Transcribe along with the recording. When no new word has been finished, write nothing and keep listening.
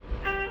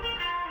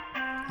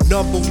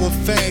#1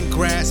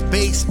 Fangraphs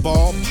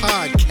baseball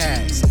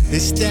podcast.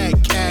 It's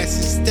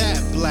StatCast and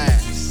Stat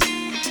Blast.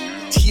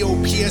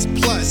 TOPS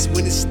Plus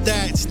when the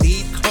stats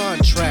need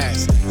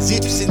contrast.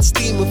 Zips and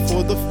steamer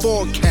for the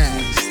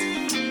forecast.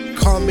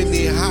 Coming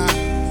in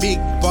high, big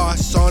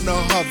boss on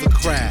a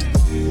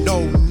hovercraft.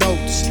 No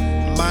notes,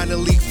 minor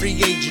league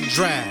free agent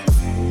draft.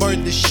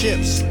 Burn the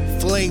ships,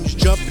 flames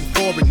jumping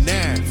for a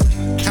nav.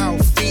 Cow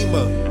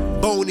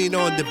FEMA, boning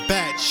on the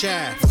bat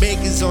shaft.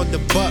 Makers on the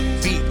buck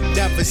beat,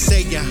 never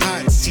say your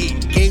hot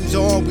seat. Games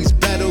are always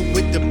better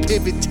with the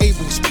pivot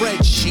table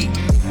spreadsheet.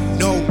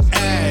 No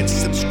ads,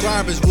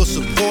 subscribers will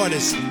support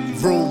us.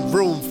 Vroom,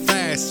 vroom,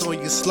 fast on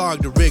your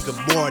slog, the rigor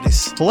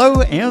mortis.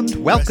 Hello and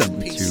welcome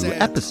to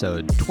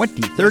episode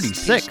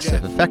 2036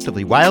 of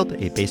Effectively Wild,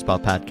 a baseball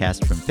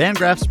podcast from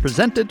Fangraphs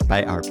presented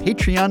by our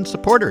Patreon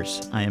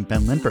supporters. I am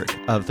Ben Lindbergh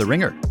of The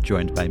Ringer,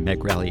 joined by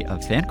Meg Rowley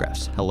of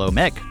Fangraphs. Hello,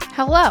 Meg.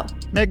 Hello.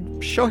 Meg,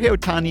 Shohei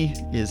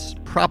Ohtani is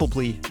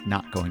probably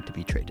not going to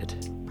be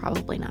traded.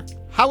 Probably not.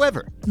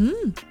 However,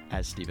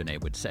 as Stephen A.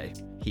 would say,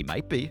 he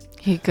might be.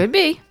 He could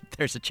be.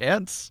 There's a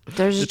chance.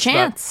 There's a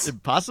chance. It's not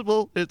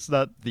impossible. It's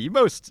not the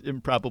most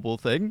improbable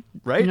thing,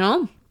 right?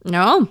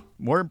 No.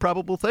 More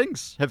improbable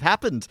things have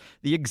happened.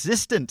 The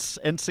existence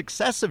and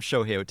success of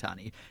Shohei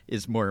Ohtani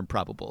is more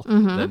improbable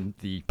than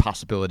the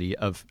possibility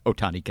of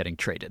Ohtani getting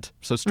traded.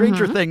 So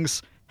stranger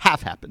things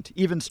have happened,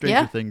 even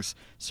stranger things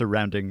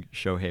surrounding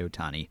Shohei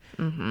Ohtani.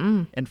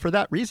 And for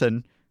that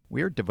reason,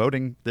 we're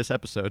devoting this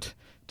episode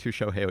to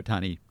Shohei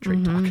Ohtani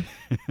trade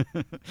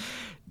talk.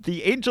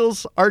 The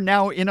Angels are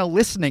now in a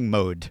listening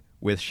mode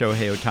with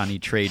Shohei Ohtani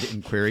trade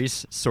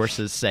inquiries,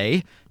 sources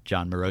say,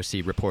 John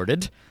Morosi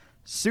reported.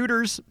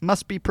 Suitors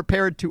must be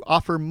prepared to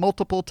offer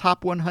multiple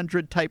top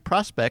 100 type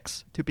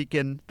prospects to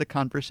begin the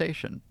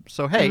conversation.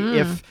 So, hey,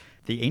 if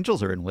the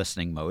Angels are in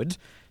listening mode,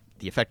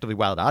 the Effectively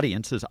Wild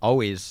audience is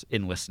always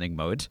in listening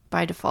mode.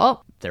 By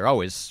default. They're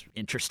always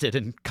interested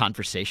in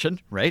conversation,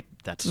 right?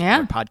 That's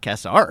what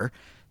podcasts are.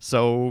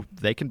 So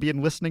they can be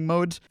in listening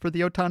mode for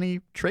the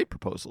Ohtani trade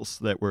proposals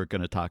that we're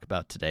going to talk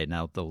about today.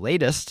 Now, the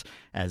latest,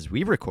 as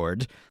we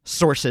record,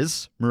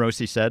 sources,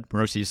 Morosi said,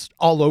 Morosi's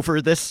all over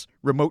this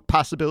remote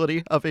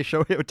possibility of a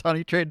Shohei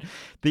Ohtani trade.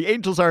 The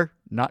Angels are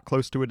not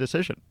close to a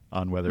decision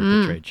on whether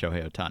to trade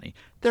Shohei Ohtani.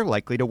 They're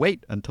likely to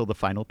wait until the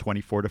final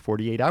 24 to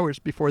 48 hours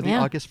before the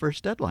August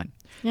 1st deadline.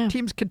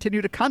 Teams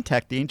continue to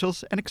contact the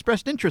Angels and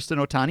expressed interest in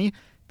Ohtani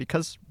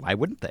because why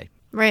wouldn't they?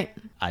 Right.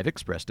 I've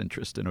expressed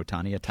interest in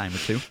Ohtani a time or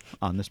two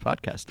on this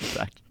podcast, in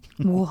fact.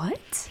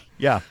 What?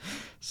 Yeah.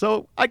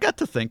 So I got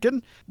to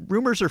thinking,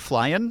 rumors are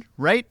flying,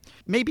 right?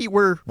 Maybe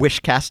we're wish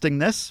casting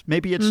this.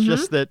 Maybe it's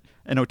just that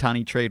an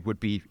Ohtani trade would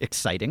be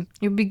exciting.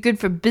 It would be good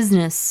for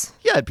business.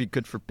 Yeah, it'd be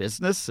good for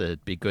business.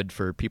 It'd be good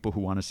for people who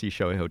want to see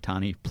Shohei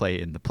Ohtani play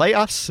in the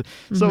playoffs.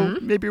 So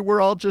maybe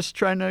we're all just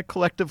trying to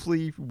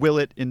collectively will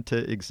it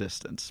into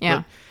existence. Yeah.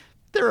 But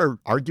there are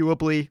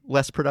arguably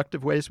less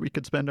productive ways we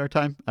could spend our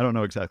time. I don't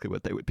know exactly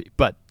what they would be,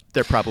 but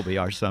there probably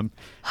are some.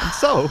 And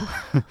so...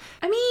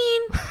 I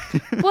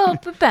mean, well,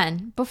 but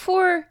Ben,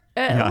 before...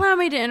 allow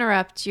me to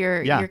interrupt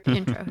your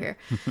intro here.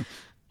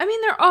 I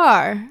mean, there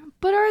are,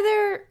 but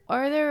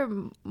are there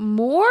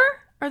more?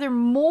 Are there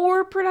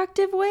more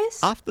productive ways?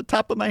 Off the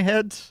top of my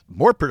head,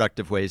 more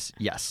productive ways,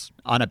 yes.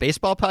 On a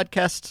baseball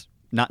podcast,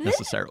 not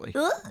necessarily.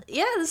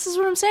 Yeah, this is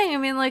what I'm saying. I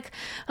mean, like,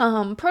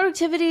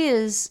 productivity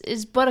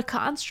is but a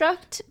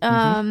construct.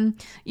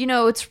 You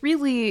know, it's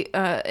really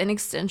an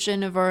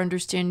extension of our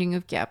understanding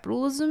of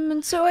capitalism.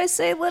 And so I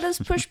say, let us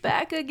push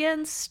back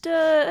against,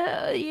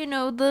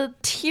 the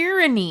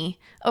tyranny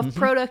of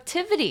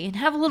productivity and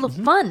have a little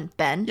fun,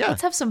 Ben. Yeah.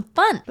 Let's have some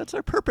fun. That's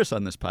our purpose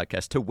on this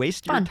podcast, to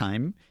waste your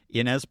time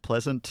in as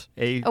pleasant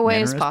a way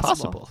manner as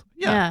possible.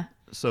 Yeah.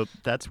 So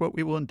that's what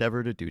we will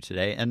endeavor to do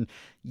today. And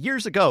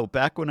years ago,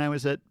 back when I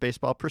was at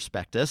Baseball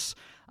Prospectus,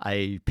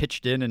 I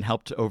pitched in and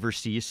helped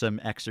oversee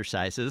some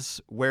exercises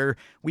where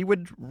we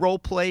would role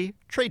play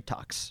trade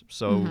talks.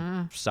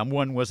 So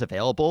someone was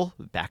available.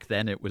 Back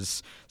then, it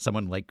was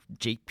someone like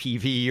Jake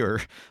Peavy or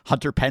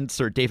Hunter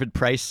Pence or David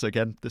Price.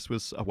 Again, this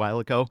was a while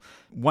ago.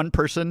 One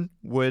person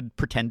would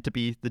pretend to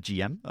be the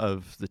GM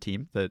of the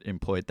team that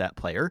employed that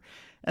player.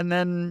 And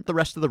then the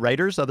rest of the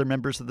writers, other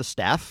members of the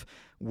staff,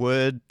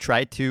 would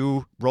try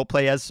to role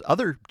play as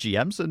other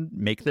GMs and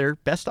make their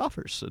best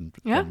offers. And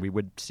we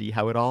would see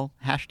how it all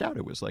hashed out.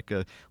 It was like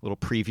a little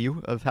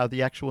preview of how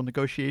the actual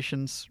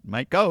negotiations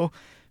might go,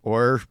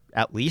 or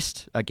at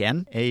least,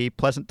 again, a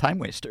pleasant time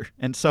waster.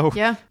 And so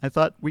I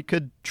thought we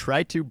could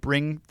try to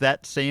bring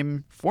that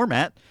same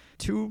format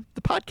to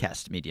the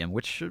podcast medium,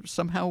 which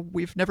somehow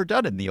we've never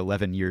done in the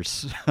 11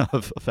 years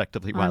of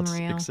Effectively Wild's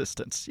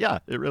existence. Yeah,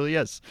 it really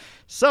is.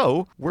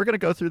 So we're going to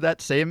go through that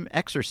same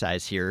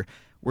exercise here.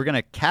 We're going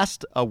to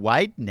cast a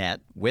wide net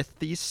with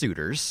these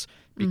suitors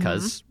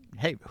because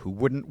hey, who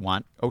wouldn't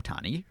want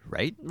Ohtani,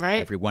 right?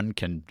 Right. Everyone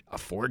can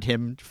afford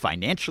him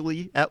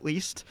financially, at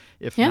least,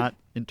 if Yeah. not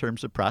in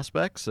terms of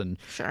prospects. And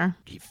Sure.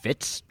 he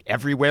fits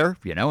everywhere.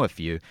 If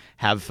you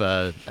have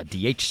a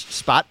DH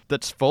spot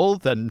that's full,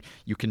 then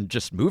you can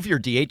just move your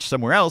DH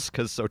somewhere else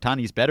because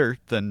Ohtani's better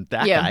than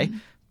that Yeah. guy.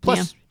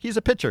 Plus, he's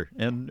a pitcher,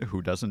 and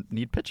who doesn't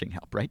need pitching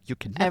help, right? You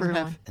can never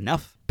Everyone. have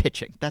enough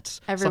pitching.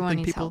 That's Everyone something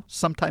needs people help.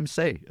 sometimes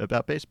say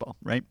about baseball,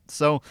 right?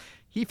 So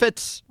he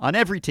fits on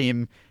every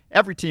team.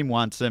 Every team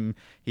wants him.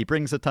 He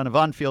brings a ton of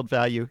on-field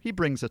value. He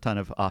brings a ton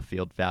of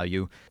off-field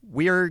value.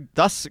 We are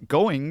thus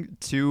going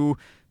to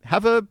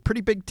have a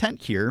pretty big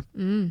tent here.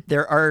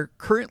 There are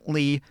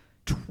currently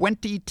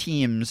 20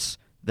 teams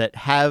that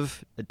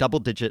have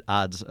double-digit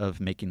odds of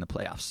making the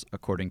playoffs,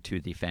 according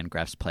to the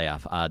Fangraphs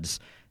playoff odds,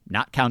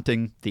 not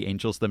counting the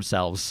Angels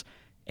themselves,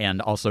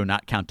 and also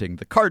not counting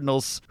the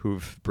Cardinals,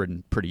 who've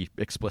been pretty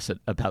explicit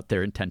about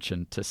their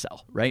intention to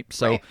sell, right?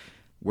 So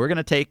we're going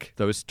to take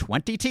those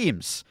 20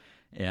 teams,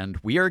 and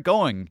we are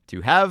going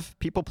to have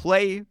people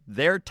play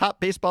their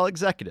top baseball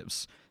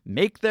executives,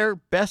 make their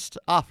best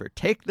offer,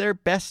 take their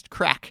best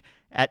crack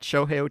at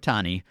Shohei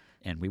Ohtani,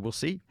 and we will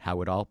see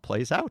how it all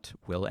plays out.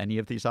 Will any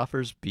of these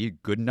offers be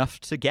good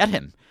enough to get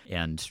him?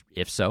 And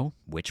if so,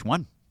 which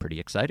one? Pretty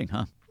exciting,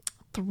 huh?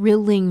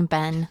 Thrilling,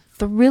 Ben.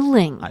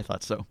 Thrilling. I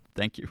thought so.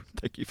 Thank you.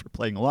 Thank you for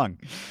playing along.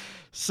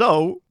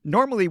 So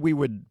normally we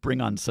would bring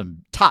on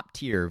some top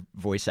tier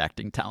voice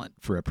acting talent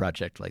for a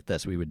project like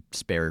this. We would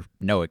spare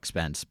no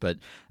expense. But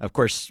of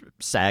course,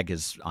 SAG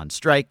is on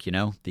strike.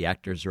 The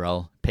actors are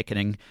all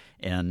picketing.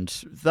 And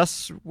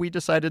thus we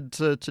decided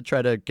to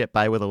try to get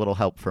by with a little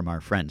help from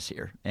our friends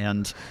here.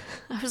 And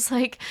I was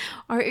like,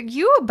 are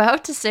you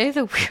about to say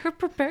that we're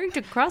preparing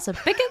to cross a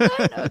picket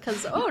line?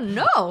 Because, oh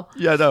no.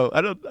 yeah, no,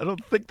 I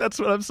don't think that's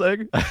what I'm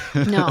saying.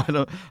 No.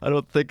 I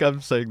don't think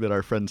I'm saying that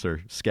our friends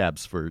are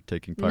scabs for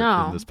taking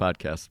part in this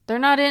podcast. They're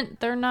not,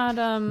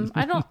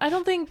 I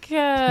don't think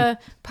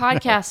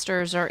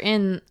podcasters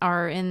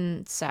are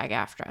in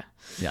SAG-AFTRA.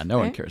 Yeah, no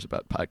one cares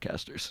about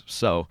podcasters.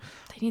 So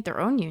They need their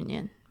own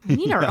union. We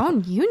need our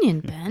own union,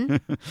 Ben.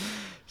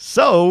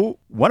 So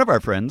one of our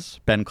friends,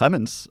 Ben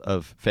Clemens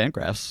of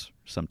Fangraphs,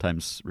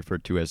 sometimes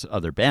referred to as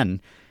Other Ben,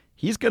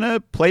 he's going to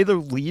play the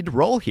lead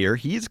role here.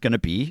 He's going to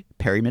be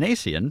Perry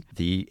Minasian,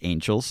 the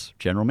Angels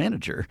general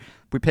manager.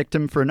 We picked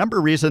him for a number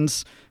of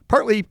reasons,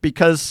 partly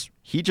because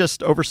he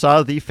just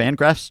oversaw the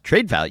Fangraphs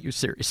trade value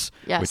series,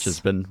 which has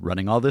been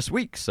running all this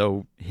week.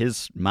 So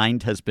his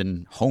mind has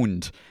been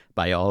honed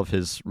by all of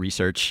his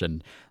research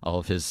and all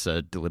of his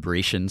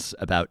deliberations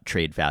about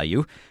trade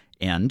value.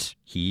 And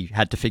he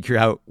had to figure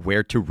out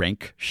where to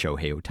rank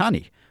Shohei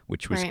Ohtani,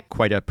 which was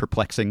quite a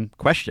perplexing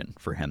question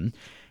for him.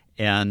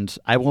 And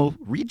I will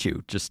read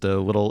you just a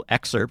little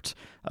excerpt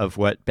of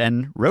what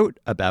Ben wrote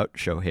about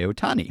Shohei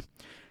Ohtani.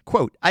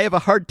 Quote, I have a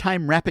hard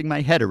time wrapping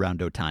my head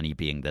around Ohtani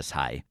being this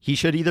high. He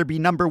should either be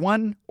number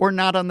 1 or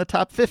not on the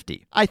top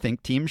 50. I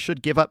think teams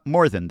should give up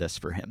more than this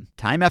for him.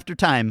 Time after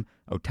time,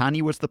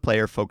 Ohtani was the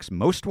player folks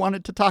most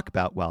wanted to talk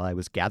about while I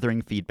was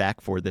gathering feedback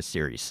for this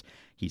series.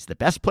 He's the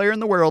best player in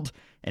the world,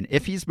 and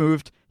if he's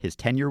moved, his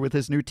tenure with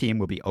his new team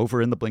will be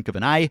over in the blink of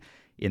an eye.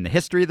 In the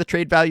history of the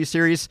trade value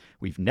series,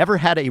 we've never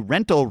had a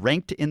rental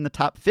ranked in the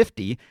top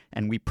 50,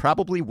 and we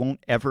probably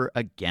won't ever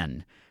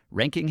again.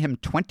 Ranking him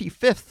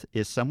 25th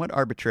is somewhat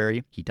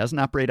arbitrary. He doesn't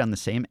operate on the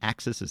same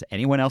axis as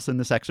anyone else in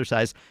this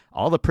exercise.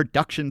 All the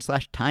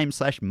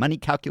production/time/money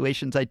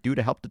calculations I do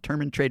to help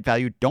determine trade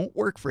value don't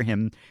work for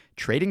him.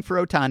 Trading for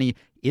Ohtani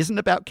isn't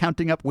about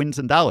counting up wins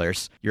and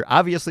dollars. You're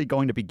obviously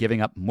going to be giving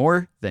up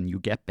more than you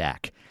get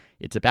back.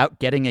 It's about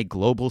getting a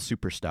global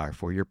superstar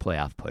for your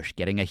playoff push,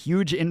 getting a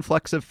huge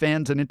influx of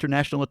fans and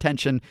international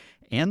attention,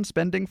 and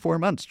spending 4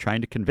 months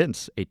trying to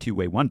convince a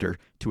two-way wonder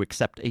to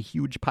accept a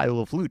huge pile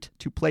of loot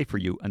to play for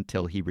you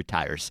until he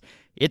retires.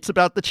 It's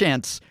about the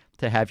chance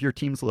to have your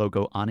team's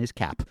logo on his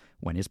cap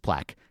when his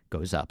plaque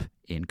goes up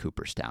in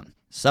Cooperstown.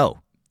 So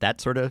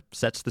that sort of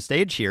sets the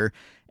stage here.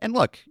 And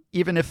look,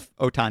 even if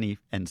Ohtani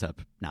ends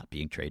up not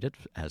being traded,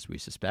 as we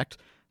suspect,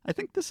 I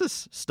think this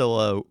is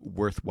still a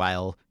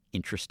worthwhile,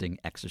 interesting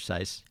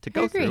exercise to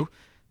go through,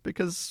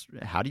 because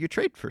how do you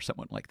trade for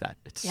someone like that?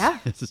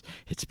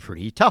 It's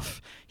pretty tough.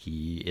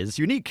 He is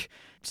unique.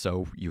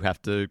 So you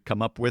have to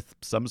come up with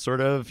some sort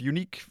of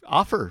unique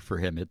offer for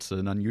him. It's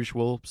an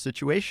unusual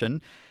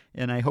situation,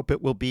 and I hope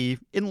it will be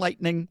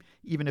enlightening,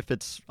 even if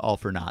it's all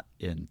for naught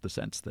in the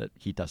sense that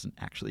he doesn't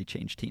actually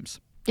change teams.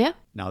 Yeah.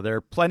 Now, there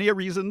are plenty of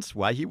reasons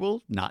why he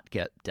will not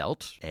get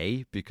dealt.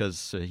 A,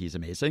 because he's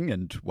amazing,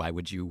 and why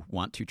would you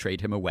want to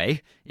trade him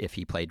away if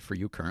he played for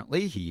you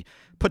currently? He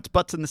puts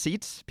butts in the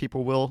seats.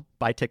 People will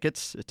buy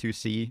tickets to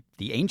see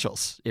the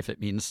Angels if it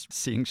means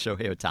seeing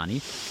Shohei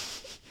Ohtani.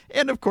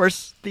 And, of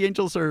course, the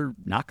Angels are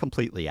not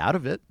completely out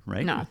of it,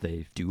 right? No.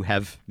 They do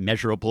have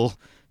measurable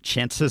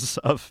chances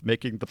of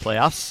making the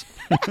playoffs.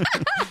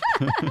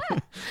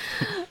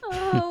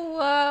 Oh,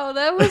 wow.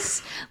 That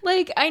was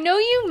like, I know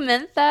you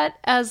meant that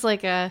as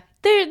like a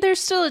there's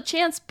still a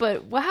chance,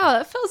 but wow,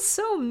 that felt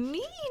so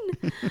mean.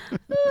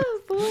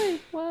 Oh boy,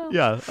 wow.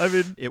 Yeah, I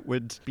mean, it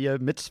would be a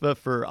mitzvah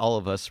for all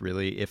of us,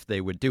 really, if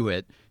they would do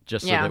it,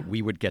 just so that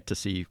we would get to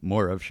see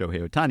more of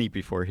Shohei Ohtani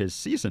before his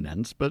season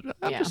ends. But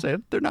I'm just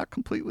saying, they're not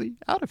completely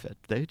out of it.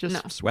 They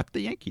just swept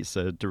the Yankees,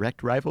 a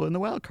direct rival in the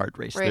wild card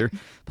race. Right. Their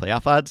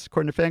playoff odds,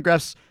 according to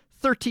Fangraphs,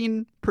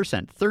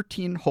 13%,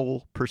 13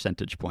 whole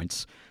percentage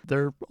points.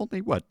 They're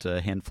only, a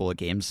handful of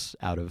games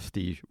out of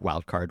the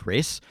wild card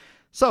race.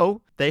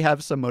 So they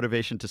have some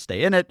motivation to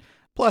stay in it.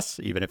 Plus,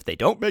 even if they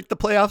don't make the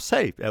playoffs,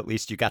 hey, at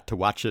least you got to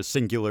watch a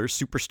singular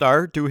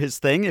superstar do his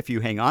thing if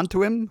you hang on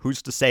to him.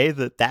 Who's to say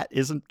that that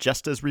isn't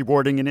just as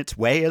rewarding in its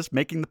way as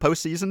making the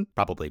postseason?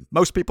 Probably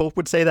most people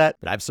would say that,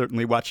 but I've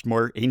certainly watched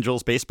more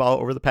Angels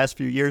baseball over the past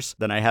few years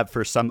than I have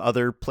for some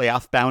other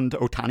playoff-bound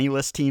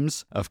Ohtani-less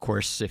teams. Of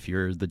course, if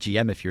you're the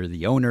GM, if you're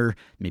the owner,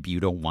 maybe you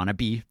don't want to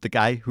be the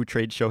guy who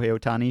trades Shohei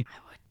Ohtani. I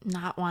would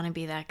not want to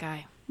be that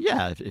guy.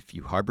 Yeah, if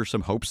you harbor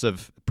some hopes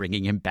of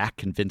bringing him back,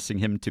 convincing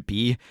him to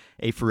be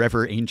a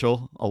forever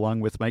Angel along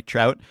with Mike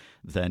Trout,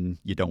 then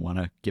you don't want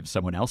to give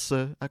someone else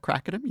a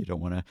crack at him. You don't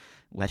want to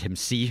let him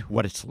see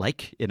what it's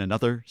like in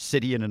another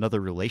city, in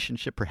another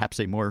relationship, perhaps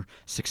a more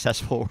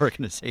successful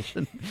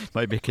organization.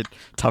 Might make it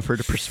tougher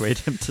to persuade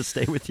him to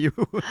stay with you.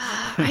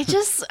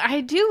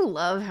 I do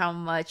love how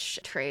much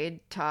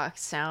trade talk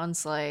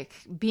sounds like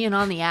being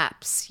on the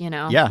apps,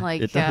 Yeah,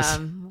 like, it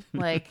does.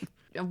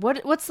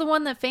 What's the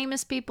one that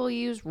famous people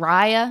use?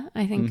 Raya,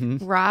 I think.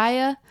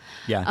 Raya.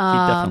 Yeah,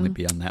 he'd definitely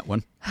be on that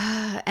one.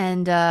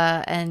 And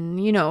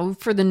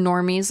for the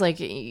normies, like,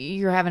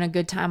 you're having a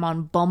good time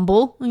on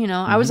Bumble.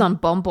 I was on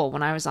Bumble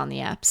when I was on the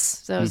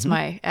apps. That was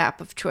my app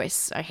of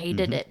choice. I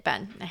hated it,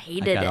 Ben. I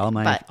got all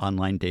my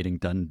online dating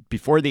done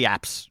before the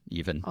apps,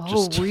 even.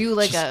 Oh, were you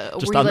like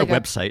just on the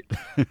website?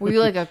 Were you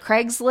like a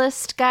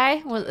Craigslist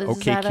guy?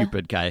 Okay,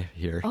 Cupid guy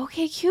here.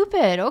 Okay,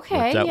 Cupid. Okay,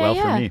 worked out well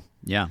for me.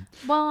 Yeah.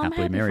 Well, I'm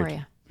happily happy married. for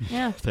you.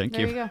 Yeah. Thank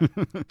there you. You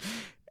go.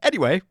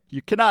 Anyway,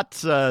 you cannot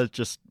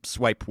just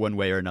swipe one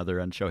way or another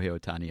on Shohei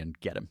Ohtani and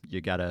get him. You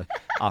got to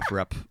offer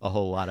up a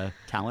whole lot of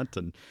talent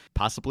and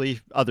possibly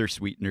other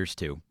sweeteners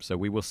too. So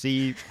we will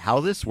see how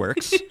this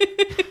works.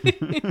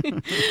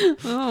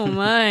 Oh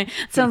my.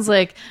 Sounds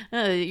like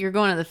you're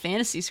going to the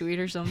fantasy suite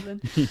or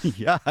something.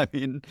 Yeah, I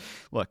mean,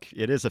 look,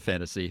 it is a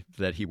fantasy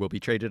that he will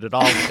be traded at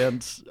all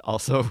and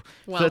also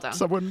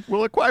someone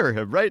will acquire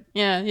him, right?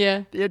 Yeah.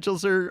 The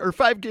Angels are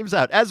 5 games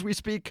out. As we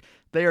speak,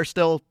 they are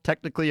still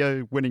technically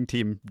a winning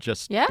team,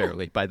 just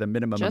barely, by the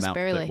minimum amount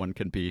that one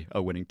can be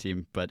a winning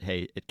team. But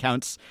hey, it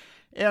counts.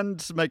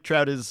 And Mike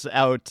Trout is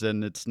out,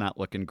 and it's not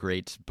looking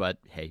great. But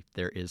hey,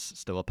 there is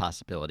still a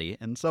possibility.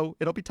 And so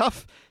it'll be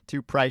tough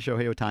to pry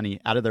Shohei Ohtani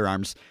out of their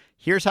arms.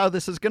 Here's how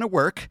this is going to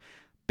work.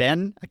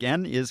 Ben,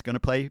 again, is going to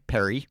play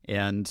Perry.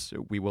 And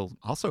we will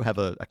also have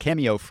a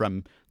cameo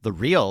from the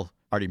real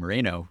Artie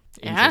Moreno,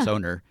 Angels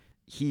owner.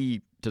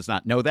 He does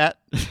not know that,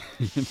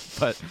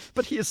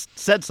 but he has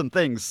said some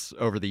things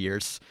over the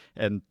years,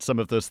 and some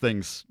of those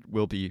things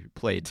will be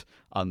played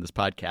on this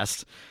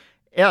podcast.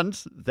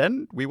 And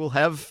then we will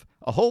have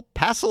a whole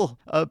passel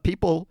of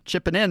people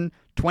chipping in,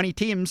 20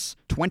 teams,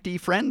 20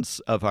 friends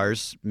of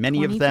ours,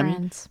 many of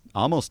them,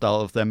 almost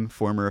all of them,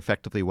 former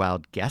Effectively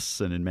Wild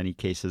guests, and in many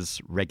cases,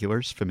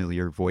 regulars,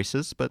 familiar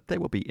voices, but they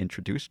will be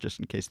introduced just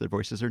in case their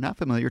voices are not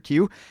familiar to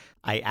you.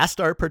 I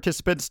asked our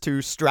participants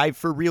to strive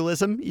for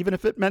realism, even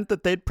if it meant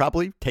that they'd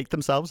probably take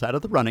themselves out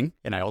of the running.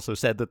 And I also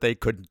said that they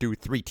couldn't do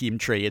 3-team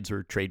trades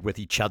or trade with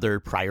each other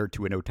prior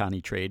to an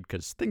Ohtani trade,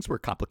 because things were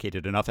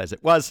complicated enough as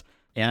it was.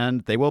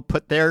 And they will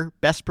put their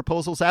best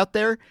proposals out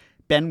there.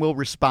 Ben will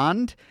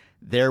respond.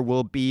 There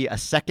will be a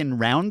second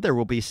round. There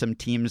will be some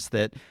teams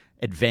that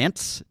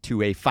advance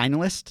to a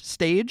finalist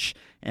stage,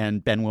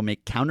 and Ben will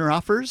make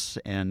counteroffers,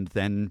 and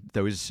then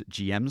those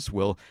GMs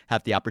will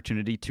have the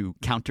opportunity to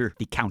counter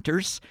the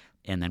counters,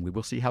 and then we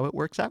will see how it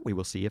works out. We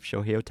will see if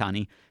Shohei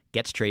Ohtani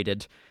gets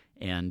traded,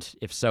 and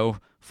if so,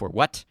 for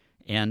what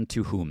and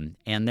to whom.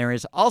 And there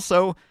is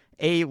also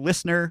a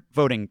listener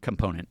voting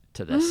component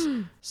to this.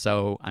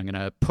 So I'm going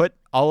to put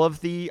all of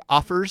the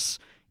offers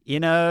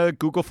in a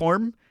Google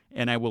form,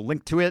 and I will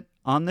link to it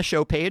on the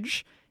show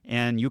page.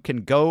 And you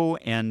can go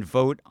and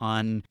vote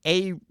on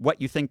A, what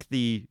you think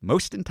the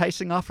most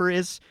enticing offer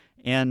is,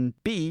 and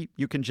B,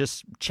 you can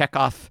just check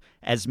off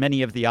as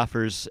many of the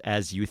offers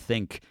as you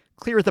think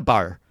clear the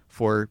bar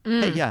for,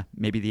 hey, yeah,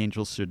 maybe the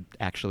Angels should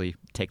actually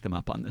take them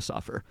up on this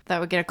offer. That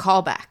would get a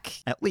call back.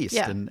 At least,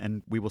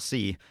 and we will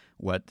see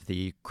what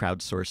the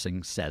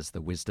crowdsourcing says,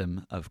 the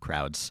wisdom of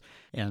crowds.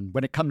 And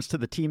when it comes to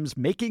the teams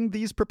making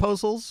these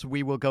proposals,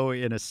 we will go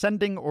in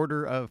ascending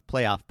order of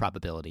playoff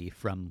probability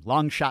from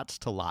long shots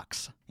to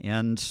locks.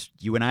 And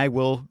you and I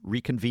will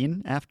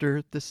reconvene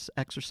after this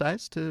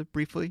exercise to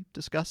briefly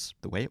discuss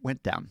the way it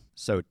went down.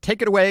 So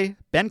take it away,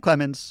 Ben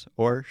Clemens,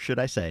 or should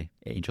I say,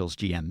 Angels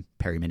GM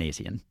Perry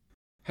Manassian.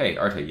 Hey,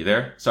 Arte, you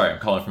there? Sorry, I'm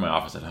calling from my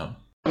office at home.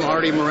 I'm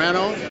Artie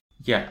Moreno.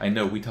 Yeah, I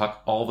know, we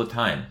talk all the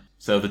time.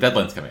 So the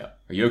deadline's coming up.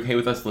 Are you okay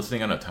with us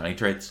listening on Ohtani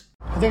trades?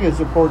 I think it's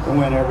important to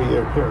win every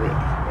year, period.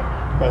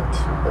 But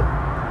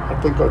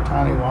I think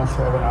Ohtani wants to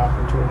have an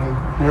opportunity.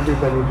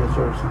 Everybody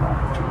deserves an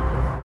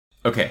opportunity.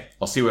 Okay,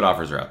 I'll see what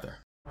offers are out there.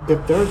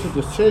 If there's a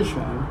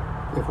decision,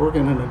 if we're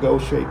going to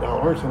negotiate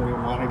dollars and we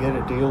want to get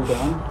a deal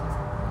done,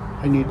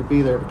 I need to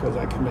be there because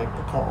I can make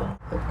the call.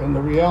 And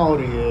the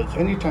reality is,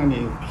 anytime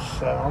you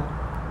sell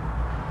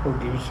or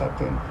do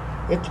something,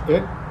 it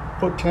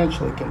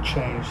potentially can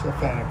change the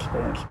fan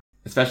experience.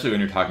 Especially when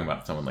you're talking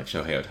about someone like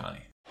Shohei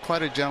Ohtani.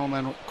 Quite a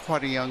gentleman,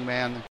 quite a young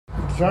man.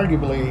 It's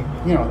arguably,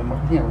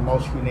 the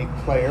most unique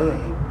player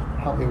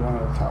and probably one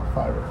of the top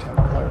 5 or 10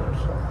 players.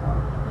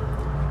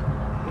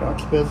 So,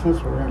 it's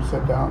business. We're going to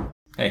sit down.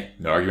 Hey,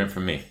 no argument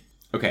from me.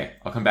 Okay,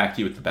 I'll come back to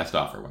you with the best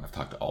offer when I've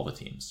talked to all the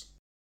teams.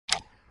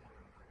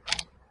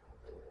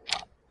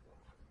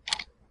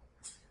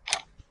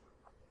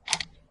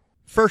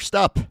 First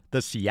up,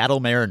 the Seattle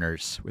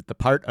Mariners, with the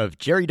part of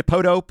Jerry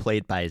Dipoto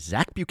played by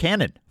Zach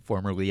Buchanan,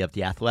 formerly of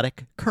The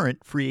Athletic,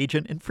 current free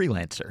agent and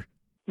freelancer.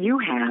 You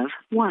have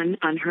one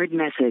unheard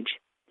message.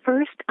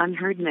 First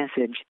unheard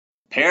message.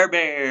 Pear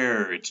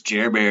Bear, it's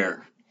Jer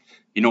Bear.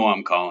 You know why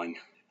I'm calling.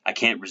 I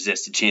can't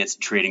resist the chance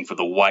of trading for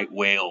the white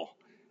whale.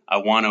 I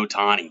want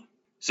Ohtani.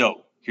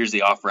 So, here's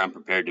the offer I'm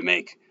prepared to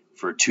make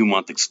for a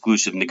 2-month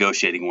exclusive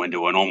negotiating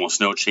window and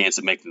almost no chance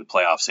of making the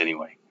playoffs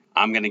anyway.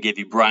 I'm going to give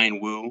you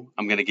Brian Wu.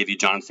 I'm going to give you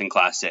Jonathan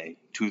Clase,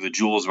 2 of the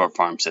jewels of our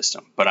farm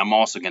system. But I'm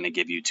also going to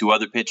give you 2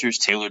 other pitchers,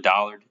 Taylor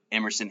Dollard,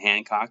 Emerson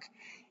Hancock,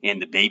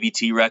 and the baby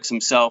T-Rex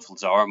himself,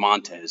 Lazaro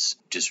Montes,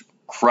 just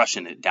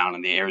crushing it down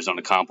in the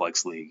Arizona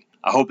Complex League.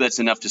 I hope that's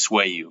enough to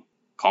sway you.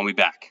 Call me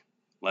back.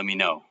 Let me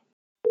know.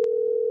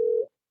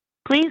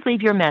 Please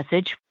leave your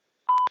message.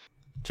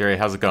 Jerry,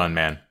 how's it going,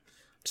 man?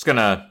 Just going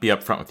to be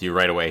upfront with you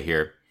right away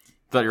here.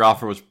 Thought your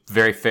offer was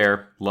very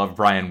fair. Love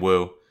Brian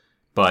Wu.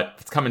 But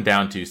it's coming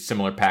down to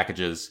similar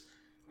packages.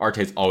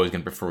 Arte's always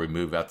going to prefer we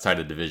move outside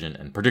of the division,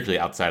 and particularly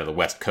outside of the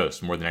West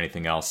Coast more than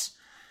anything else.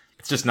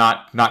 It's just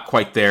not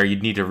quite there.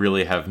 You'd need to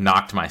really have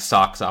knocked my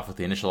socks off with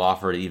the initial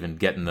offer to even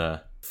get in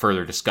the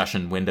further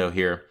discussion window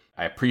here.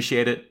 I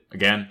appreciate it.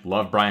 Again,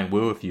 love Brian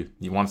Wu. If you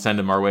want to send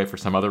him our way for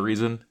some other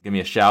reason, give me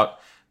a shout.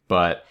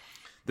 But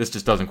this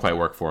just doesn't quite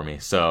work for me.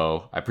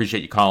 So I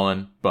appreciate you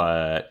calling,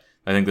 but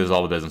I think this is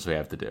all the business we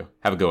have to do.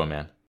 Have a good one,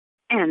 man.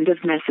 End of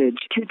message.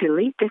 To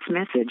delete this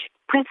message,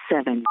 press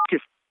 7.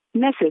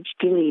 Message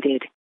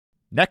deleted.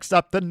 Next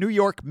up, the New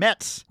York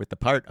Mets, with the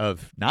part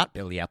of not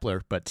Billy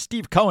Epler, but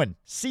Steve Cohen,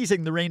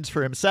 seizing the reins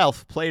for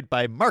himself, played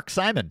by Mark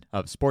Simon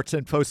of Sports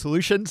Info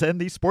Solutions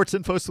and the Sports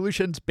Info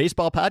Solutions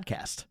Baseball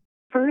Podcast.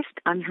 First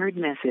unheard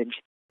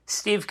message.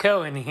 Steve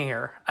Cohen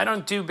here. I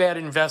don't do bad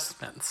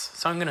investments,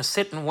 so I'm going to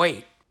sit and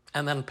wait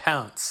and then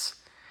pounce.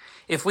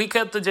 If we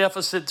cut the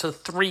deficit to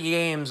 3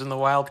 games in the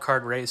wild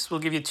card race, we'll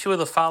give you 2 of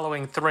the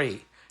following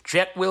 3.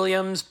 Jet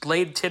Williams,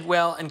 Blade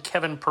Tidwell, and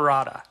Kevin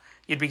Parada.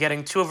 You'd be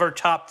getting 2 of our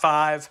top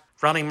 5.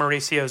 Running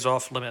Mauricio's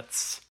off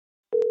limits.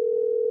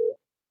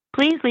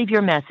 Please leave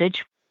your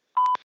message.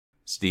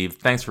 Steve,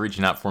 thanks for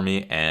reaching out for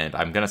me, and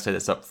I'm going to say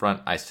this up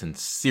front. I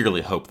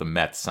sincerely hope the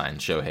Mets sign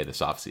Shohei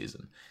this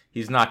offseason.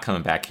 He's not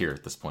coming back here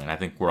at this point. I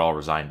think we're all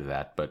resigned to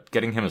that, but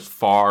getting him as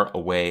far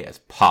away as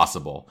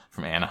possible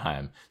from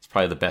Anaheim is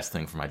probably the best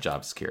thing for my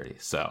job security.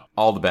 So,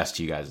 all the best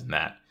to you guys in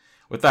that.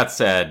 With that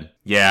said,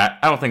 yeah,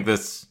 I don't think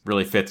this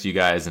really fits you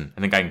guys, and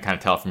I think I can kind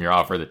of tell from your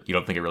offer that you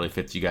don't think it really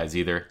fits you guys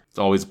either. It's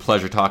always a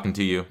pleasure talking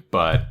to you,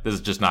 but this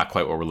is just not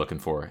quite what we're looking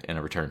for in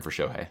a return for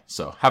Shohei.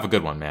 So have a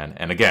good one, man.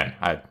 And again,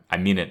 I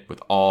mean it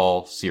with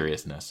all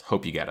seriousness.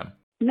 Hope you get him.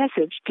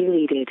 Message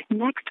deleted.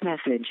 Next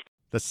message.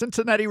 The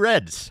Cincinnati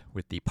Reds,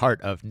 with the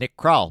part of Nick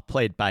Kroll,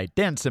 played by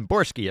Dan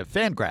Szymborski of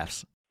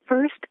Fangraphs.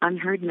 First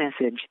unheard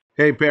message.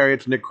 Hey, Perry,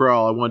 it's Nick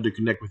Kroll. I wanted to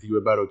connect with you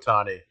about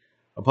Ohtani.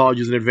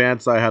 Apologies in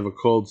advance, I have a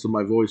cold, so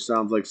my voice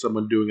sounds like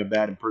someone doing a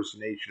bad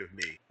impersonation of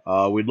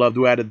me. We'd love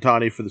to add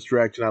Ohtani for the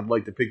stretch, and I'd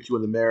like to pitch you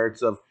on the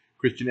merits of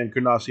Christian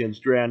Encarnacion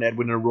Strand,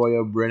 Edwin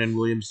Arroyo, Brennan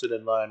Williamson,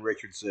 and Lyon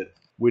Richardson.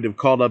 We'd have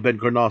called up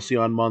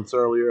Encarnacion months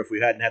earlier if we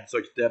hadn't had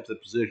such depth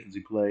at positions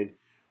he played.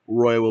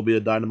 Arroyo will be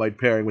a dynamite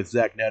pairing with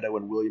Zach Neto,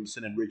 and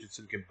Williamson and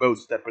Richardson can both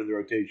step into the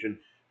rotation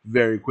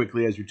very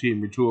quickly as your team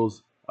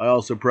retools. I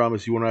also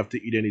promise you won't have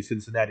to eat any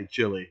Cincinnati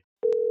chili.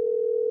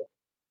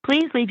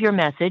 Please leave your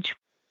message.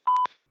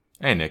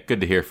 Hey, Nick, good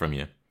to hear from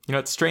you. You know,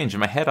 it's strange. In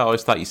my head, I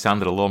always thought you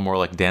sounded a little more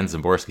like Dan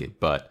Szymborski,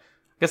 but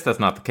I guess that's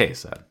not the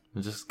case.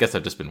 I guess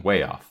I've just been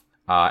way off.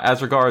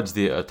 As regards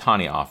the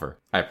Ohtani offer,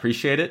 I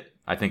appreciate it.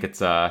 I think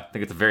it's a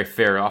very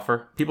fair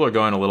offer. People are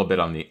going a little bit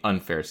on the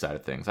unfair side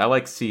of things. I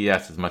like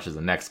CES as much as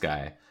the next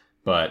guy,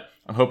 but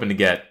I'm hoping to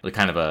get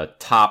kind of a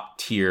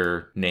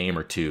top-tier name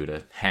or two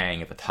to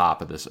hang at the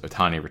top of this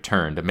Ohtani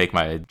return to make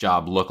my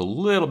job look a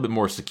little bit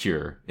more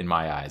secure, in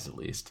my eyes at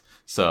least.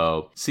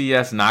 So,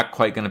 CES not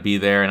quite going to be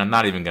there, and I'm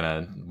not even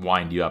going to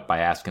wind you up by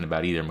asking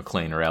about either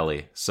McLean or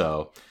Ellie.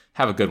 So,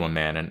 have a good one,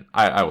 man, and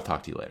I will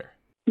talk to you later.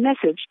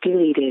 Message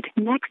deleted.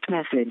 Next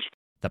message.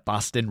 The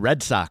Boston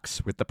Red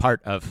Sox, with the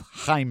part of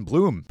Chaim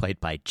Bloom, played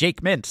by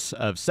Jake Mintz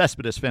of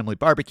Cespedes Family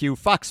Barbecue,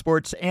 Fox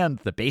Sports, and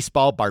the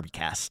Baseball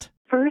Barbecast.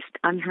 First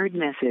unheard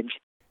message.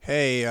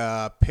 Hey,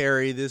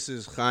 Perry, this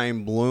is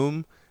Chaim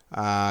Bloom.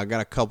 I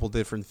got a couple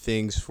different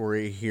things for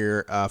you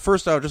here.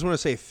 First, I just want to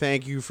say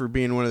thank you for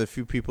being one of the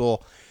few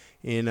people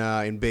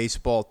in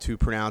baseball to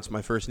pronounce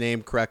my first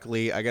name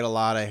correctly. I get a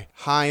lot of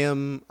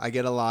Chaim, I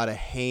get a lot of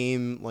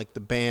Haim, like the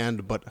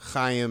band, but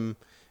Chaim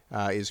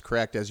is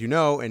correct, as you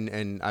know,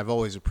 and I've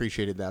always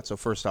appreciated that. So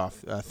first off,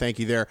 thank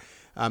you there.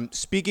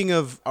 Speaking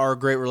of our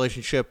great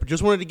relationship,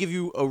 just wanted to give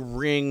you a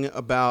ring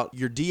about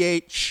your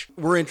DH.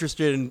 We're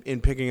interested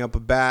in picking up a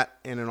bat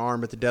and an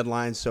arm at the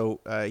deadline, so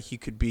he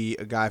could be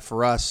a guy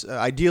for us.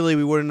 Ideally,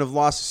 we wouldn't have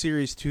lost the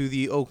series to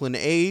the Oakland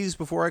A's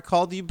before I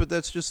called you, but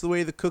that's just the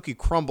way the cookie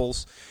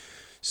crumbles.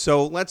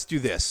 So let's do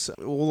this.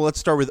 Well, let's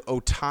start with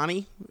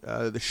Ohtani,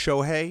 the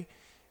Shohei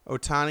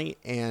Ohtani,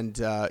 and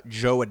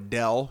Joe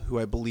Adell, who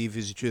I believe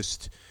is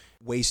just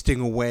wasting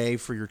away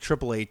for your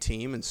AAA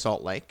team in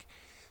Salt Lake.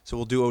 So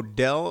we'll do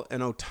Odell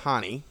and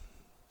Ohtani.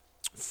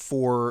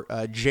 For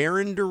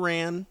Jarren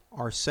Duran,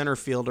 our center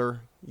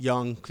fielder,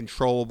 young,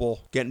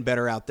 controllable, getting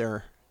better out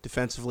there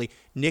defensively.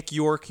 Nick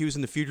York, he was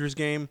in the Futures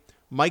game.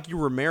 Mikey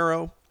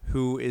Romero,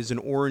 who is an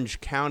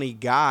Orange County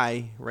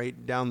guy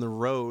right down the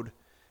road,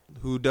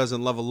 who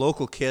doesn't love a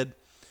local kid.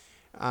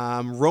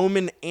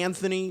 Roman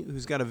Anthony,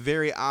 who's got a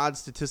very odd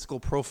statistical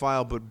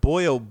profile, but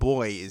boy, oh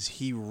boy, is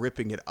he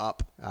ripping it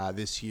up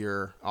this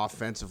year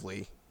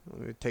offensively.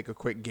 Let me take a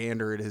quick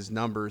gander at his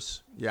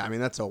numbers. Yeah, I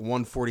mean, that's a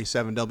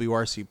 147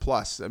 WRC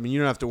plus. I mean, you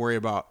don't have to worry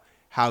about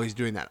how he's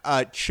doing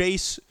that.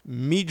 Chase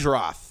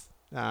Meadroth.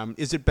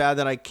 Is it bad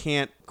that I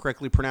can't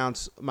correctly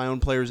pronounce my own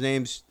players'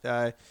 names?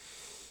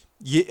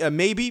 Yeah,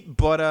 maybe,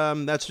 but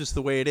that's just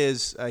the way it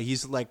is.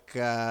 He's like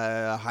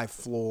a high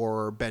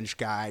floor bench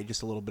guy,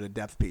 just a little bit of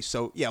depth piece.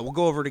 So, yeah, we'll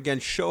go over it again.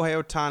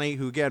 Shohei Ohtani,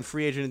 who, again,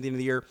 free agent at the end of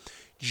the year.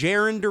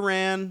 Jarren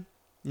Duran,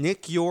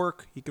 Nick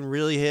York, he can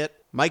really hit.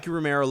 Mikey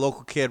Romero,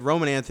 local kid.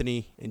 Roman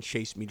Anthony, and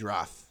Chase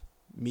Meadroth.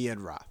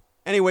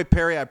 Anyway,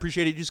 Perry, I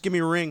appreciate it. Just give me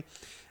a ring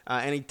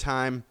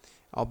anytime.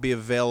 I'll be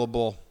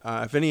available.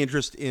 If any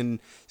interest in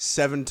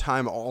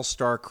 7-time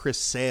All-Star Chris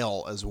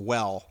Sale as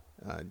well,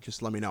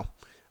 just let me know.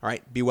 All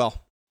right, be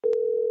well.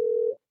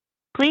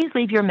 Please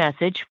leave your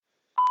message.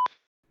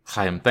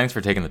 Chaim, thanks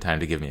for taking the time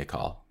to give me a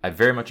call. I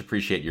very much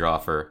appreciate your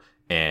offer,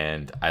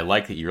 and I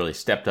like that you really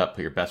stepped up,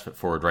 put your best foot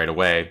forward right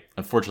away.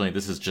 Unfortunately,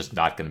 this is just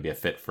not going to be a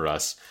fit for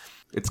us.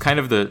 It's kind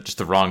of just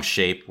the wrong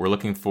shape. We're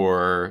looking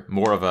for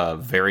more of a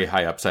very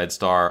high upside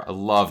star. I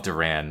love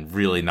Duran,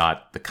 really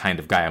not the kind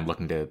of guy I'm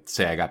looking to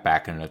say I got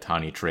back in an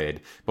Ohtani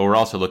trade, but we're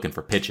also looking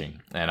for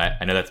pitching, and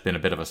I know that's been a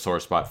bit of a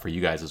sore spot for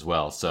you guys as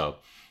well, so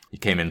you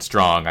came in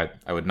strong.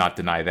 I would not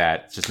deny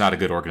that. It's just not a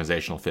good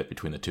organizational fit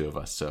between the two of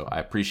us. So I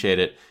appreciate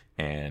it.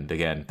 And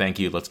again, thank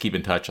you. Let's keep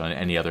in touch on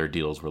any other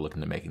deals we're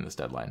looking to make in this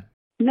deadline.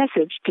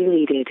 Message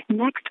deleted.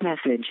 Next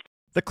message.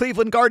 The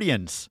Cleveland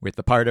Guardians, with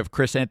the part of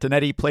Chris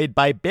Antonetti played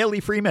by Bailey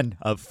Freeman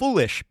of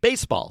Foolish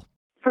Baseball.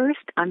 First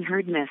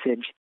unheard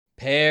message.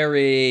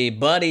 Perry,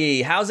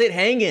 buddy, how's it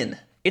hanging?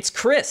 It's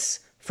Chris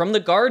from the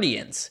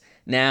Guardians.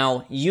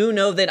 Now, you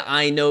know that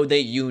I know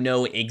that you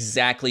know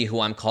exactly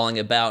who I'm calling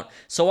about,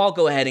 so I'll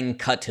go ahead and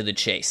cut to the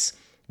chase.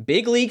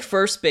 Big league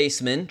first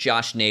baseman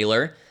Josh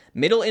Naylor,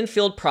 middle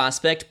infield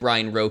prospect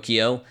Brian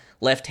Rocchio,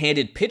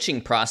 left-handed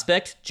pitching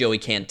prospect Joey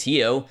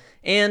Cantillo,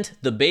 and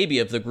the baby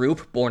of the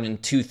group, born in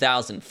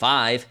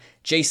 2005,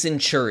 Jason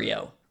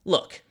Chourio.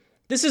 Look,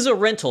 this is a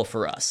rental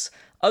for us.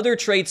 Other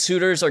trade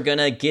suitors are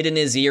gonna get in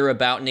his ear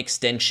about an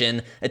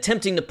extension,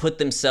 attempting to put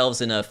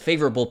themselves in a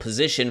favorable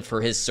position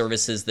for his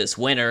services this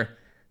winter,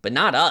 but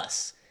not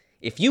us.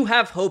 If you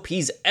have hope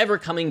he's ever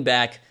coming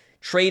back,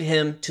 trade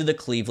him to the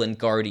Cleveland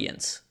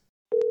Guardians.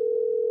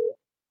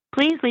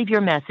 Please leave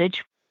your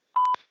message.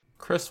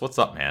 Chris, what's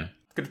up, man?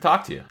 Good to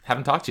talk to you.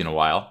 Haven't talked to you in a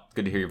while.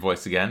 Good to hear your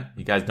voice again.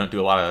 You guys don't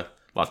do a lot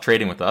of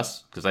trading with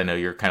us, because I know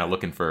you're kind of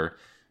looking for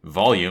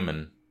volume,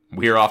 and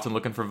we are often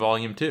looking for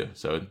volume too,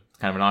 so it's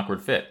kind of an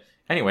awkward fit.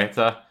 Anyway,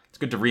 it's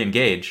good to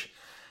re-engage.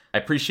 I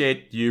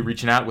appreciate you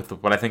reaching out with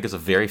what I think is a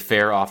very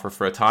fair offer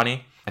for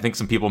Ohtani. I think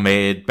some people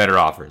made better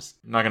offers.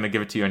 I'm not going to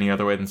give it to you any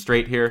other way than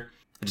straight here.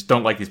 I just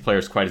don't like these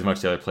players quite as much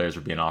as the other players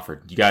are being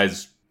offered. You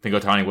guys think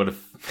Ohtani would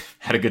have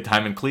had a good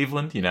time in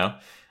Cleveland? You know,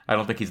 I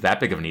don't think he's that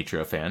big of an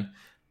Ichiro fan,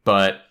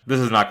 but this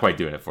is not quite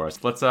doing it for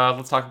us. Let's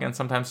talk again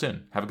sometime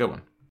soon. Have a good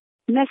one.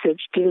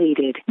 Message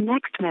deleted.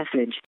 Next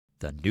message.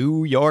 The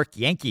New York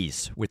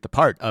Yankees, with the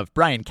part of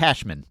Brian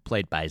Cashman,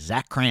 played by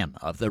Zach Cram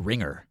of The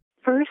Ringer.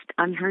 First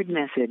unheard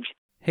message.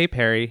 Hey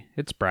Perry,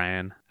 it's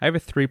Brian. I have a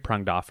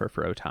 3-pronged offer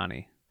for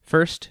Ohtani.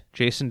 First,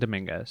 Jason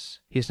Dominguez.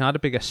 He's not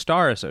as big a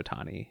star as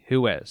Ohtani,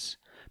 who is?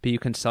 But you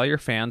can sell your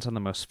fans on the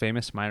most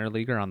famous minor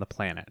leaguer on the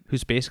planet,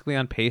 who's basically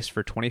on pace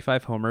for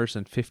 25 homers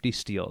and 50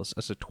 steals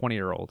as a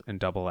 20-year-old in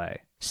AA.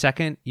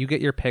 Second, you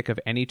get your pick of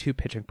any 2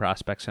 pitching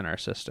prospects in our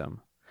system.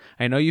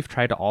 I know you've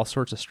tried all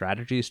sorts of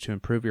strategies to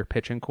improve your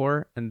pitching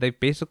core, and they've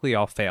basically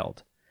all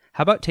failed.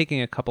 How about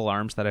taking a couple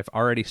arms that I've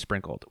already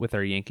sprinkled with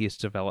our Yankees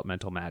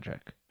developmental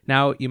magic?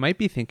 Now, you might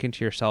be thinking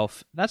to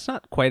yourself, that's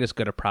not quite as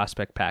good a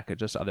prospect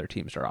package as other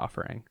teams are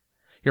offering.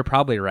 You're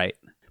probably right,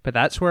 but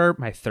that's where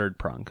my 3rd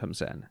prong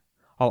comes in.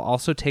 I'll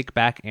also take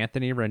back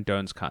Anthony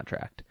Rendon's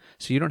contract,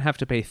 so you don't have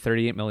to pay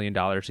 $38 million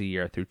a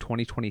year through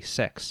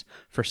 2026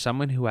 for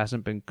someone who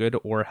hasn't been good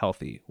or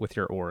healthy with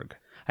your org.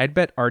 I'd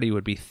bet Artie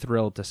would be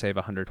thrilled to save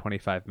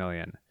 $125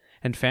 million.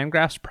 And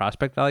Fangraph's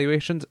prospect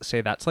valuations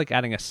say that's like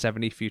adding a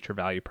 70 future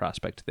value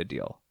prospect to the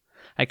deal.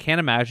 I can't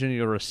imagine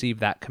you'll receive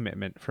that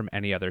commitment from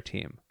any other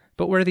team.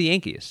 But we're the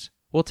Yankees.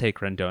 We'll take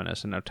Rendon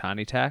as an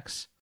Ohtani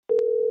tax.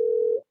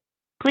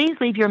 Please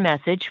leave your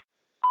message.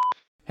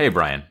 Hey,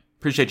 Brian.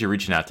 Appreciate you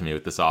reaching out to me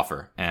with this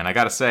offer. And I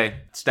gotta say,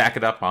 stack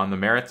it up on the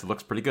merits, it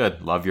looks pretty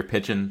good. Love your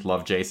pitching,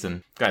 love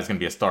Jason. Guy's gonna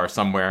be a star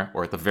somewhere,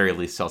 or at the very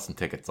least sell some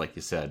tickets like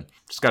you said.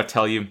 Just gotta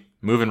tell you,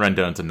 moving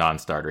Rendon's a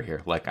non-starter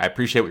here. Like, I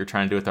appreciate what you're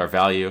trying to do with our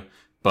value,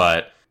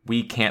 but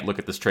we can't look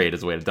at this trade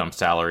as a way to dump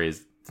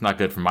salaries. It's not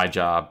good for my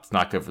job. It's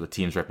not good for the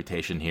team's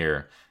reputation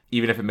here.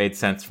 Even if it made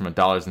sense from a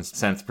dollars and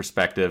cents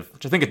perspective,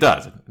 which I think it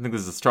does. I think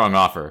this is a strong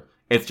offer.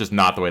 It's just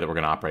not the way that we're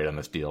going to operate on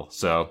this deal.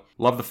 So,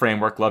 love the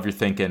framework, love your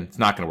thinking. It's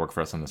not going to work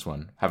for us on this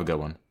one. Have a good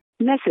one.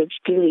 Message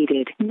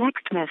deleted.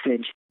 Next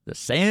message. The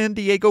San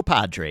Diego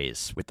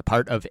Padres, with the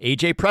part of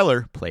A.J.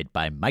 Preller, played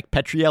by Mike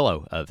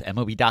Petriello of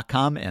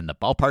MLB.com and the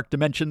Ballpark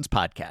Dimensions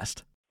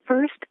podcast.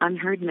 First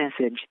unheard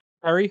message.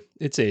 Harry,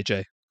 it's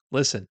AJ.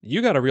 Listen,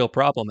 you got a real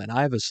problem and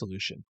I have a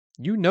solution.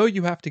 You know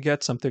you have to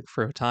get something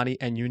for Ohtani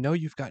and you know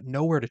you've got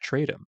nowhere to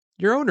trade him.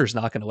 Your owner's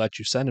not going to let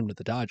you send him to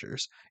the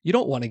Dodgers. You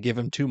don't want to give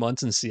him 2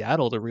 months in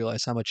Seattle to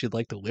realize how much you'd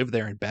like to live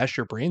there and bash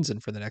your brains in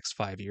for the next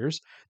 5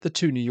 years. The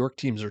 2 New York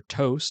teams are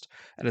toast,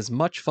 and as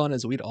much fun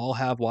as we'd all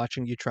have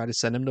watching you try to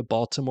send him to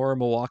Baltimore,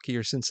 Milwaukee,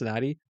 or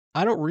Cincinnati,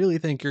 I don't really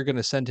think you're going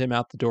to send him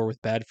out the door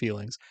with bad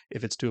feelings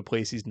if it's to a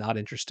place he's not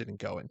interested in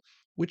going.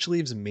 Which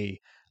leaves me.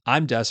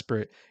 I'm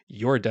desperate.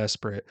 You're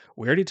desperate.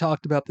 We already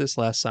talked about this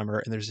last summer,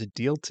 and there's a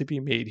deal to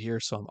be made here,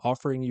 so I'm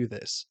offering you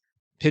this.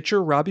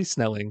 Pitcher Robbie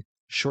Snelling,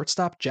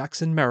 shortstop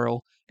Jackson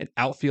Merrill, and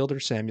outfielder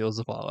Samuel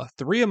Zavala,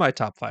 3 of my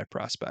top 5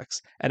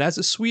 prospects. And as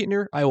a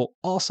sweetener, I will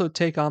also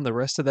take on the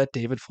rest of that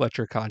David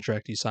Fletcher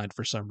contract you signed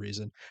for some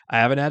reason. I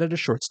haven't added a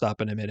shortstop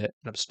in a minute,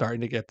 and I'm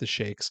starting to get the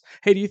shakes.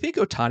 Hey, do you think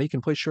Ohtani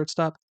can play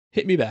shortstop?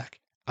 Hit me back.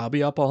 I'll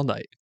be up all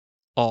night.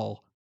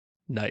 All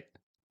night.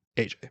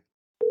 AJ.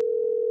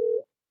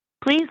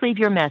 Please leave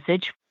your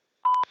message.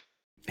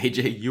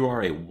 AJ, you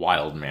are a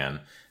wild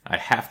man. I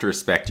have to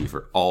respect you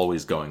for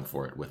always going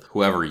for it with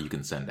whoever you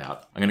can send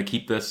out. I'm going to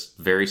keep this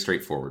very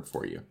straightforward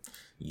for you.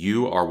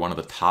 You are one of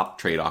the top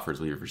trade offers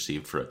we've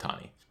received for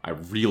Ohtani. I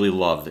really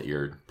love that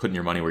you're putting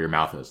your money where your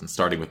mouth is and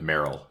starting with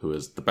Merrill, who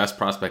is the best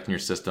prospect in your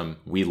system.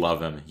 We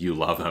love him. You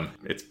love him.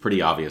 It's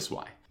pretty obvious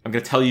why. I'm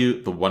going to tell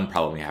you the one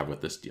problem we have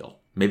with this deal.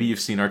 Maybe you've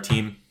seen our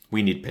team.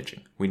 We need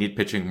pitching. We need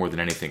pitching more than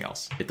anything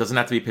else. It doesn't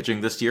have to be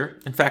pitching this year.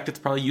 In fact, it's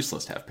probably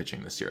useless to have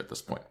pitching this year at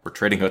this point. We're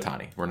trading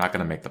Ohtani. We're not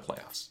going to make the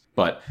playoffs.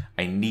 But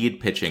I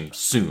need pitching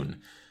soon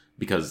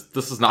because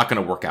this is not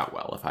going to work out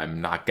well if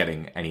I'm not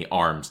getting any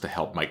arms to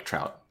help Mike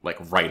Trout, like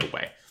right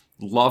away.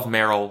 Love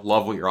Merrill.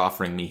 Love what you're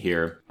offering me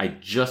here. I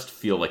just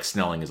feel like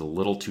Snelling is a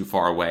little too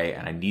far away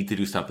and I need to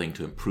do something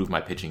to improve my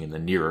pitching in the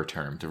nearer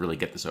term to really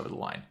get this over the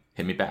line.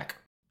 Hit me back.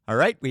 All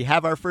right, we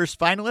have our first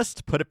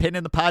finalist. Put a pin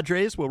in the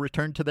Padres. We'll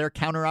return to their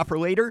counteroffer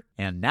later.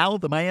 And now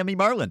the Miami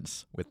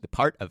Marlins, with the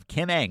part of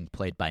Kim Ang,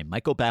 played by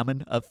Michael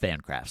Bauman of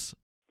Fangraphs.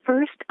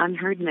 First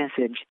unheard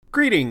message.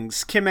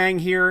 Greetings, Kim Ang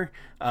here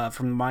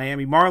from the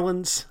Miami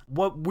Marlins.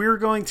 What we're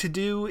going to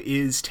do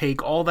is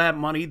take all that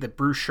money that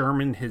Bruce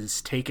Sherman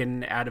has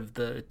taken out of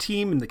the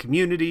team and the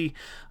community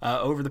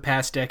over the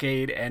past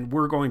decade, and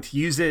we're going to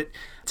use it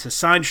to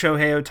sign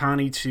Shohei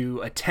Ohtani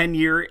to a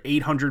 10-year,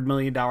 $800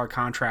 million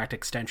contract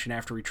extension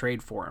after we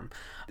trade for him.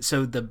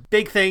 So the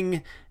big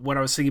thing, when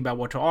I was thinking about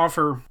what to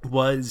offer,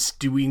 was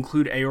do we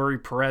include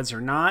Aori Perez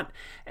or not?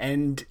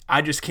 And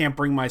I just can't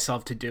bring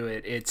myself to do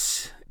it.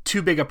 It's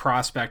too big a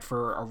prospect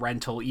for a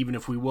rental, even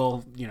if we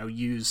will,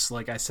 use,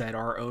 like I said,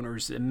 our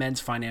owner's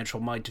immense financial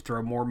might to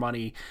throw more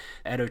money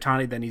at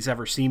Ohtani than he's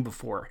ever seen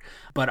before.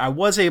 But I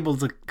was able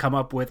to come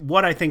up with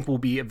what I think will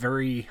be a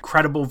very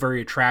credible,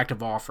 very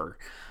attractive offer.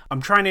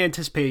 I'm trying to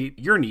anticipate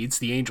your needs,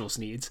 the Angels'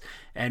 needs,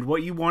 and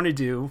what you want to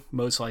do,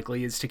 most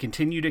likely, is to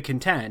continue to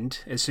contend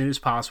as soon as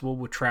possible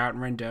with Trout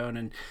and Rendon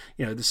and,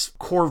 this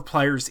core of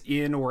players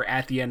in or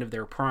at the end of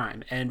their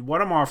prime. And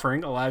what I'm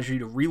offering allows you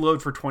to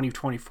reload for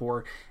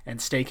 2024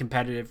 and stay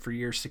competitive for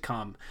years to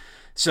come.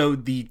 So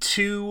the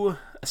 2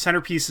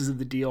 centerpieces of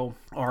the deal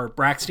are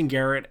Braxton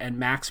Garrett and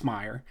Max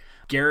Meyer.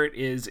 Garrett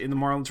is in the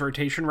Marlins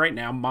rotation right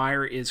now.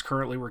 Meyer is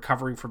currently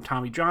recovering from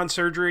Tommy John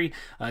surgery.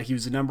 He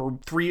was the number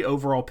 3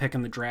 overall pick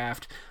in the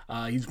draft.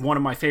 He's one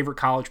of my favorite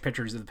college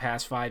pitchers of the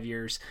past 5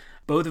 years.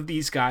 Both of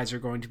these guys are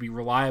going to be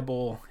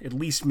reliable, at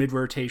least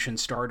mid-rotation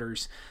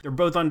starters. They're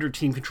both under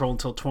team control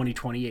until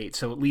 2028,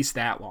 so at least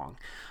that long.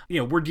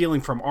 We're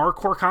dealing from our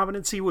core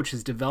competency, which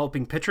is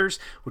developing pitchers,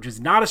 which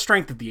is not a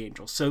strength of the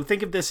Angels. So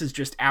think of this as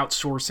just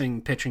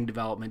outsourcing pitching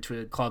development to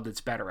a club that's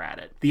better at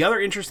it. The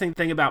other interesting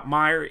thing about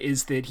Meyer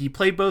is that he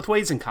played both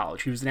ways in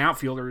college. He was an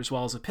outfielder as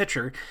well as a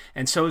pitcher,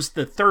 and so is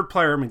the third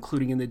player I'm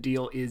including in the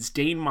deal is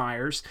Dane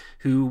Myers,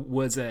 who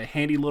was a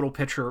handy little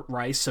pitcher at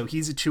Rice, so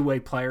he's a two-way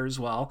player as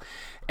well.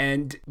 And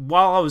And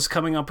while I was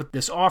coming up with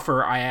this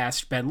offer, I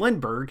asked Ben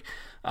Lindbergh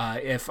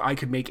if I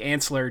could make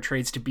ancillary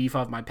trades to beef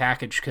up my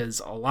package,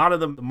 because a lot of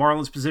the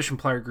Marlins position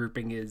player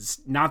grouping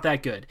is not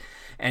that good.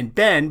 And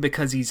Ben,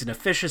 because he's an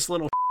officious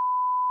little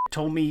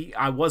told me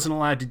I wasn't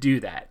allowed to do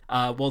that.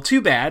 Well, too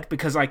bad,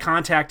 because I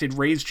contacted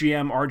Rays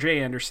GM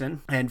RJ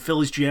Anderson and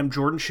Phillies GM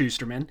Jordan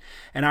Schusterman,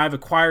 and I've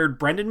acquired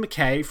Brendan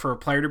McKay for a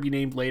player to be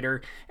named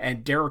later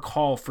and Derek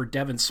Hall for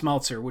Devin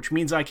Smeltzer, which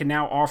means I can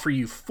now offer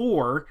you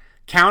 4,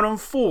 count them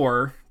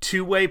 4,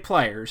 two-way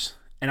players.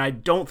 And I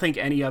don't think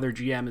any other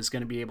GM is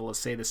going to be able to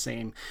say the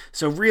same.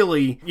 So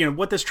really,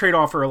 what this trade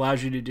offer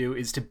allows you to do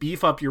is to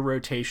beef up your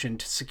rotation,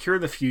 to secure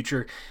the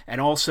future,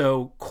 and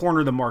also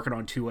corner the market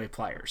on two-way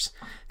players.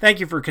 Thank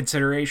you for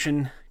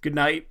consideration. Good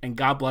night, and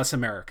God bless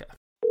America.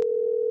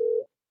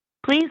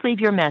 Please leave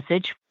your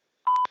message.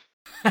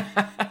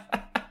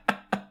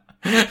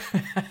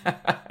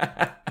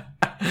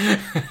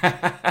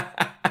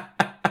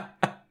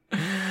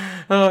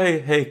 Oh,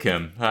 hey,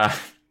 Kim.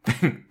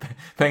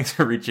 Thanks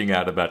for reaching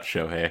out about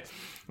Shohei.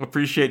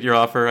 Appreciate your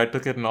offer. I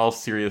took it in all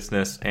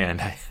seriousness,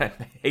 and I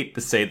hate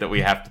to say that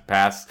we have to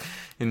pass.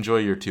 Enjoy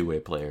your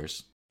two-way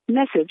players.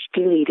 Message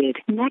deleted.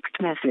 Next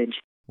message.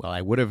 Well,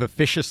 I would have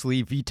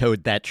officiously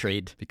vetoed that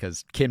trade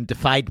because Kim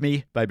defied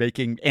me by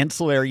making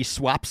ancillary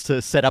swaps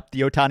to set up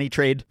the Ohtani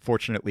trade.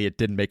 Fortunately, it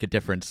didn't make a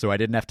difference, so I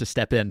didn't have to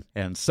step in.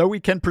 And so we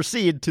can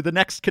proceed to the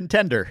next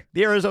contender,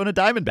 the Arizona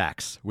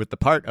Diamondbacks, with the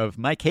part of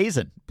Mike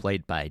Hazen,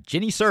 played by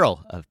Ginny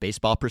Searle of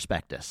Baseball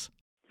Prospectus.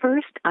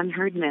 First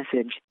unheard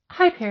message.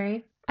 Hi,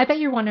 Perry. I bet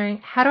you're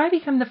wondering, how do I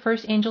become the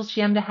first Angels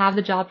GM to have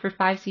the job for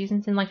 5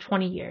 seasons in like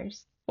 20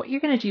 years? What you're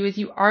going to do is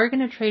you are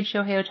going to trade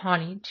Shohei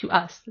Ohtani to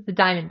us, the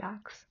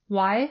Diamondbacks.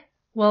 Why?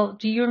 Well,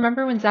 do you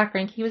remember when Zach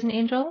Greinke was an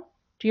Angel?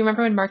 Do you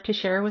remember when Mark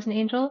Teixeira was an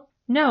Angel?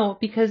 No,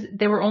 because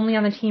they were only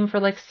on the team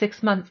for like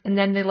 6 months and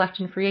then they left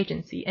in free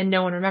agency and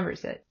no one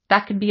remembers it.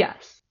 That could be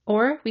us.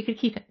 Or we could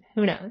keep him.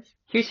 Who knows?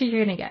 Here's who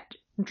you're going to get.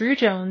 Drew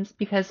Jones,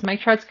 because Mike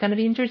Trout's going to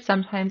be injured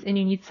sometimes and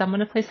you need someone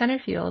to play center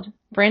field.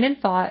 Brandon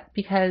Pfaadt,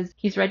 because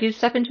he's ready to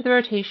step into the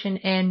rotation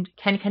and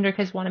Ken Kendrick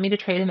has wanted me to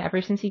trade him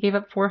ever since he gave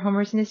up 4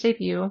 homers in his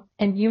debut.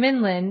 And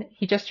Yu-Min Lin,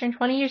 he just turned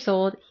 20 years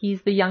old.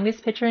 He's the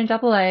youngest pitcher in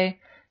AA,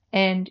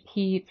 and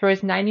he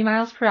throws 90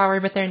 miles per hour,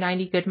 but they're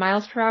 90 good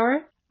miles per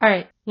hour. All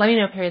right, let me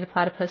know, Perry the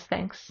Platypus.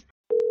 Thanks.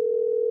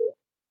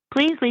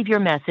 Please leave your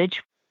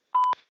message.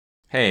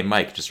 Hey,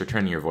 Mike, just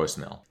returning your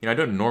voicemail. I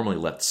don't normally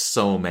let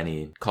so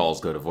many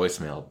calls go to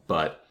voicemail,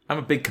 but I'm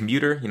a big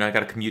commuter. I got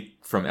to commute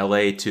from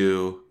LA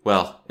to,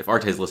 well, if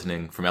Arte's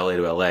listening, from LA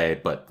to LA,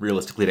 but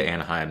realistically to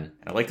Anaheim.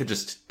 I like to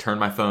just turn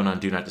my phone on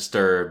Do Not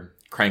Disturb,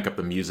 crank up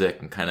the music,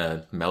 and kind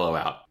of mellow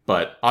out.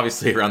 But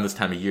obviously around this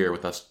time of year,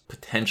 with us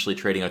potentially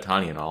trading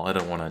Ohtani and all, I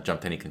don't want to jump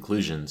to any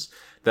conclusions.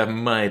 That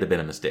might have been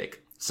a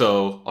mistake.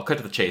 So I'll cut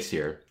to the chase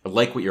here. I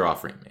like what you're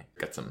offering me.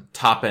 Got some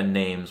top-end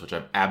names, which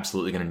I'm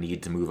absolutely going to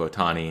need to move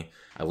Ohtani.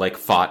 I like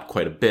Pfaadt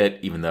quite a bit,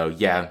 even though,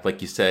 yeah,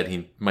 like you said,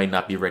 he might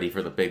not be ready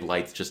for the big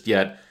lights just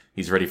yet.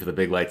 He's ready for the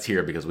big lights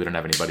here because we don't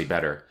have anybody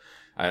better.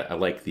 I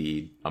like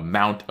the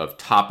amount of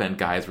top-end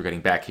guys we're getting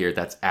back here.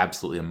 That's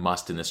absolutely a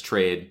must in this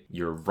trade.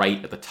 You're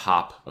right at the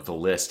top of the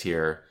list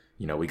here.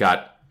 We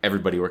got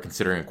everybody we're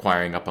considering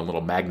acquiring up on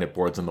little magnet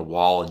boards on the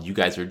wall, and you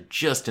guys are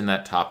just in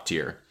that top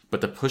tier.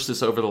 But to push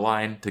this over the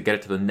line, to get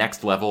it to the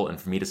next level, and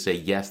for me to say,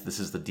 yes, this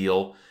is the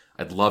deal,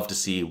 I'd love to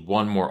see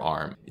one more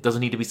arm. It doesn't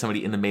need to be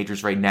somebody in the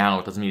majors right now.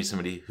 It doesn't need to be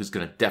somebody who's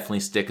going to definitely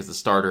stick as a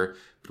starter,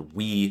 but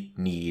we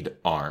need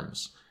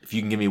arms. If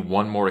you can give me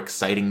one more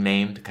exciting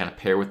name to kind of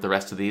pair with the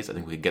rest of these, I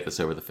think we could get this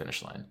over the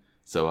finish line.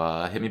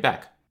 So hit me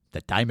back.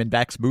 The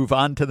Diamondbacks move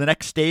on to the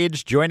next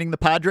stage, joining the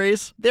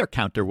Padres. Their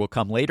counter will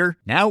come later.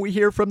 Now we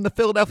hear from the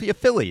Philadelphia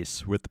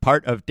Phillies, with the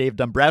part of Dave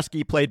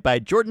Dombrowski played by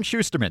Jordan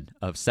Schusterman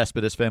of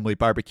Cespedes Family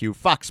Barbecue,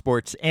 Fox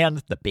Sports,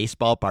 and the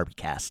Baseball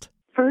Barbecast.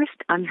 First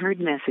unheard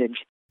message.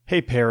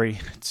 Hey Perry,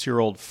 it's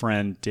your old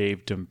friend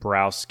Dave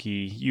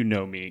Dombrowski. You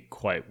know me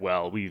quite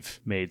well.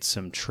 We've made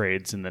some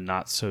trades in the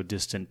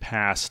not-so-distant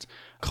past.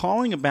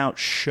 Calling about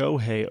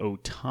Shohei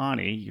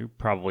Ohtani, you've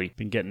probably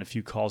been getting a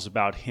few calls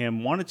about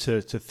him.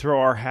 Wanted to throw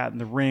our hat in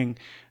the ring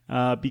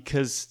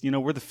because,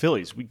 we're the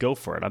Phillies. We go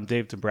for it. I'm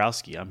Dave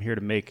Dombrowski. I'm here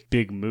to make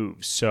big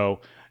moves.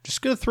 So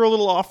just going to throw a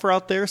little offer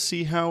out there,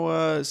 see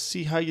how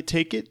you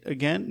take it.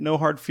 Again, no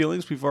hard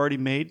feelings. We've already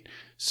made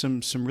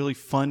some really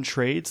fun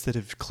trades that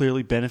have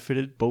clearly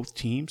benefited both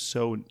teams.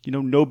 So,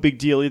 no big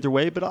deal either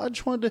way, but I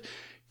just wanted to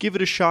give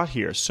it a shot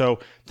here. So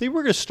I think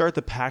we're going to start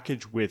the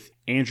package with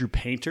Andrew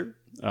Painter,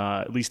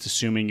 at least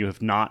assuming you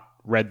have not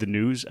read the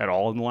news at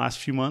all in the last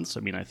few months. I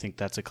mean, I think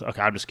that's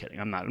okay, I'm just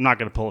kidding. I'm not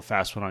going to pull a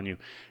fast one on you.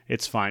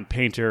 It's fine.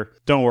 Painter,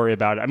 don't worry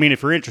about it. I mean,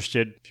 if you're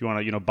interested, if you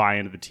want to, buy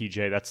into the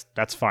TJ,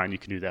 that's fine. You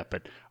can do that.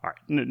 But all right,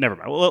 never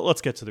mind. Well,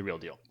 let's get to the real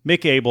deal.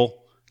 Mick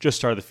Abel just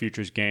started the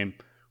futures game.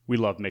 We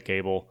love Mick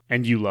Abel,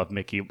 and you love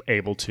Mick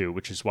Abel too,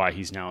 which is why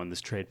he's now in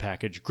this trade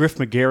package. Griff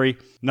McGarry,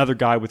 another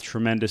guy with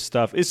tremendous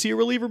stuff. Is he a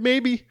reliever?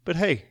 Maybe, but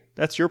hey,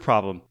 that's your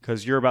problem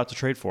because you're about to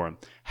trade for him.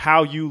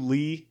 Hao Yu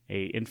Lee,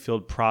 a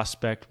infield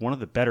prospect, one of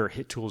the better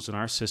hit tools in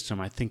our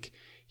system. I think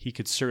he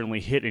could certainly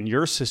hit in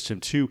your system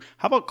too.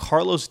 How about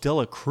Carlos De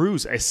La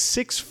Cruz, a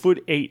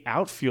 6'8"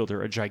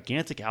 outfielder, a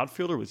gigantic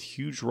outfielder with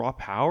huge raw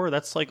power?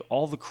 That's like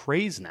all the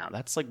craze now.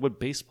 That's like what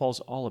baseball's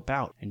all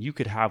about. And you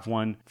could have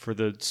one for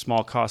the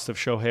small cost of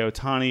Shohei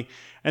Ohtani.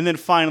 And then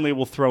finally,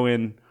 we'll throw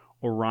in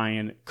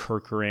Orion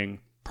Kerkering.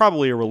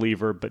 Probably a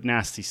reliever, but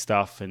nasty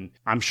stuff, and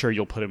I'm sure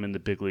you'll put him in the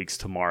big leagues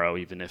tomorrow,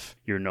 even if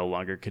you're no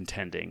longer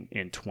contending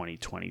in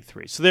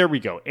 2023. So there we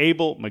go.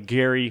 Abel,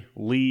 McGarry,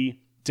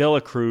 Lee, De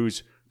La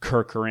Cruz,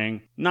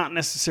 Kerkering. Not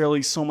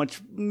necessarily so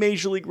much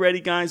Major League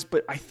ready guys,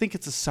 but I think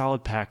it's a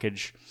solid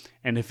package,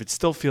 and if it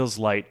still feels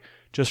light,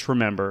 just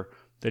remember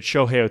that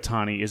Shohei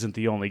Ohtani isn't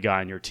the only guy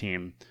on your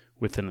team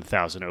within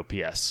 1,000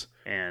 OPS,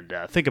 and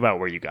think about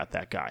where you got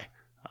that guy.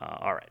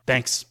 All right.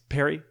 Thanks,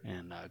 Perry,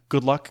 and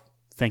good luck.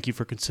 Thank you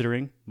for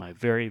considering my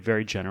very,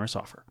 very generous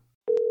offer.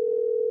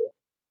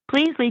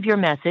 Please leave your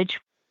message.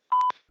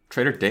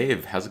 Trader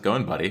Dave, how's it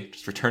going, buddy?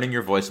 Just returning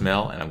your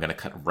voicemail, and I'm going to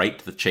cut right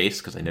to the chase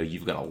because I know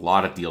you've got a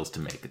lot of deals to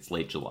make. It's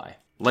late July.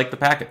 Like the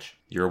package.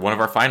 You're one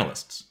of our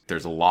finalists.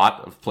 There's a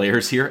lot of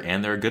players here,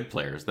 and there are good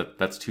players.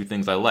 That's two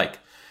things I like.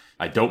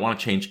 I don't want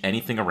to change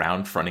anything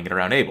around fronting it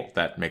around Abel.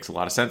 That makes a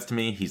lot of sense to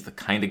me. He's the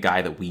kind of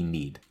guy that we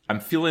need.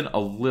 I'm feeling a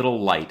little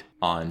light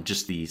on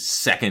just the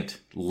second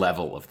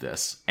level of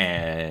this.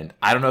 And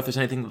I don't know if there's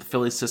anything that the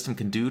Phillies system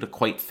can do to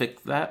quite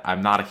fix that.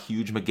 I'm not a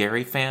huge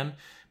McGarry fan,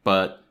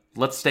 but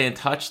let's stay in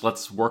touch.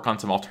 Let's work on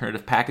some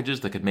alternative packages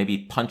that could maybe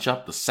punch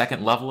up the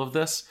second level of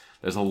this.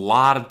 There's a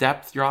lot of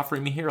depth you're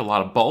offering me here, a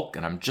lot of bulk,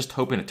 and I'm just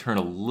hoping to turn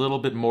a little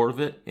bit more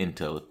of it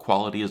into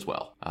quality as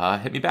well.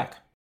 Hit me back.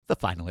 The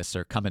finalists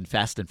are coming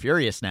fast and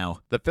furious now.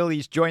 The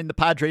Phillies joined the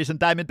Padres and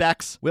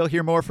Diamondbacks. We'll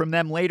hear more from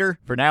them later.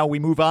 For now, we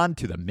move on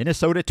to the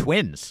Minnesota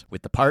Twins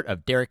with the part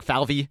of Derek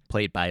Falvey,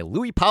 played by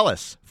Louis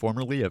Paulus,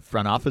 formerly of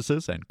Front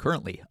Offices and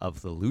currently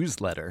of the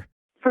Lose Letter.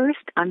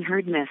 First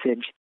unheard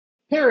message.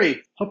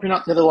 Harry, hope you're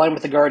not the other line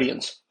with the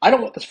Guardians. I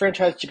don't want this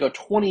franchise to go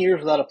 20 years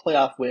without a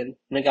playoff win,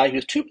 and a guy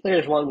who's 2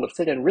 players one would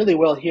fit in really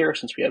well here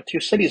since we have 2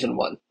 cities in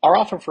one. Our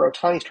offer for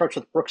Ohtani starts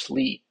with Brooks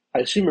Lee. I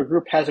assume your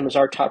group has him as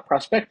our top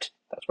prospect.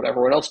 That's what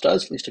everyone else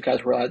does, at least the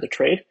guys we're allowed to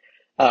trade.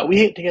 We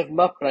hate to give him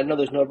up, but I know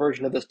there's no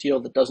version of this deal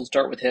that doesn't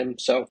start with him,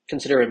 so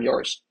consider him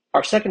yours.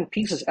 Our second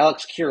piece is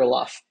Alex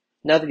Kirilloff.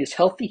 Now that he's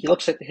healthy, he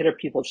looks like the hitter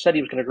people have said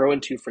he was going to grow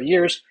into for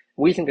years.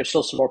 We think there's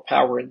still some more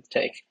power in the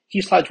tank.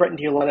 He slides right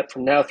into your lineup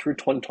from now through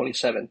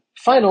 2027.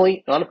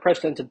 Finally, an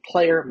unprecedented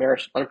player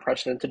merits an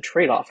unprecedented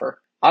trade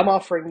offer. I'm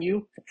offering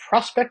you the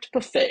Prospect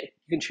Buffet.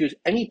 You can choose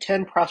any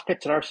 10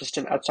 prospects in our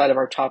system outside of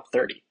our top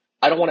 30.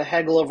 I don't want to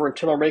haggle over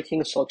internal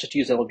rankings, so let's just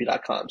use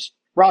MLB.com's.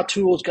 Raw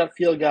tools, gut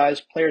feel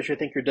guys, players you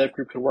think your dev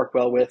group could work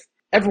well with.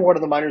 Every one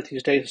of the minors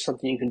these days is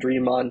something you can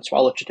dream on, so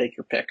I'll let you take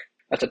your pick.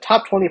 That's a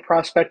top 20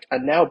 prospect, a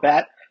now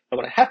bat, and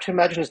what I have to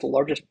imagine is the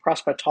largest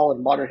prospect haul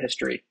in modern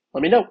history.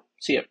 Let me know.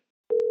 See you.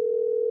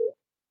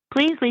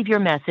 Please leave your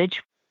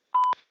message.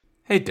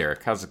 Hey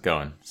Derek, how's it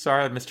going?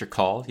 Sorry I missed your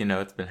call. You know,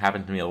 it's been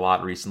happening to me a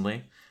lot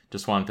recently.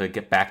 Just wanted to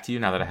get back to you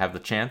now that I have the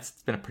chance.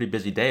 It's been a pretty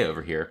busy day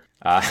over here.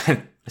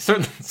 I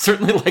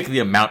certainly like the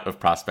amount of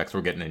prospects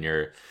we're getting in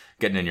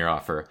your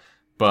offer.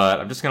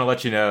 But I'm just going to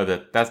let you know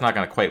that that's not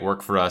going to quite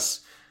work for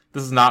us.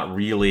 This is not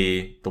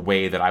really the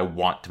way that I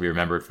want to be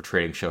remembered for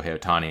trading Shohei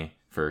Ohtani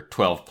for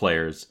 12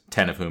 players,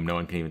 10 of whom no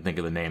one can even think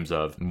of the names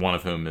of, and one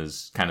of whom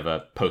is kind of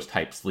a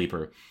post-hype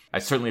sleeper. I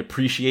certainly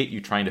appreciate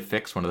you trying to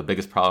fix one of the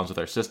biggest problems with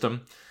our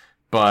system,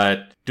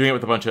 but doing it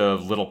with a bunch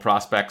of little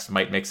prospects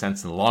might make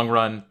sense in the long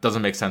run.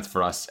 Doesn't make sense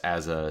for us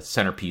as a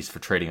centerpiece for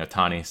trading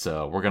Ohtani,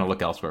 so we're going to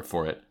look elsewhere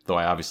for it, though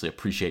I obviously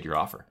appreciate your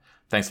offer.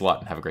 Thanks a lot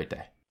and have a great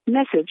day.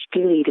 Message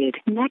deleted.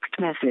 Next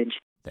message.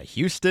 The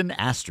Houston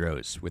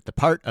Astros, with the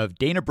part of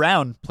Dana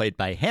Brown, played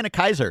by Hannah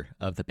Kaiser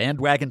of the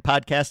Bandwagon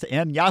Podcast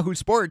and Yahoo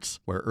Sports,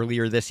 where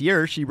earlier this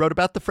year she wrote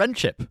about the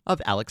friendship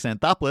of Alex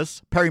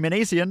Anthopoulos, Perry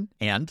Manasian,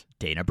 and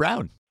Dana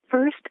Brown.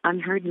 First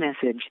unheard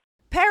message.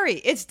 Perry,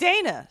 it's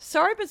Dana.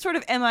 Sorry I've been sort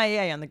of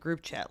MIA on the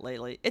group chat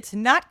lately. It's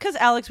not because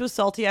Alex was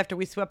salty after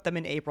we swept them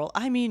in April.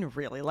 I mean,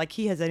 really, like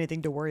he has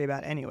anything to worry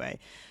about anyway.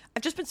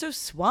 I've just been so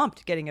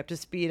swamped getting up to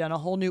speed on a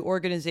whole new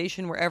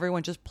organization where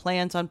everyone just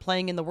plans on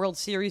playing in the World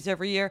Series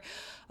every year.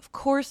 Of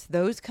course,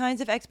 those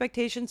kinds of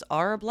expectations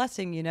are a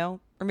blessing, you know?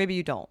 Or maybe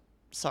you don't.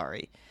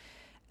 Sorry.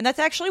 And that's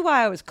actually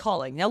why I was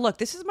calling. Now, look,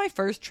 this is my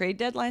first trade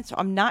deadline, so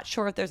I'm not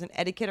sure if there's an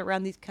etiquette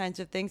around these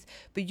kinds of things,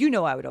 but you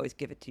know I would always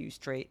give it to you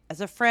straight.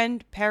 As a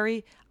friend,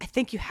 Perry, I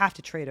think you have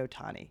to trade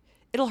Ohtani.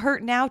 It'll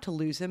hurt now to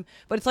lose him,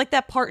 but it's like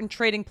that part in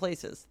Trading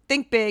Places.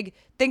 Think big,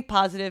 think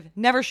positive,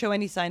 never show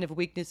any sign of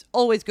weakness,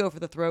 always go for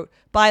the throat,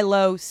 buy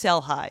low,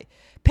 sell high.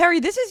 Perry,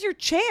 this is your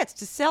chance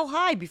to sell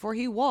high before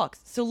he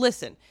walks. So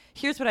listen,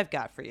 here's what I've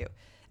got for you.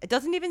 It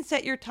doesn't even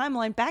set your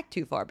timeline back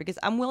too far because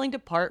I'm willing to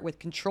part with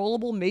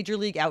controllable Major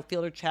League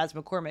outfielder Chas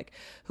McCormick,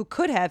 who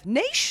could have,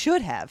 nay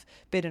should have,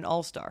 been an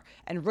all-star,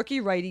 and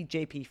rookie righty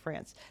JP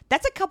France.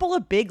 That's a couple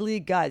of big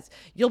league guys.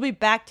 You'll be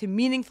back to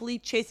meaningfully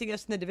chasing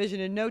us in the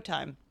division in no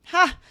time.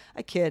 Ha!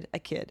 I kid.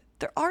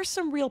 There are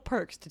some real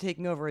perks to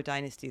taking over a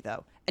dynasty,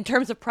 though. In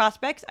terms of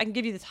prospects, I can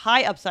give you this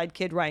high upside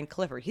kid, Ryan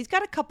Clifford. He's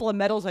got a couple of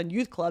medals on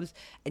youth clubs,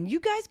 and you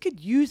guys could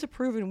use a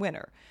proven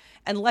winner.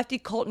 And lefty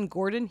Colton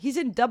Gordon, he's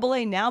in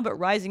Double-A now, but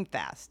rising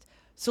fast.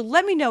 So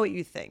let me know what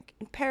you think.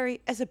 And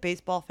Perry, as a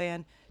baseball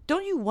fan,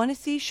 don't you want to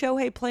see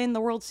Shohei play in the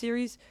World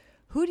Series?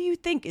 Who do you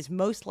think is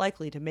most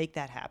likely to make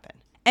that happen?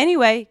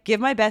 Anyway, give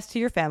my best to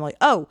your family.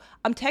 Oh,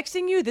 I'm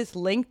texting you this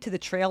link to the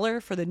trailer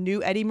for the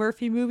new Eddie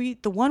Murphy movie,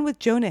 the one with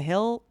Jonah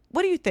Hill.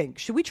 What do you think?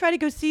 Should we try to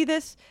go see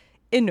this?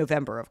 In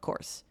November, of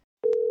course.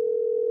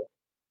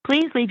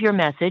 Please leave your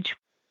message.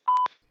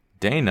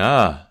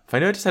 Dana, if I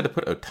knew I just had to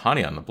put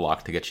Ohtani on the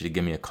block to get you to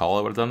give me a call,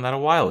 I would have done that a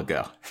while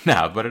ago.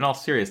 Nah, but in all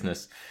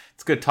seriousness,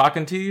 it's good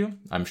talking to you.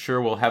 I'm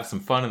sure we'll have some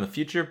fun in the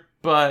future,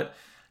 but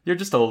you're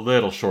just a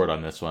little short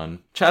on this one.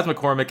 Chas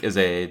McCormick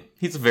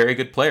he's a very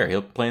good player.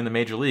 He'll play in the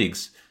major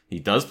leagues. He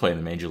does play in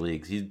the major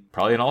leagues. He's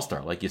probably an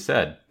all-star, like you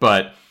said.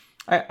 But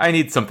I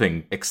need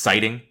something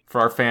exciting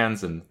for our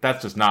fans, and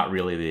that's just not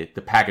really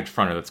the package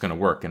fronter that's going to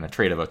work in a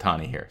trade of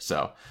Ohtani here.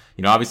 So,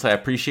 obviously I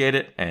appreciate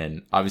it,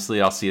 and obviously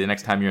I'll see you the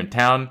next time you're in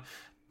town.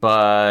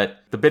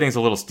 But the bidding's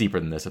a little steeper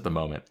than this at the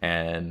moment.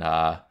 And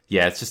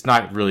it's just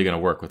not really going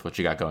to work with what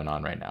you got going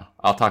on right now.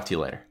 I'll talk to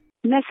you later.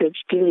 Message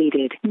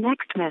deleted.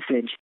 Next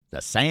message.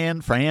 The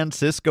San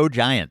Francisco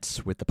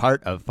Giants, with the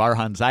part of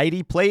Farhan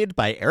Zaidi played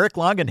by Eric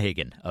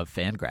Longenhagen of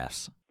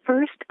Fangraphs.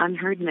 First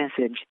unheard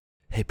message.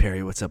 Hey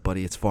Perry, what's up,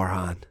 buddy? It's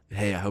Farhan.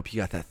 Hey, I hope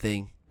you got that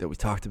thing that we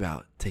talked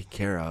about taken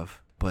care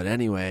of. But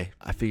anyway,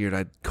 I figured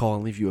I'd call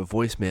and leave you a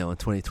voicemail in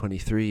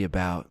 2023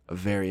 about a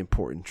very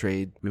important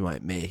trade we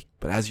might make.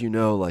 But as you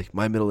know,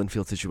 my middle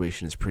infield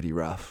situation is pretty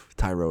rough.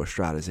 Tyro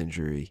Estrada's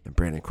injury and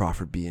Brandon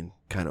Crawford being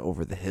kind of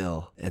over the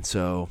hill. And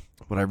so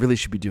what I really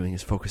should be doing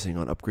is focusing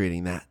on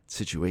upgrading that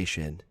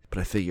situation. But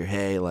I figure,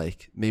 hey,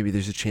 maybe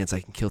there's a chance I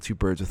can kill two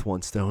birds with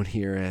one stone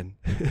here and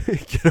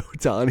get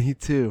Ohtani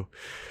too.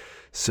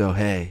 So,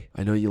 hey,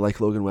 I know you like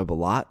Logan Webb a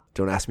lot.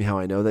 Don't ask me how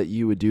I know that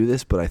you would do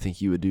this, but I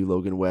think you would do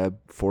Logan Webb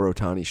for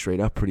Ohtani straight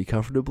up pretty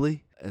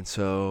comfortably. And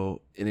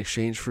so, in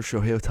exchange for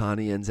Shohei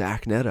Ohtani and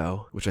Zach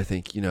Neto, which I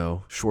think,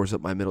 shores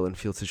up my middle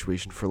infield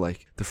situation for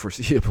the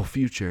foreseeable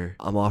future,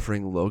 I'm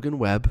offering Logan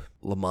Webb,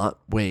 Lamont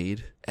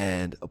Wade,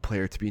 and a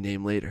player to be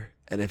named later.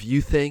 And if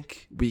you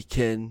think we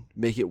can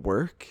make it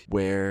work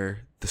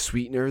where the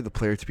sweetener, the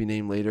player to be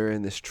named later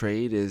in this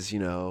trade is,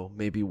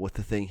 maybe what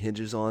the thing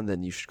hinges on,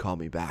 then you should call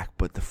me back.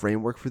 But the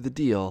framework for the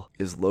deal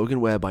is Logan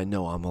Webb. I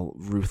know I'm a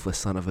ruthless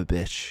son of a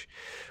bitch.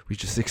 We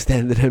just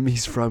extended him.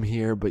 He's from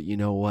here. But you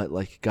know what?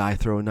 A guy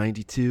throwing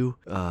 92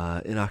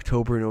 in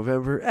October,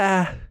 November.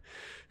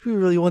 Do we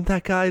really want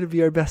that guy to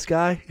be our best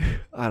guy?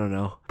 I don't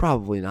know.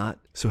 Probably not.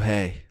 So,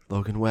 hey,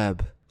 Logan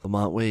Webb,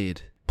 Lamont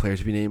Wade, player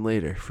to be named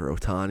later for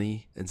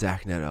Ohtani and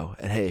Zach Neto.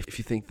 And hey, if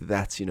you think that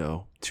that's,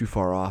 too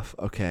far off,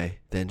 okay,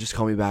 then just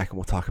call me back and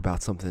we'll talk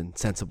about something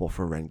sensible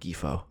for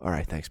Rengifo. All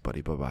right, thanks, buddy.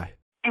 Bye-bye.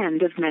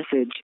 End of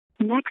message.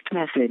 Next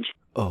message.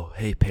 Oh,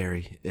 hey,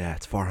 Perry. Yeah,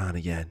 it's Farhan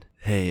again.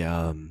 Hey,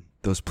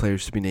 those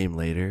players to be named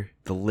later,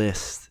 the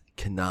list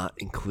cannot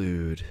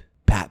include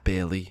Pat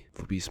Bailey,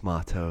 Luis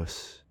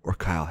Matos, or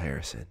Kyle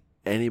Harrison.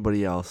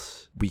 Anybody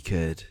else we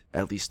could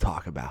at least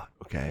talk about,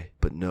 okay?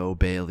 But no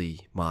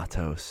Bailey,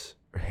 Matos,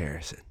 or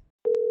Harrison.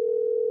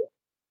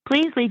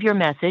 Please leave your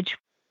message.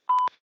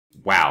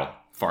 Wow,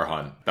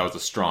 Farhan, that was a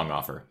strong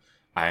offer.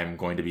 I am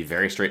going to be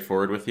very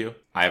straightforward with you.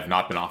 I have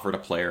not been offered a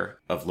player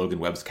of Logan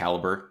Webb's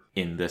caliber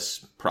in this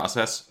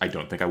process. I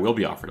don't think I will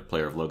be offered a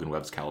player of Logan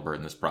Webb's caliber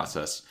in this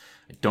process.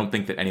 I don't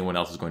think that anyone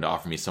else is going to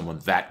offer me someone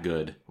that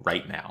good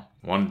right now.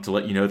 I wanted to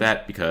let you know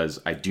that because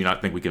I do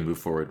not think we can move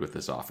forward with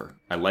this offer.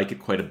 I like it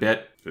quite a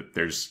bit.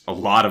 There's a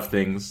lot of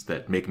things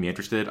that make me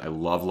interested. I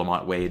love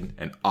Lamont Wade,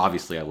 and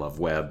obviously I love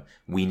Webb.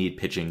 We need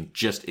pitching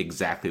just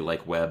exactly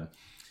like Webb.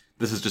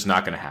 This is just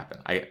not going to happen.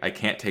 I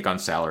can't take on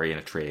salary in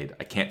a trade.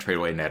 I can't trade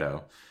away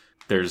Neto.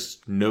 There's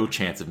no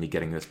chance of me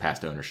getting this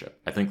past ownership.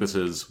 I think this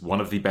is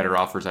one of the better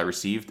offers I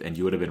received, and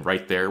you would have been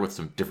right there with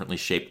some differently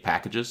shaped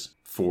packages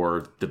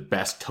for the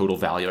best total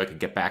value I could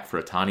get back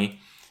for Ohtani,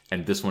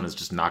 and this one is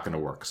just not going to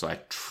work. So I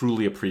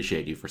truly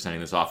appreciate you for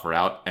sending this offer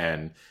out,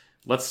 and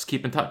let's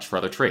keep in touch for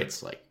other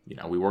trades.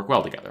 We work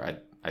well together.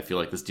 I feel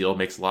like this deal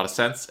makes a lot of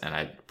sense, and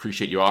I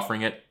appreciate you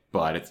offering it,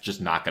 but it's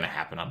just not going to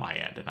happen on my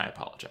end, and I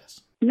apologize.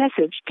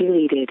 Message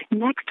deleted.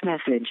 Next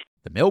message.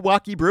 The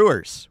Milwaukee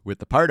Brewers, with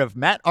the part of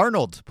Matt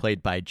Arnold,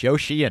 played by Joe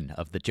Sheehan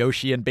of the Joe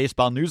Sheehan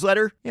Baseball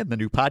Newsletter and the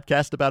new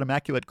podcast about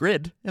Immaculate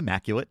Grid,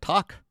 Immaculate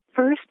Talk.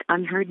 First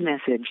unheard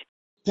message.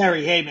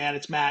 Harry, hey man,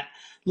 it's Matt.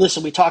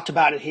 Listen, we talked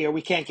about it here.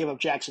 We can't give up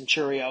Jackson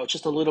Churio. It's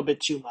just a little bit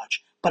too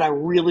much. But I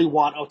really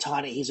want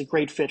Ohtani. He's a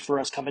great fit for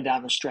us coming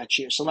down the stretch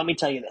here. So let me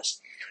tell you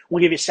this.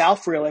 We'll give you Sal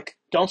Frelick.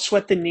 Don't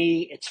sweat the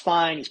knee. It's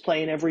fine. He's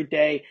playing every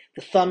day.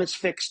 The thumb is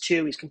fixed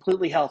too. He's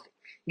completely healthy.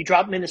 You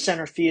drop him into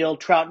center field.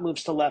 Trout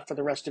moves to left for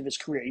the rest of his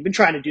career. You've been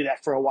trying to do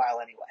that for a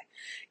while anyway.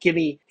 Give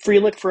me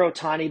Frelick for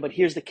Ohtani, but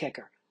here's the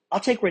kicker. I'll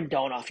take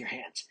Rendon off your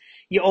hands.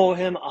 You owe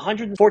him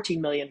 $114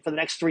 million for the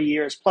next 3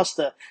 years, plus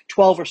the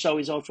 12 or so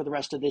he's owed for the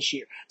rest of this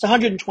year. It's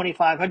 $125,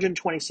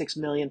 $126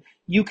 million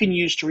you can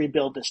use to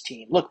rebuild this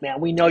team. Look, man,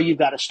 we know you've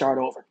got to start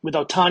over. With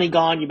Ohtani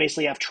gone, you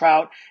basically have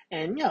Trout,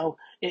 and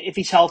if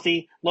he's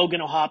healthy, Logan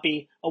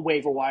O'Hoppe, a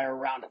waiver wire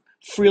around him.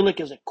 Frelick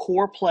is a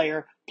core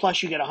player,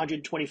 plus you get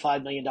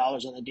 $125 million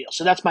on the deal.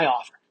 So that's my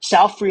offer.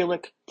 Sal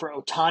Frelick for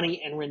Ohtani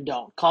and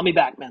Rendon. Call me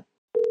back, man.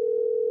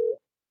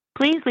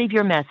 Please leave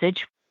your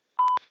message.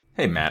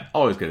 Hey, Matt.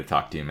 Always good to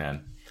talk to you,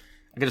 man.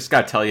 I just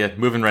gotta tell you,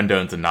 moving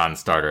Rendon's a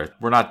non-starter.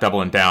 We're not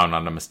doubling down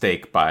on a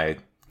mistake by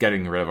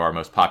getting rid of our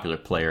most popular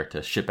player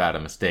to ship out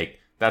a mistake.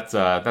 That's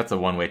a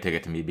one-way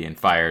ticket to me being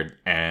fired,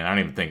 and I don't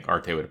even think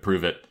Arte would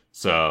approve it.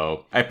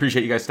 So I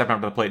appreciate you guys stepping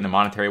up to the plate in a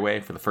monetary way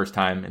for the first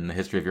time in the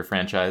history of your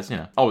franchise.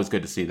 Always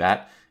good to see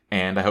that,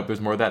 and I hope there's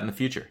more of that in the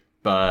future.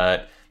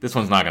 But this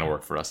one's not going to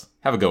work for us.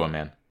 Have a good one,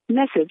 man.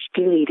 Message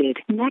deleted.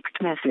 Next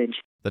message.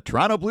 The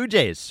Toronto Blue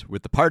Jays,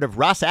 with the part of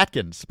Ross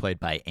Atkins, played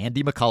by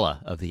Andy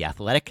McCullough of The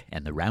Athletic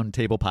and the Round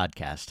Table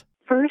Podcast.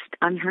 First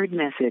unheard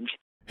message.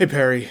 Hey,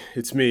 Perry.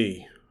 It's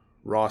me,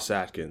 Ross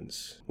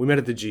Atkins. We met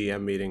at the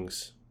GM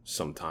meetings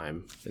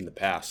sometime in the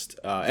past.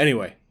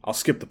 Anyway, I'll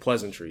skip the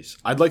pleasantries.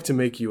 I'd like to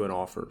make you an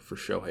offer for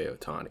Shohei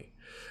Ohtani.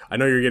 I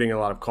know you're getting a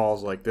lot of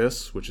calls like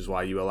this, which is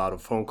why you allowed a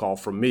phone call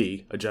from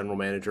me, a general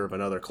manager of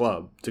another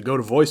club, to go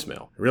to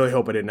voicemail. I really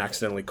hope I didn't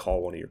accidentally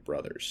call one of your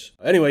brothers.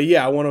 Anyway,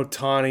 yeah, I want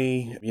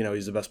Ohtani.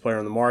 He's the best player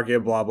on the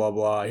market, blah, blah,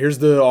 blah. Here's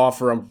the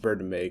offer I'm prepared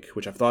to make,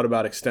 which I've thought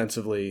about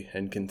extensively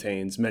and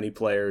contains many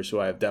players who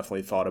I have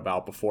definitely thought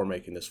about before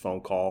making this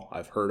phone call.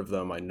 I've heard of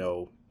them. I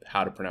know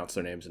how to pronounce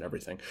their names and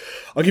everything.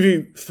 I'll give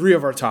you 3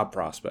 of our top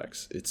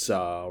prospects. It's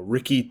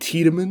Ricky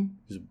Tiedemann,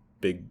 who's a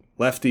big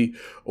lefty,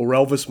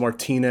 Orelvis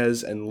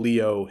Martinez, and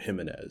Leo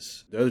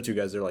Jimenez. The other 2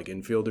 guys, they're like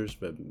infielders,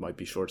 but might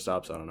be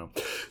shortstops, I don't know.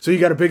 So you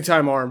got a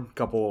big-time arm, a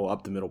couple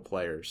up-the-middle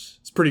players.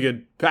 It's a pretty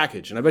good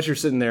package, and I bet you're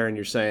sitting there and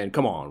you're saying,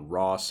 come on,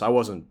 Ross, I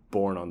wasn't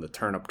born on the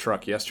turnip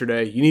truck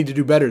yesterday. You need to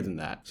do better than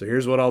that. So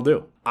here's what I'll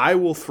do. I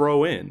will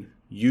throw in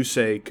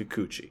Yusei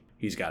Kikuchi.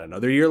 He's got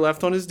another year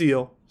left on his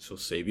deal, so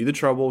save you the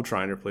trouble of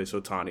trying to replace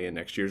Ohtani in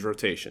next year's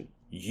rotation.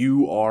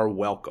 You are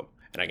welcome.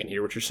 And I can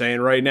hear what you're saying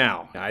right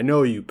now. I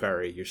know you,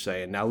 Perry. You're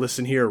saying, now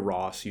listen here,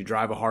 Ross. You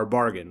drive a hard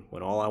bargain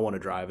when all I want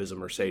to drive is a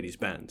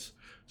Mercedes-Benz.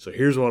 So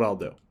here's what I'll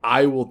do.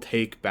 I will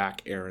take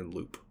back Aaron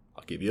Loop.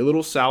 I'll give you a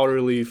little salary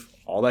relief,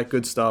 all that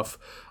good stuff.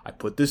 I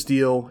put this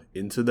deal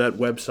into that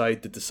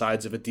website that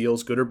decides if a deal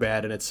is good or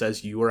bad, and it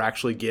says you are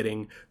actually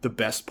getting the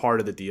best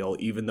part of the deal,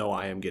 even though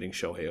I am getting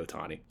Shohei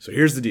Ohtani. So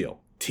here's the deal.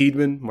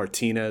 Tiedemann,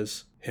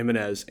 Martinez,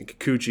 Jimenez, and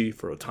Kikuchi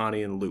for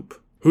Ohtani and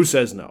Loop. Who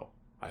says no?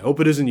 I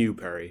hope it isn't you,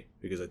 Perry,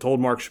 because I told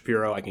Mark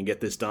Shapiro I can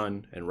get this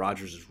done, and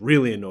Rogers is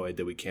really annoyed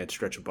that we can't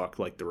stretch a buck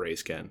like the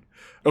Rays can.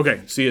 Okay,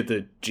 see you at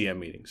the GM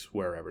meetings,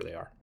 wherever they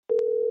are.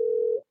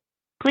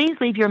 Please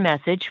leave your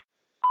message.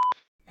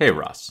 Hey,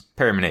 Ross.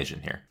 Perry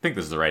Manasian here. I think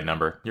this is the right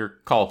number. Your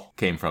call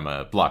came from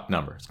a blocked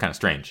number. It's kind of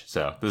strange,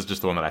 so this is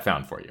just the one that I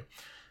found for you.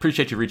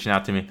 Appreciate you reaching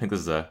out to me. I think this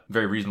is a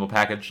very reasonable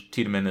package.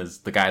 Tiedemann is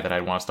the guy that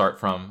I'd want to start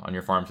from on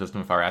your farm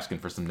system if I were asking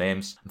for some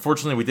names.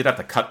 Unfortunately, we did have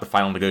to cut the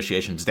final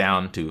negotiations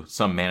down to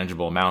some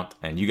manageable amount,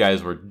 and you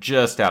guys were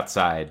just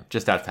outside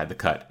the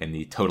cut in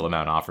the total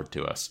amount offered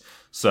to us.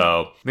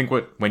 So I think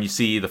when you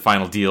see the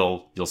final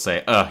deal, you'll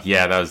say,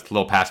 yeah, that was a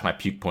little past my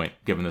puke point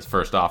given this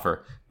first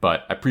offer.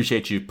 But I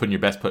appreciate you putting your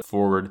best foot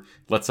forward.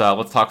 Let's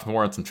talk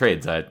more on some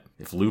trades.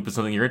 If Loop is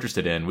something you're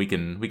interested in, we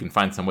can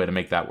find some way to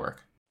make that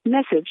work.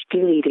 Message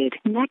deleted.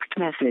 Next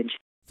message.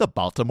 The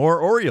Baltimore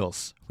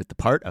Orioles, with the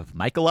part of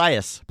Mike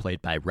Elias,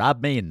 played by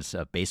Rob Maines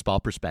of Baseball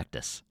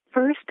Prospectus.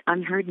 First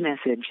unheard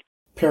message.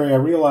 Perry, I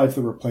realize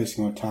that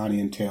replacing Ohtani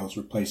entails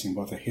replacing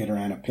both a hitter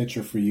and a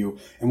pitcher for you,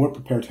 and we're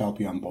prepared to help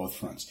you on both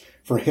fronts.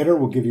 For a hitter,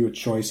 we'll give you a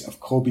choice of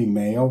Kobe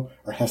Mayo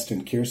or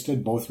Heston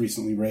Kjerstad, both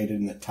recently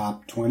rated in the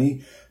top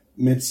 20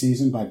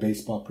 mid-season by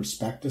Baseball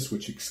Prospectus,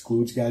 which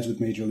excludes guys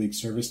with Major League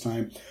service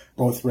time,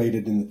 both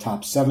rated in the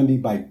top 70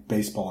 by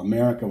Baseball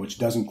America, which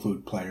does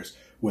include players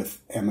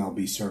with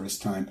MLB service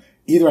time.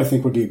 Either I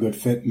think would be a good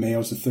fit.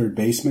 Mayo's the third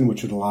baseman,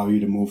 which would allow you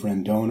to move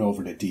Rendon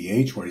over to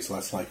DH, where he's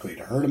less likely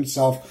to hurt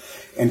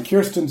himself. And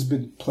Kjerstad's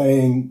been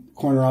playing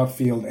corner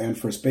outfield and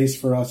first base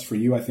for us. For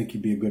you, I think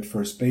he'd be a good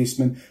first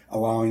baseman,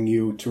 allowing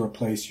you to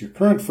replace your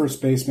current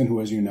first baseman, who,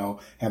 as you know,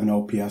 have an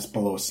OPS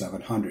below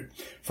 700.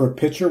 For a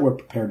pitcher, we're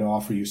prepared to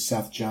offer you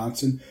Seth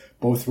Johnson,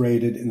 both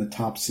rated in the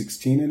top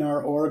 16 in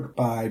our org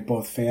by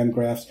both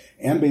Fangraphs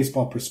and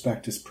Baseball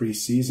Prospectus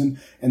preseason.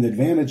 And the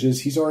advantage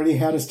is he's already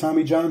had his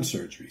Tommy John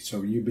surgery,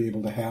 so you'll be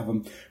able to have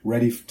him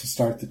ready to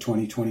start the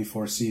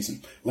 2024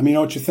 season. Let me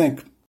know what you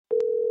think.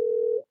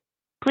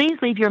 Please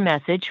leave your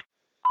message.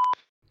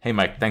 Hey,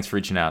 Mike, thanks for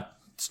reaching out.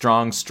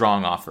 Strong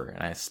offer,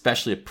 and I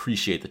especially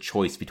appreciate the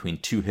choice between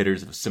 2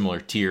 hitters of a similar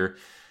tier.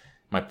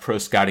 My pro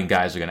scouting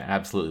guys are going to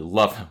absolutely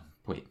love him.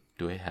 Wait,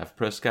 do I have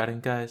pro scouting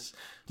guys?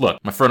 Look,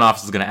 my front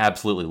office is going to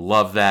absolutely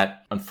love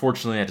that.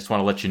 Unfortunately, I just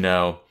want to let you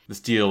know, this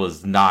deal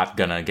is not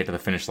going to get to the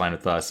finish line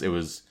with us. It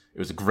was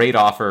a great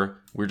offer.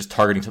 We're just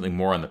targeting something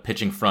more on the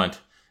pitching front.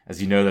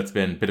 As you know, that's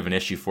been a bit of an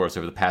issue for us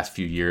over the past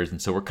few years,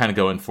 and so we're kind of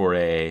going for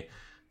a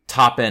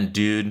top-end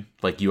dude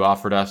like you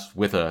offered us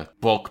with a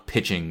bulk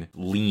pitching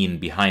lean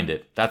behind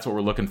it. That's what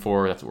we're looking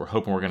for. That's what we're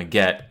hoping we're going to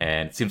get,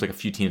 and it seems like a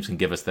few teams can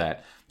give us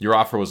that. Your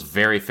offer was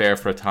very fair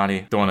for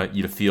Ohtani. Don't want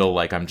you to feel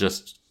like I'm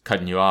just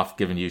cutting you off,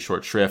 giving you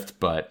short shrift,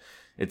 but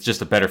it's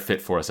just a better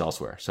fit for us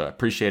elsewhere. So I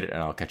appreciate it,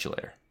 and I'll catch you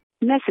later.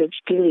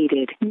 Message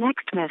deleted.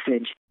 Next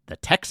message. The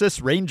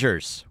Texas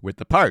Rangers, with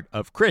the part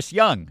of Chris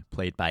Young,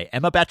 played by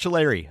Emma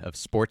Baccelleri of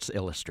Sports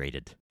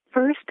Illustrated.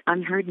 First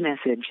unheard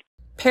message.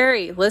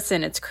 Perry,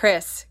 listen, it's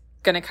Chris.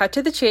 Gonna cut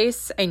to the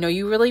chase. I know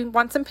you really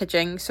want some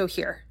pitching, so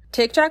here.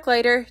 Take Jack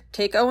Leiter,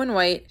 take Owen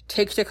White,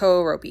 take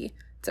Jacobo Roby.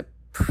 It's a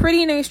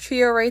pretty nice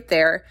trio right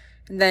there.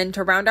 And then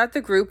to round out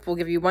the group, we'll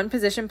give you one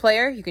position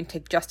player. You can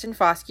take Justin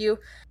Foscue.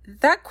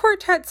 That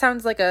quartet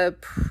sounds like a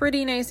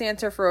pretty nice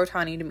answer for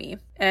Ohtani to me.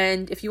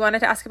 And if you wanted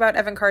to ask about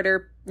Evan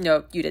Carter,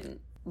 no, you didn't.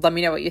 Let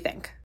me know what you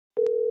think.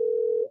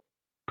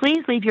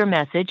 Please leave your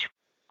message.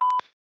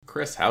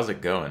 Chris, how's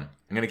it going?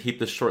 I'm going to keep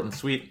this short and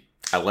sweet.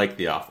 I like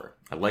the offer.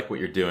 I like what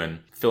you're doing.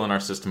 Filling our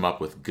system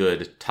up with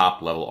good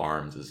top-level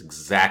arms is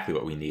exactly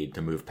what we need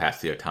to move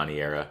past the Ohtani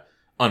era.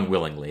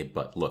 Unwillingly,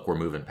 but look, we're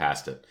moving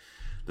past it.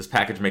 This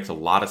package makes a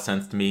lot of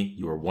sense to me.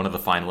 You are one of the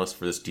finalists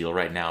for this deal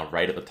right now,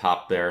 right at the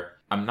top there.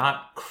 I'm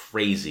not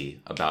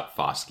crazy about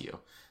Foscue.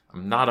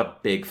 I'm not a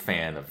big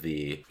fan of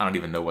the, I don't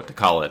even know what to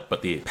call it,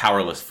 but the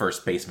powerless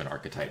first baseman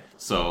archetype.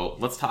 So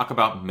let's talk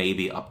about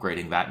maybe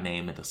upgrading that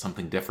name into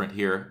something different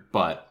here.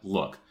 But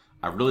look,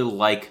 I really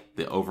like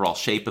the overall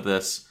shape of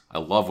this. I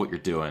love what you're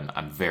doing.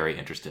 I'm very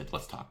interested.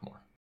 Let's talk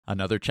more.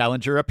 Another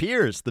challenger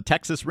appears. The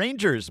Texas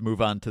Rangers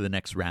move on to the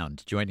next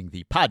round, joining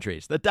the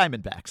Padres, the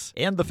Diamondbacks,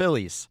 and the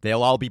Phillies.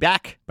 They'll all be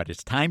back, but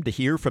it's time to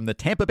hear from the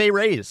Tampa Bay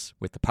Rays,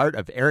 with the part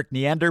of Eric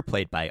Neander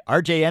played by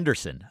R.J.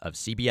 Anderson of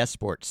CBS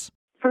Sports.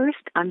 First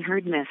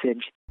unheard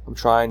message. I'm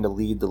trying to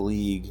lead the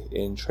league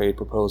in trade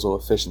proposal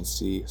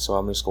efficiency, so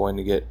I'm just going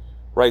to get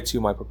right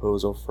to my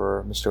proposal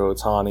for Mr.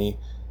 Ohtani,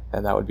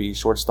 and that would be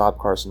shortstop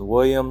Carson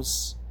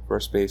Williams,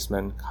 first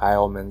baseman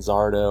Kyle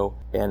Manzardo,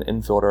 and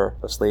infielder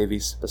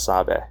Slavis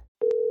Basabe.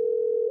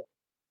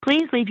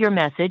 Please leave your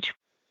message.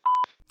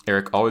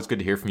 Eric, always good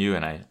to hear from you,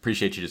 and I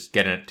appreciate you just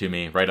getting it to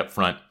me right up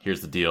front. Here's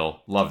the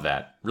deal. Love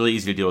that. Really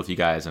easy to deal with you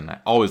guys, and I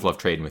always love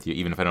trading with you,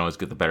 even if I don't always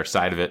get the better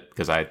side of it,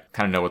 because I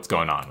kind of know what's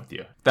going on with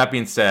you. That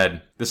being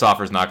said, this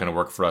offer is not going to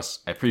work for us.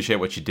 I appreciate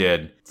what you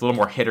did. It's a little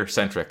more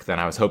hitter-centric than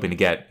I was hoping to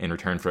get in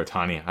return for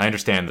Ohtani. I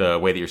understand the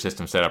way that your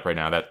system's set up right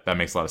now. That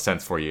makes a lot of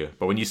sense for you.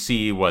 But when you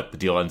see what the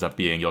deal ends up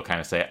being, you'll kind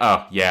of say,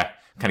 oh, yeah,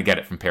 kind of get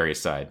it from Perry's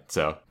side.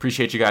 So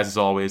appreciate you guys as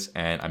always,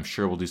 and I'm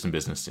sure we'll do some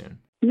business soon.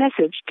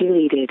 Message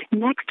deleted.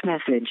 Next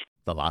message.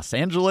 The Los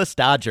Angeles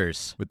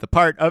Dodgers, with the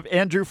part of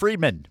Andrew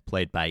Friedman,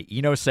 played by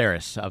Eno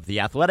Saris of The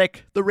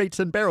Athletic, the Rates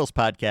and Barrels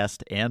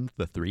podcast, and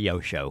The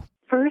 3-0 Show.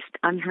 First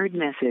unheard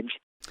message.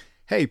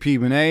 Hey, P.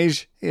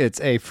 Manage.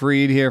 It's A.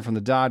 Freed here from the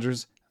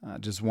Dodgers. I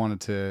just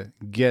wanted to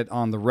get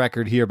on the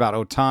record here about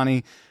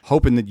Ohtani,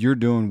 hoping that you're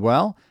doing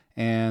well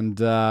and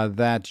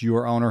that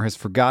your owner has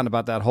forgotten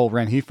about that whole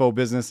Rengifo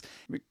business,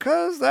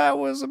 because that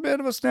was a bit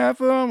of a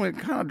snafu and it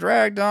kind of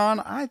dragged on.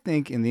 I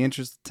think in the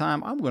interest of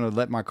time, I'm going to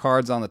let my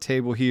cards on the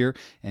table here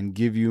and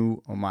give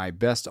you my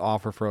best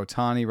offer for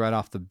Ohtani right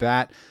off the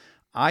bat.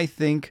 I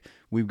think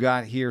we've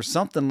got here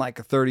something like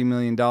a $30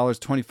 million,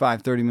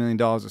 $30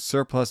 million of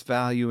surplus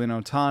value in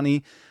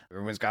Ohtani.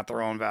 Everyone's got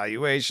their own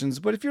valuations,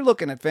 but if you're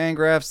looking at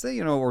Fangraphs,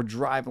 or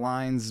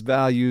Drivelines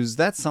values,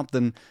 that's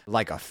something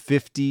like a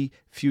 50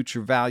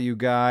 future value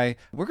guy.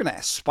 We're going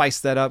to spice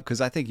that up because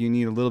I think you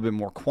need a little bit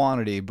more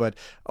quantity. But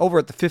over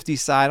at the 50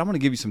 side, I'm going to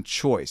give you some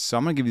choice. So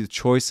I'm going to give you the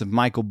choice of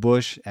Michael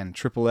Busch and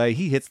AAA.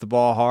 He hits the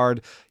ball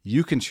hard.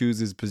 You can choose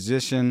his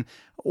position.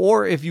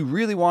 Or if you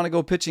really want to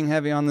go pitching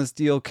heavy on this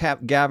deal,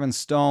 Gavin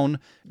Stone,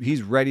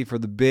 he's ready for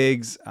the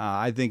bigs.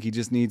 I think he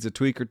just needs a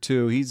tweak or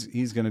two.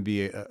 He's going to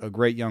be a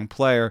great young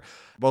player.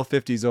 Both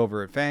 50s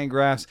over at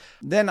Fangraphs.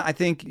 Then I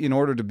think in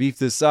order to beef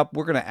this up,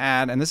 we're going to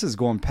add, and this is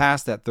going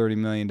past that $30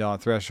 million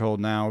threshold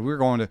now, we're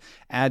going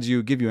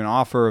to give you an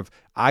offer of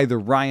either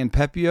Ryan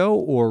Pepio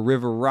or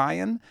River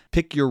Ryan.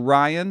 Pick your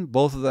Ryan.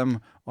 Both of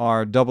them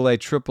are AA,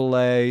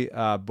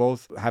 AAA.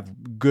 Both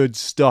have good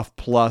stuff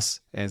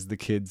plus, as the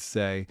kids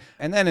say.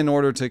 And then in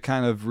order to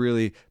kind of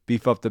really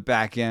beef up the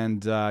back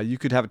end, you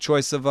could have a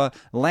choice of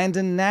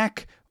Landon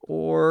Knack,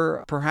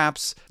 or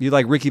perhaps you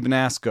like Ricky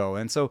Benasco.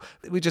 And so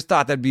we just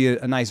thought that'd be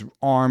a nice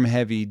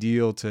arm-heavy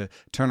deal to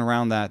turn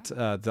around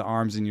the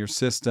arms in your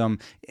system.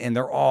 And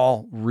they're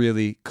all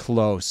really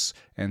close.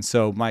 And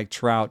so Mike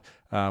Trout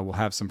will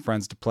have some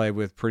friends to play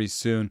with pretty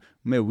soon.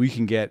 Maybe we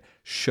can get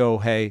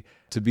Shohei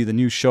to be the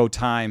new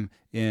Showtime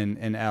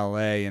in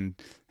L.A. And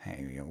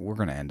hey, we're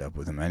going to end up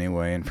with him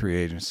anyway in free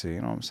agency.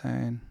 You know what I'm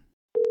saying?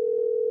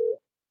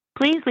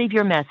 Please leave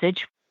your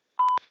message.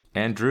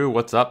 And Drew,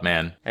 what's up,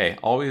 man? Hey,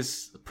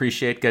 always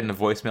appreciate getting a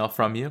voicemail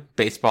from you,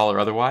 baseball or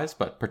otherwise,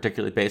 but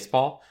particularly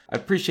baseball. I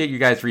appreciate you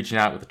guys reaching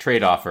out with a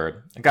trade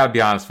offer. I gotta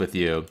be honest with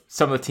you,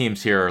 some of the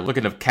teams here are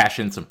looking to cash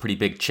in some pretty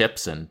big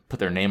chips and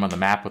put their name on the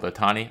map with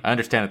Ohtani. I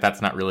understand that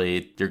that's not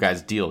really your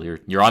guys' deal.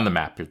 You're on the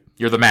map.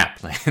 You're the map.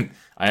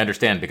 I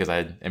understand because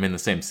I am in the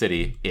same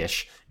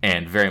city-ish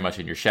and very much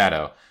in your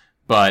shadow.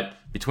 But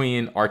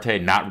between Arte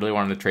not really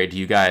wanting to trade to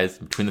you guys,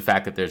 between the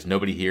fact that there's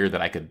nobody here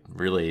that I could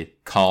really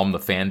calm the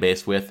fan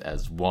base with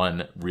as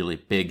one really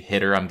big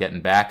hitter I'm getting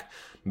back,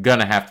 I'm going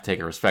to have to take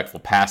a respectful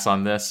pass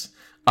on this.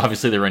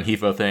 Obviously, the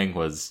Rengifo thing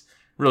was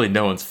really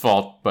no one's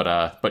fault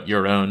but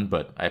your own.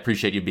 But I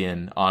appreciate you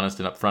being honest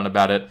and upfront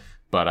about it.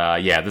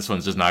 But yeah, this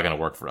one's just not going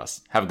to work for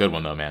us. Have a good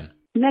one, though, man.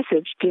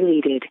 Message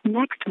deleted.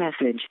 Next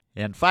message.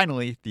 And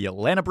finally, the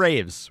Atlanta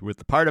Braves, with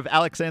the part of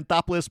Alex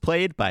Anthopoulos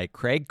played by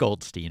Craig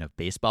Goldstein of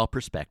Baseball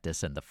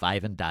Prospectus and the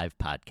Five and Dive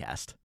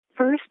podcast.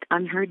 First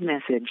unheard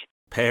message.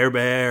 Pear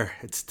Bear,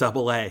 it's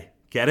double A.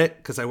 Get it?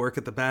 Because I work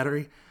at the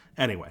Battery?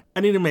 Anyway, I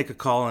need to make a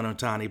call on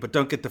Ohtani, but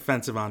don't get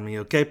defensive on me,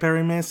 okay,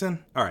 Perry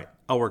Mason? All right,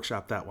 I'll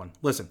workshop that one.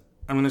 Listen,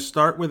 I'm going to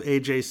start with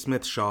A.J.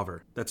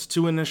 Smith-Shawver. That's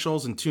 2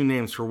 initials and 2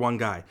 names for one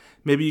guy.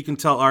 Maybe you can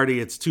tell Artie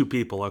it's 2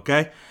 people,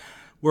 okay?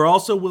 We're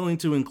also willing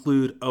to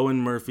include Owen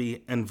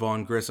Murphy and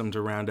Vaughn Grissom to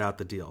round out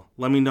the deal.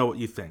 Let me know what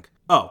you think.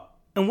 Oh,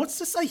 and what's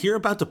this I hear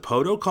about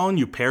DePoto calling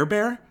you Pear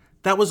Bear?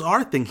 That was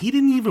our thing. He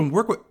didn't even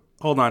work with...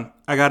 Hold on.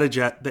 I got a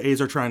jet. The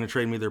A's are trying to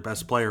trade me their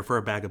best player for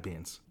a bag of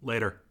beans.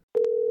 Later.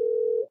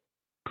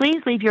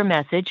 Please leave your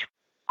message.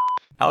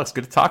 Alex,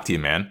 good to talk to you,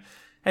 man.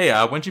 Hey,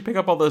 when'd you pick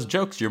up all those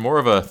jokes? You're more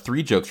of a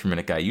 3 jokes per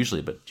minute guy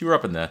usually, but you were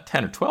up in the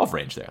 10 or 12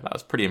 range there. That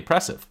was pretty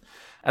impressive.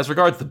 As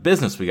regards the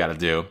business we got to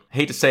do, I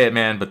hate to say it,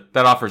 man, but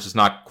that offer's just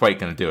not quite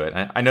going to do it.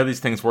 I know these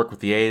things work with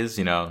the A's,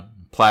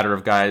 platter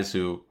of guys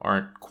who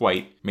aren't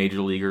quite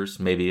major leaguers,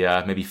 maybe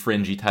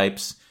fringy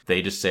types.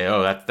 They just say,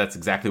 oh, that's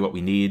exactly what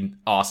we need.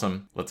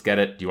 Awesome. Let's get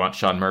it. Do you want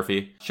Sean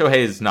Murphy? Shohei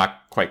is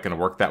not quite going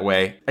to work that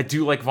way. I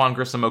do like Vaughn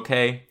Grissom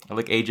okay. I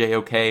like AJ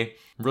okay.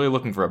 I'm really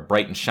looking for a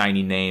bright and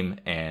shiny name.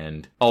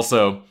 And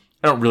also,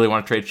 I don't really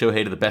want to trade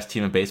Shohei to the best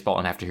team in baseball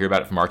and have to hear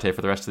about it from Arte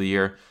for the rest of the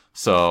year.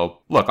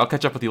 So, look, I'll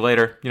catch up with you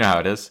later. You know how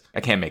it is. I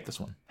can't make this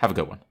one. Have a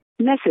good one.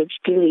 Message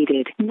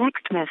deleted.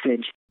 Next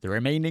message. The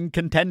remaining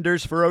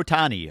contenders for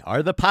Ohtani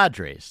are the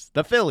Padres,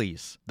 the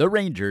Phillies, the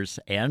Rangers,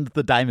 and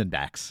the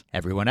Diamondbacks.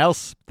 Everyone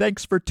else,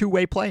 thanks for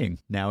two-way playing.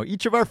 Now,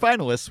 each of our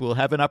finalists will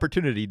have an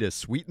opportunity to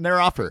sweeten their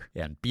offer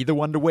and be the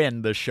one to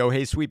win the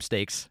Shohei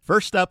sweepstakes.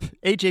 First up,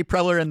 A.J.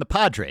 Preller and the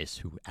Padres,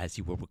 who, as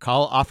you will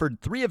recall, offered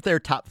 3 of their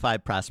top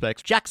 5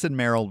 prospects, Jackson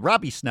Merrill,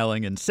 Robbie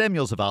Snelling, and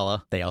Samuel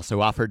Zavala. They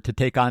also offered to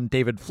take on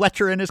David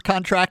Fletcher in his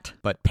contract,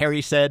 but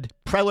Perry said,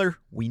 Preller,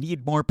 we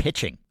need more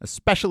pitching,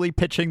 especially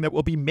pitching that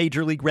will be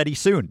major league ready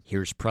soon.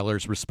 Here's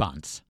Preller's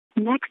response.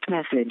 Next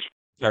message.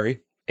 Perry,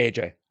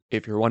 AJ,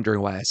 if you're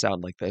wondering why I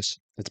sound like this,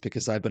 it's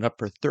because I've been up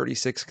for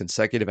 36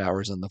 consecutive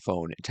hours on the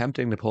phone,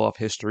 attempting to pull off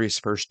history's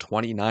first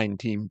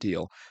 29-team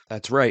deal.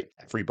 That's right,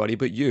 everybody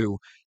but you,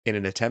 in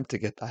an attempt to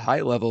get the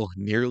high-level,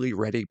 nearly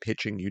ready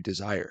pitching you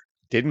desire.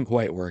 Didn't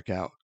quite work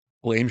out.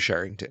 Blame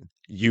Sherrington.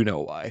 You know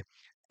why.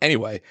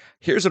 Anyway,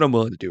 here's what I'm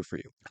willing to do for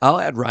you. I'll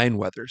add Ryan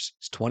Weathers.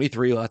 He's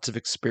 23, lots of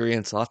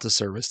experience, lots of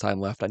service time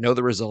left. I know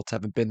the results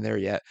haven't been there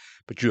yet,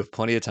 but you have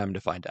plenty of time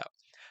to find out.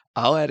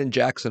 I'll add in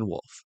Jackson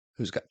Wolf,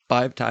 who's got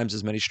 5 times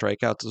as many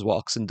strikeouts as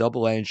walks in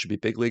Double A and should be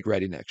big league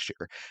ready next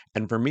year.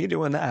 And for me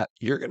doing that,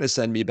 you're going to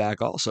send me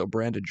back also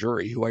Brandon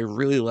Drury, who I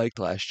really liked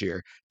last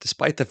year,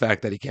 despite the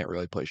fact that he can't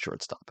really play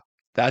shortstop.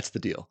 That's the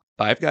deal.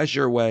 5 guys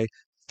your way,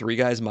 3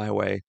 guys my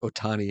way,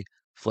 Ohtani,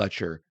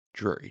 Fletcher,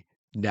 Drury.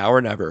 Now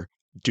or never.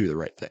 Do the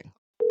right thing.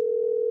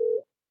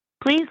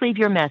 Please leave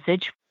your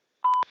message.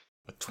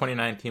 A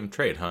 29-team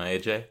trade, huh,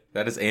 AJ?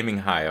 That is aiming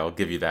high, I'll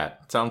give you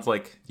that. It sounds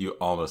like you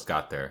almost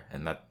got there,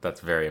 and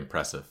that's very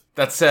impressive.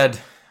 That said,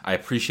 I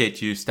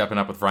appreciate you stepping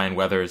up with Ryan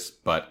Weathers,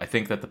 but I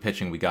think that the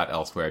pitching we got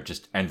elsewhere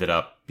just ended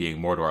up being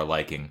more to our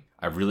liking.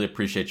 I really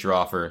appreciate your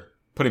offer.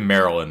 Putting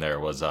Merrill in there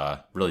was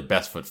really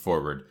best foot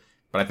forward,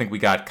 but I think we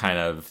got kind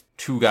of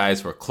 2 guys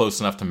who are close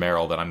enough to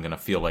Merrill that I'm going to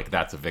feel like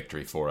that's a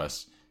victory for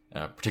us,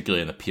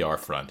 particularly in the PR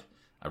front.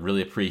 I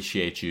really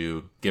appreciate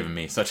you giving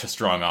me such a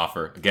strong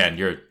offer. Again,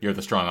 you're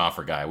the strong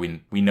offer guy.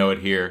 We know it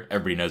here.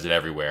 Everybody knows it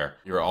everywhere.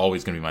 You're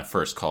always going to be my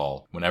first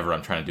call whenever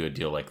I'm trying to do a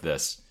deal like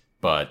this.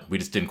 But we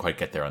just didn't quite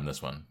get there on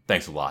this one.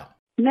 Thanks a lot.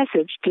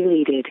 Message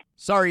deleted.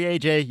 Sorry,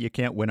 AJ, you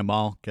can't win them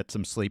all. Get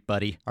some sleep,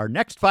 buddy. Our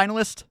next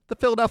finalist, the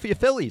Philadelphia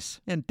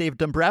Phillies, and Dave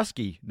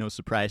Dombrowski. No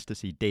surprise to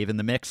see Dave in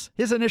the mix.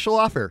 His initial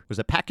offer was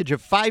a package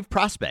of 5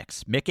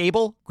 prospects: Mick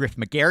Abel, Griff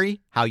McGarry,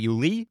 Hao-Yu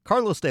Lee,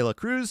 Carlos De La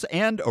Cruz,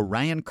 and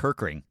Orion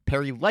Kirkring.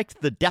 Perry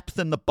liked the depth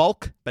and the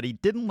bulk, but he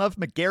didn't love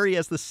McGarry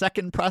as the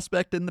second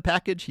prospect in the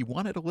package. He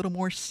wanted a little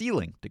more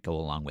ceiling to go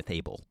along with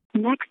Abel.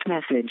 Next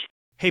message.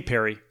 Hey,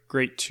 Perry.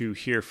 Great to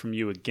hear from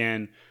you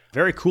again.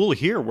 Very cool to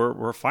hear.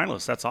 We're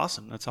finalists. That's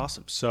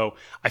awesome. So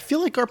I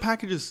feel like our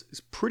package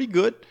is pretty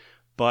good,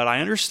 but I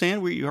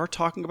understand we are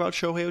talking about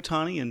Shohei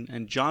Ohtani,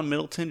 and John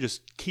Middleton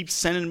just keeps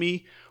sending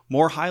me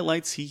more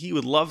highlights. He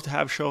would love to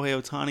have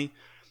Shohei Ohtani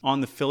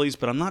on the Phillies,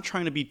 but I'm not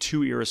trying to be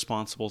too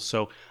irresponsible,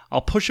 so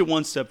I'll push it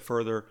one step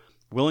further.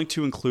 Willing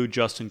to include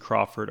Justin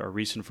Crawford, our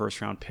recent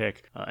first-round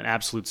pick, an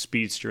absolute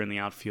speedster in the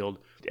outfield.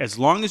 As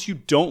long as you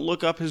don't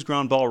look up his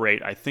ground ball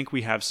rate, I think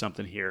we have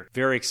something here.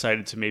 Very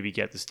excited to maybe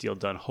get this deal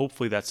done.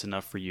 Hopefully that's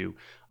enough for you.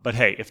 But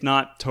hey, if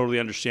not, totally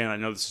understand. I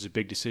know this is a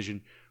big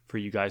decision for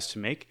you guys to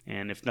make.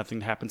 And if nothing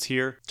happens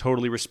here,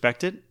 totally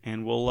respect it.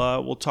 And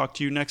we'll talk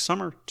to you next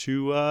summer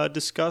to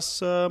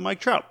discuss Mike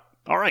Trout.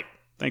 All right.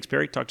 Thanks,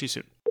 Perry. Talk to you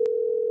soon.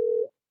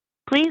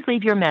 Please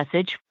leave your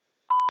message.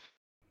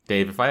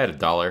 Dave, if I had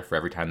 $1 for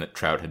every time that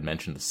Trout had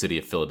mentioned the city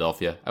of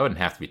Philadelphia, I wouldn't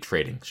have to be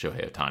trading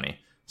Shohei Ohtani.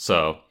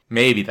 So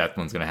maybe that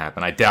one's going to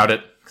happen. I doubt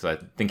it, because I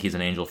think he's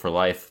an angel for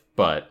life.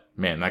 But,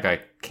 man, that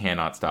guy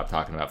cannot stop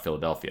talking about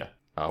Philadelphia.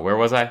 Where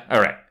was I?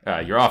 All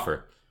right, your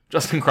offer.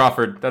 Justin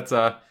Crawford, that's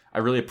I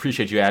really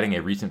appreciate you adding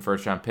a recent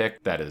first-round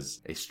pick. That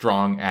is a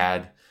strong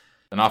add.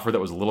 An offer that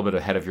was a little bit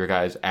ahead of your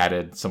guys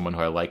added someone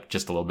who I like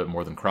just a little bit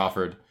more than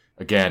Crawford.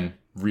 Again,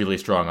 really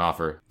strong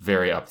offer,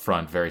 very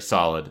upfront, very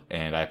solid,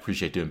 and I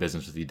appreciate doing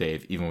business with you,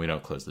 Dave, even when we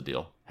don't close the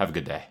deal. Have a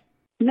good day.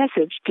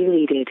 Message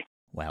deleted.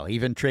 Well,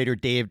 even Trader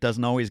Dave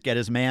doesn't always get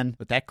his man,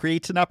 but that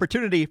creates an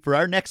opportunity for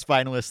our next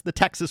finalist, the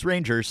Texas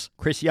Rangers.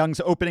 Chris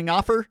Young's opening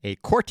offer, a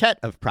quartet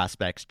of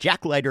prospects,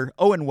 Jack Leiter,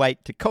 Owen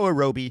White, Tekoa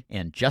Roby,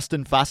 and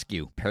Justin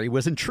Foscue. Perry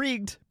was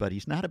intrigued, but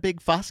he's not a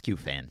big Foscue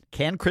fan.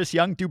 Can Chris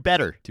Young do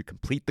better to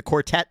complete the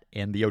quartet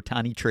and the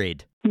Ohtani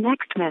trade?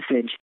 Next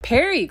message.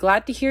 Perry,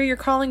 glad to hear you're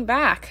calling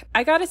back.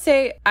 I gotta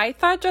say, I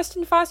thought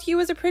Justin Foscue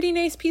was a pretty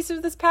nice piece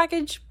of this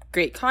package.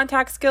 Great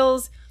contact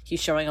skills.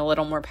 He's showing a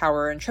little more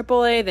power in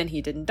AAA than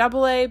he did in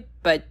AA,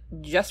 but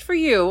just for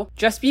you,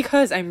 just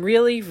because I'm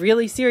really,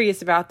 really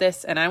serious about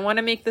this and I want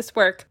to make this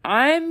work,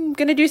 I'm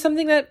going to do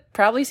something that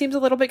probably seems a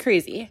little bit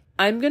crazy.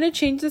 I'm going to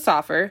change this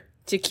offer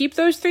to keep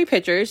those 3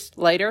 pitchers,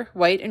 Leiter,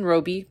 White, and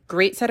Roby,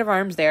 great set of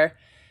arms there.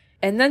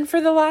 And then for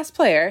the last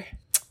player,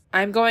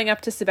 I'm going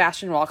up to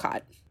Sebastian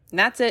Walcott. And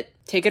that's it.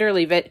 Take it or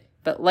leave it.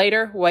 But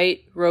Leiter,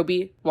 White,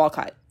 Roby,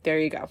 Walcott. There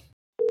you go.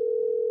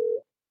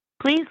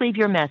 Please leave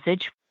your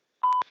message.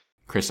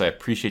 Chris, I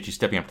appreciate you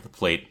stepping up to the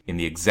plate in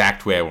the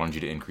exact way I wanted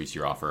you to increase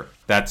your offer.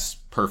 That's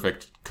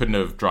perfect. Couldn't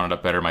have drawn it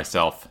up better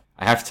myself.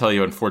 I have to tell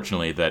you,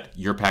 unfortunately, that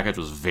your package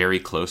was very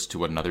close to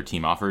what another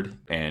team offered,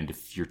 and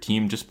if your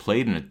team just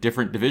played in a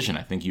different division,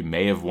 I think you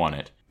may have won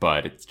it,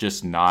 but it's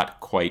just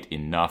not quite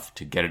enough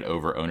to get it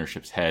over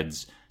ownership's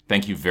heads.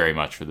 Thank you very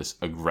much for this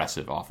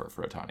aggressive offer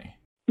for Ohtani.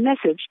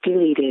 Message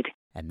deleted.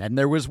 And then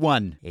there was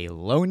one. A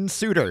lone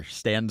suitor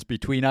stands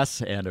between us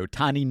and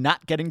Ohtani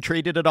not getting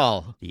traded at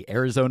all. The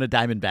Arizona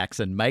Diamondbacks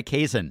and Mike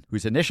Hazen,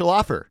 whose initial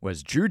offer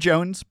was Drew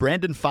Jones,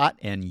 Brandon Pfaadt,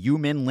 and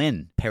Yu-Min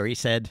Lin. Perry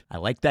said, I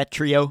like that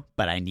trio,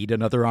 but I need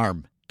another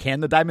arm. Can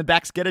the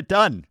Diamondbacks get it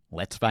done?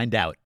 Let's find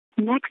out.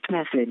 Next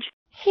message.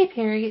 Hey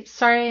Perry,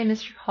 sorry I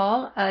missed your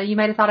call. You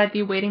might have thought I'd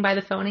be waiting by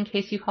the phone in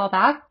case you call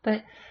back,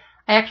 but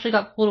I actually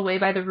got pulled away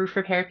by the roof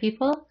repair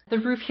people. The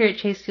roof here at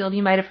Chase Field,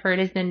 you might have heard,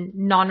 has been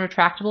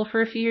non-retractable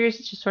for a few years.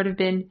 It's just sort of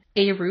been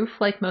a roof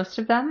like most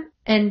of them.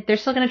 And they're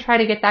still going to try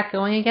to get that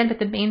going again, but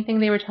the main thing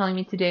they were telling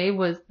me today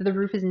was the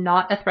roof is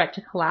not a threat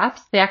to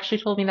collapse. They actually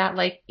told me that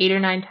like 8 or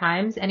 9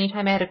 times.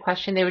 Anytime I had a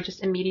question, they would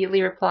just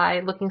immediately reply,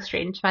 looking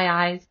straight into my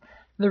eyes,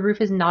 the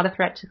roof is not a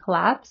threat to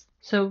collapse.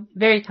 So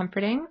very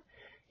comforting.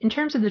 In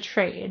terms of the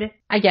trade,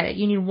 I get it.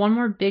 You need one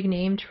more big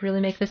name to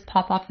really make this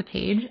pop off the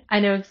page.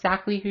 I know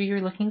exactly who you're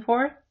looking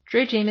for.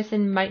 Drey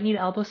Jameson might need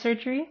elbow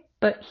surgery,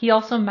 but he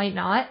also might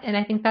not, and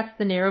I think that's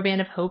the narrow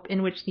band of hope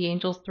in which the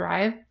Angels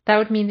thrive. That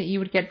would mean that you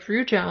would get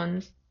Drew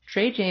Jones,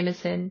 Drey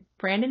Jameson,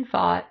 Brandon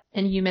Pfaadt,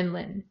 and Yu-Min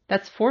Lin.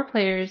 That's 4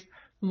 players,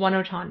 1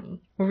 Ohtani.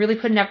 We're really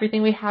putting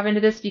everything we have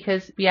into this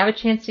because we have a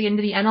chance to get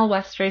into the NL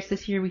West race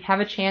this year. We have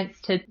a chance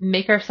to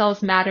make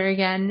ourselves matter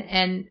again,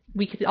 and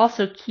we could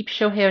also keep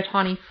Shohei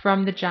Ohtani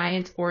from the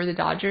Giants or the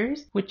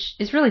Dodgers, which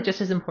is really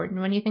just as important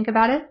when you think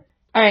about it.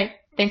 All right.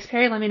 Thanks,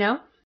 Perry. Let me know.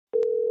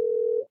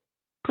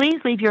 Please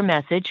leave your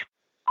message.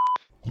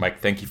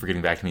 Mike, thank you for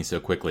getting back to me so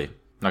quickly. I'm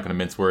not going to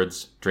mince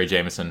words. Drey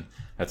Jameson,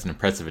 that's an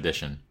impressive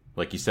addition.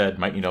 Like you said,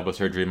 might need elbow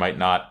surgery, might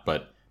not,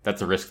 but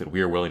that's a risk that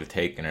we are willing to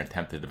take in an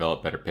attempt to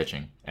develop better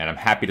pitching. And I'm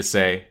happy to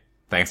say,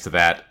 thanks to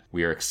that,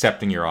 we are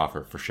accepting your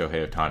offer for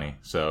Shohei Ohtani.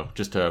 So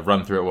just to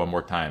run through it one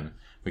more time,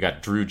 we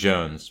got Drew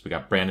Jones, we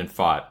got Brandon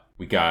Pfaadt,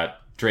 we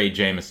got Drey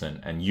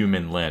Jameson, and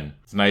Yu-Min Lin.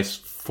 It's a nice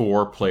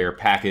 4-player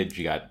package.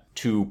 You got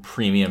 2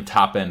 premium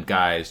top-end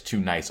guys,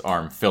 2 nice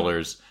arm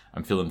fillers.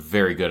 I'm feeling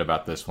very good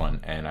about this one,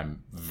 and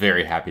I'm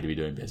very happy to be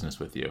doing business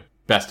with you.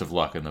 Best of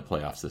luck in the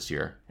playoffs this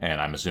year,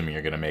 and I'm assuming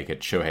you're going to make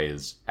it. Shohei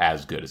is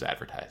as good as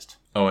advertised.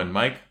 Oh, and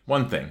Mike,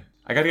 one thing.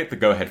 I got to get the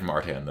go-ahead from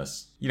Arte on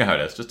this. You know how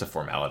it is, just a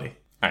formality.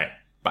 All right,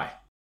 bye.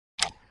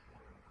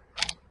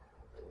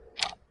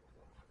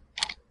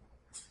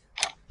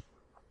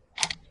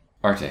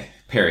 Arte,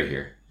 Perry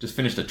here. Just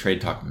finished a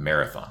Trade Talk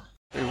marathon.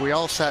 We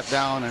all sat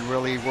down and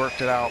really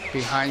worked it out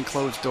behind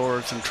closed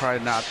doors and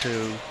tried not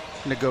to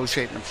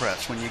negotiate in the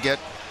press. When you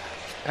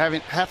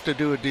have to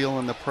do a deal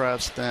in the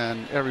press,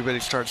 then everybody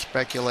starts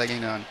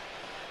speculating on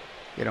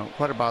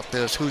what about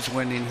this? Who's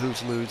winning?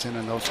 Who's losing?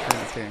 And those kind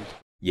of things.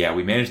 Yeah,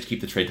 we managed to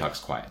keep the trade talks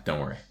quiet, don't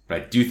worry.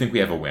 But I do think we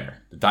have a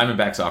winner. The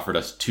Diamondbacks offered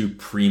us 2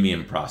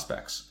 premium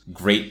prospects.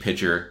 Great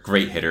pitcher,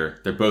 great hitter.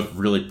 They're both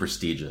really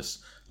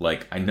prestigious.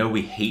 I know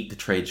we hate to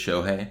trade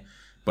Shohei,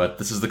 but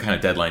this is the kind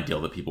of deadline deal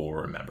that people will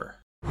remember.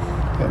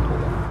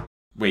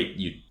 Wait,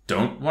 you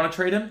don't want to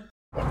trade him?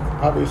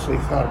 Obviously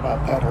thought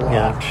about that a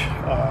lot.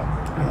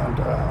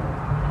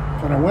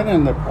 And when I went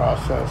in the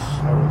process,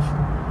 I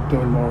was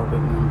doing more of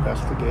an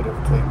investigative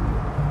thing.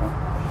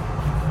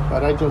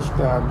 But I just,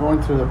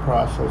 going through the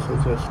process, I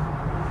just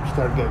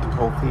started getting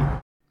cold feet.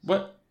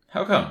 What?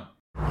 How come?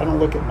 I don't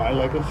look at my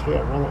legacy.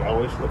 I really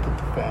always look at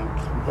the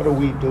fans. What are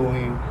we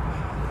doing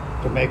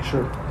to make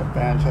sure the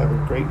fans have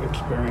a great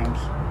experience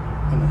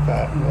and the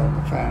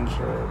fans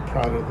are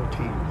proud of the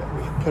team that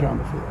we put on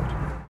the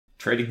field?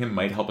 Trading him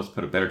might help us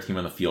put a better team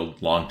on the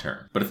field long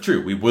term. But it's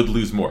true, we would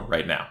lose more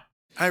right now.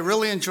 I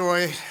really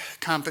enjoy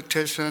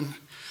competition.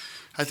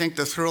 I think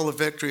the thrill of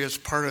victory is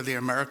part of the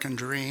American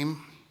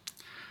dream.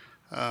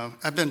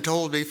 I've been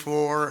told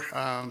before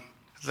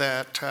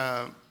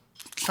that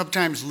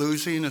sometimes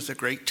losing is a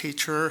great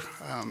teacher.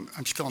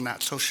 I'm still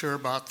not so sure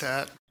about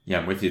that. Yeah,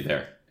 I'm with you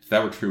there. If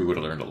that were true, we would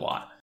have learned a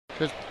lot.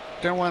 Just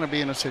don't want to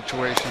be in a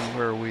situation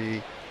where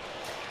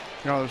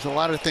there's a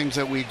lot of things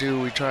that we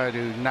do. We try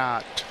to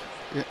not,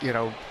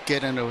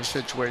 get into a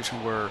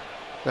situation where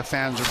the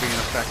fans are being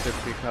affected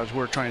because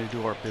we're trying to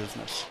do our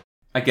business.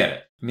 I get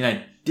it.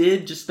 I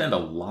did just spend a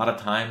lot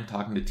of time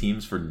talking to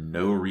teams for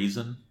no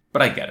reason.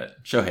 But I get it.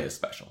 Shohei is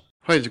special.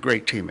 Well, he's a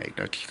great teammate.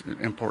 That's an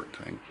important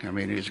thing.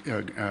 He's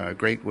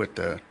great with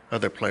the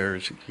other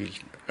players. He's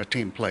a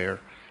team player,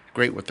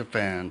 great with the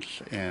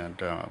fans,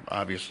 and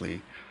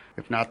obviously,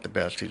 if not the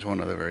best, he's one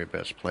of the very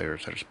best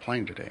players that is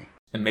playing today.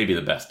 And maybe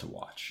the best to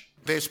watch.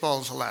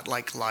 Baseball is a lot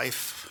like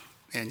life,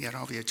 and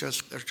there's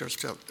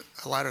just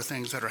a lot of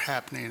things that are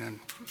happening. And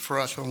for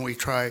us, when we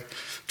try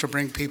to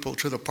bring people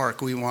to the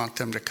park, we want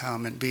them to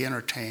come and be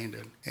entertained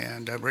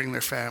and bring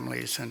their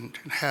families and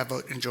have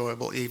an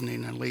enjoyable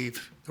evening and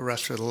leave the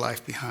rest of the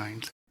life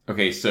behind.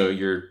 Okay, so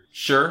you're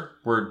sure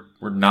we're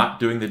not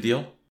doing the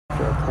deal?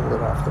 Sure, pull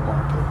it off the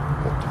market.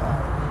 But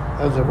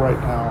as of right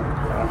now,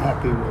 I'm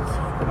happy with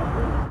what I'm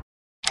doing.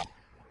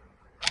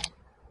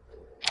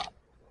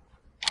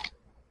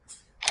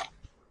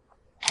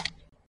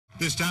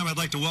 This time, I'd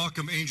like to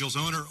welcome Angels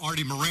owner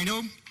Artie Moreno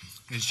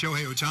and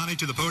Shohei Ohtani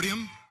to the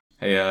podium.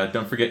 Hey,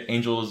 don't forget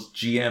Angels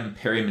GM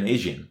Perry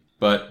Manasian.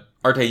 But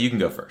Arte, you can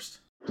go first.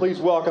 Please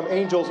welcome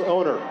Angels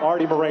owner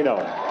Artie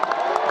Moreno.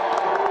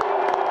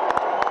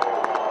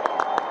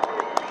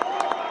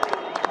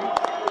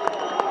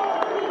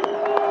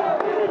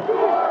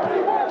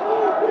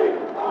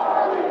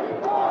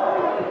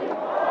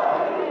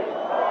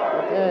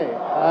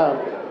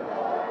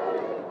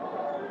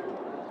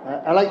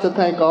 I'd like to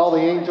thank all the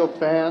Angel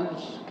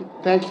fans.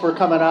 Thanks for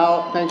coming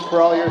out. Thanks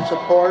for all your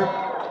support.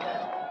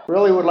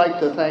 Really would like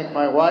to thank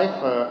my wife,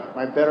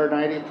 my better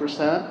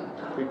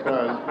 90%,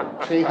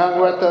 because she hung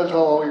with us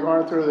while we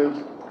went through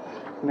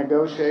the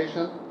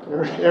negotiation.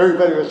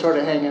 Everybody was sort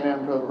of hanging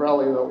in for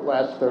probably the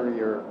last 30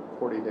 or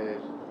 40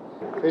 days.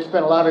 They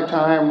spent a lot of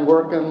time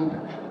working.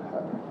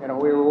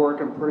 We were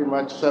working pretty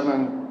much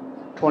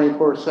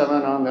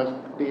 24/7 on this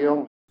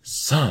deal.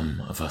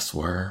 Some of us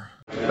were.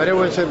 But it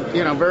was a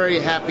very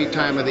happy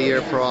time of the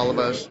year for all of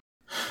us.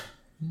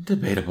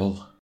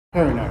 Debatable.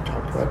 Harry and I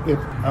talked about it.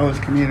 I was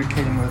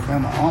communicating with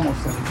them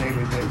almost on a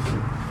daily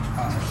basis.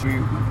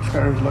 We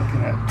started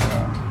looking at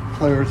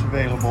players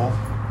available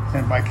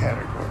and by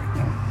category,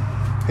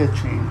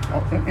 pitching,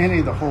 any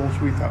of the holes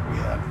we thought we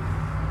had.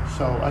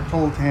 So I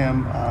told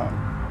him,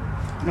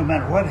 no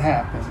matter what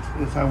happens,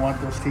 is I want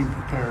this team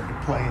prepared to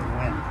play and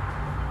win.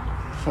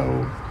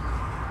 So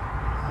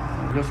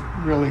just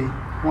really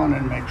wanted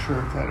to make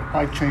sure that if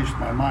I changed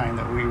my mind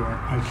that we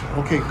weren't, I said,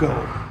 okay, go.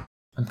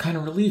 I'm kind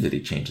of relieved that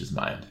he changed his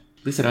mind.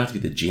 At least I don't have to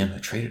be the GM who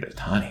traded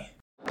Ohtani.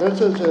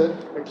 This is an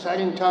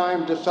exciting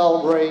time to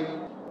celebrate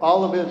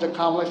all of his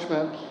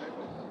accomplishments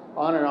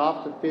on and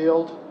off the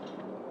field.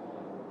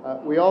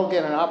 We all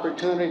get an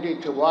opportunity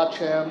to watch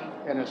him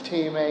and his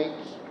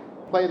teammates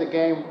play the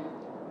game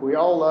we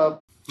all love.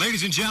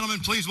 Ladies and gentlemen,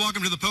 please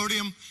welcome to the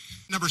podium,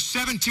 number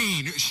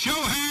 17,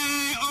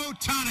 Shohei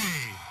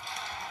Ohtani.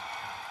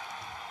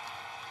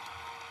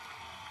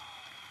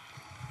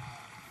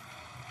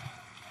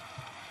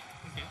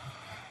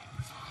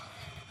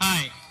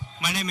 Hi,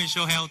 my name is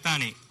Shohei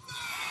Ohtani.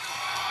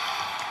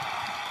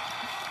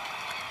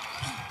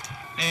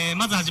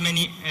 まずはじめ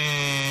に、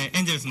エ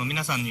ンゼルスの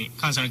皆さんに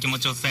感謝の気持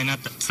ちを伝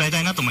えた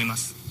いなと思いま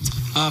す。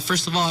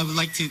First of all, I would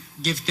like to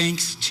give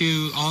thanks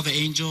to all the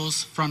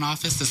Angels front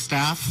office, the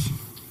staff.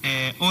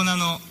 オーナー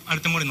のア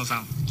ルテモレノさ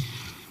ん。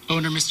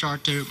Owner Mr.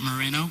 Arthur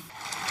Moreno.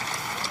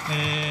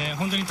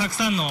 本当にたく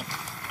さんの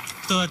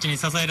人たちに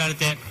支えられ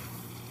て、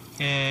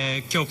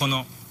今日こ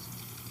の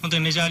本当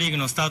にメジャーリーグ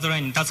のスタートラ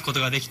インに立つこと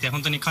ができて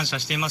本当に感謝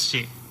しています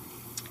し、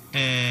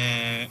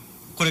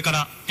これか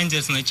らエンゼ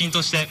ルスの一員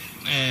として、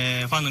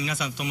ファンの皆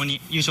さんと共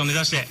に優勝を目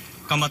指して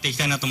頑張っていき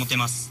たいなと思ってい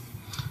ます。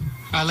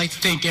I'd like to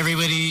thank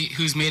everybody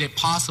who's made it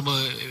possible.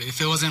 If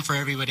it wasn't for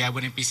everybody, I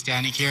wouldn't be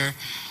standing here.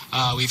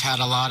 We've had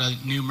a lot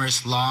of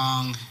numerous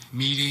long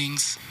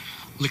meetings.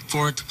 Look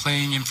forward to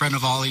playing in front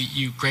of all of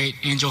you great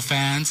Angel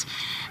fans.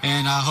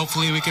 And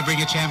hopefully we can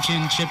bring a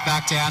championship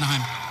back to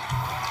Anaheim.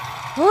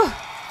 Whew,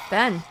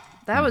 Ben,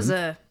 that was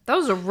a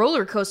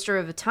roller coaster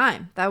of a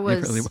time. That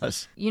was, It really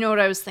was. You know what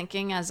I was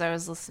thinking as I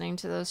was listening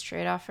to those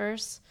trade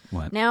offers?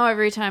 What? Now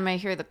every time I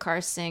hear the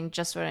Cars sing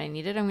 "Just What I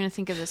Needed," I'm going to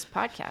think of this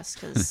podcast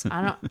because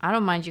I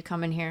don't mind you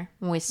coming here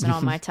and wasting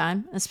all my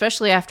time,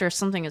 especially after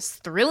something as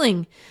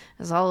thrilling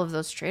as all of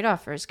those trade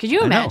offers. Could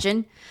you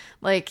imagine?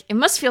 Like, it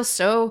must feel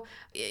so.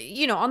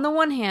 On the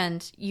one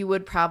hand, you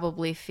would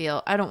probably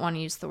feel, I don't want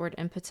to use the word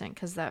impotent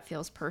because that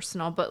feels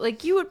personal, but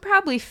like you would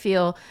probably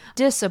feel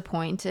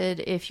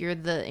disappointed if you're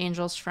the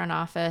Angels front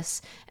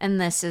office and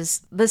this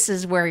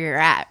is where you're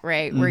at,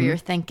 right? Where you're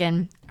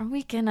thinking,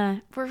 we're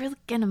really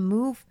gonna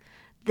move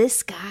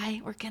this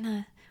guy? We're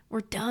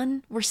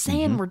done. We're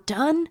saying we're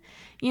done,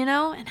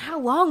 and how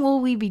long will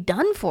we be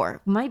done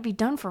for? We might be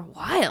done for a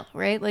while,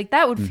 right? Like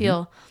that would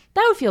feel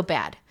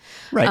bad.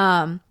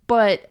 Right.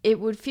 But it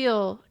would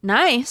feel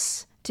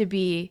nice to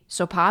be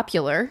so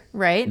popular,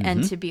 right?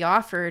 And to be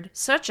offered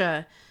such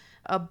a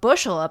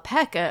bushel, a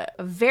peck, a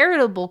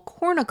veritable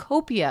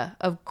cornucopia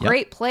of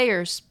great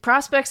players,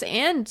 prospects,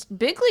 and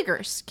big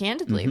leaguers,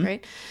 candidly,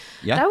 right?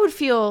 Yeah. That would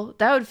feel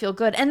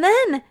good. And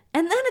then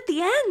at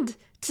the end,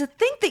 to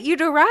think that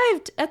you'd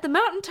arrived at the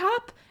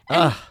mountaintop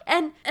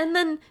and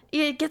then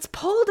it gets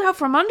pulled out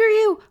from under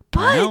you.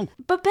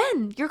 But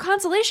Ben, your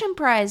consolation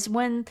prize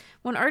when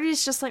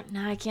Artie's just like,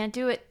 nah, I can't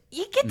do it.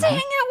 You get to hang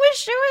out with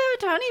Shohei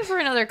Ohtani for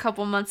another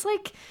couple months.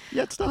 Like,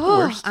 yeah, it's not the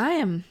worst. I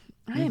am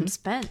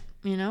spent.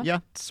 Yeah,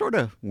 sort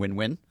of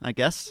win-win, I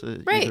guess.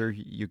 Right. Either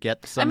you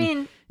get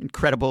some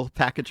incredible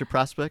package of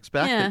prospects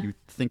back that you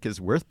think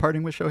is worth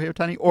parting with Shohei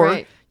Ohtani,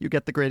 or you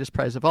get the greatest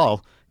prize of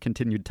all,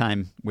 continued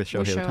time with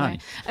Shohei Ohtani.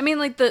 I mean,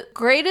 like, the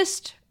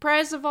greatest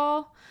prize of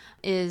all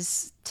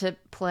is to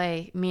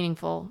play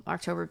meaningful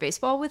October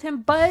baseball with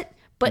him, but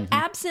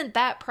absent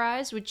that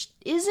prize, which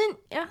isn't,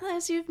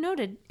 as you've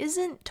noted,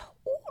 isn't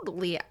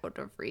totally out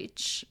of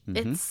reach.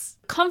 It's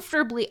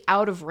comfortably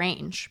out of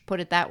range, put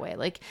it that way.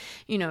 Like,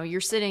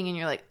 you're sitting and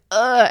you're like,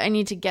 I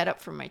need to get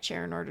up from my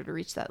chair in order to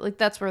reach that. Like,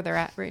 that's where they're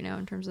at right now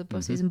in terms of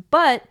postseason,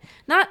 but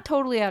not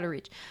totally out of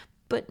reach,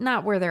 but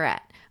not where they're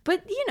at.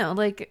 But,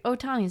 like,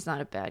 Ohtani's not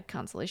a bad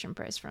consolation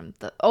prize from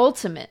the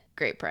ultimate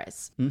great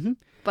prize.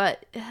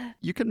 But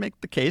you can make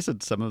the case,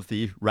 and some of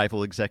the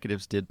rival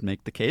executives did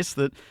make the case,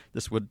 that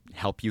this would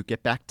help you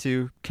get back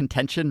to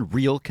contention,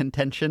 real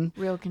contention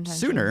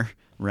sooner,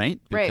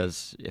 right?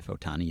 Because if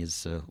Ohtani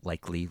is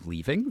likely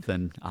leaving,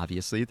 then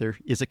obviously there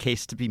is a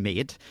case to be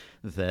made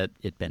that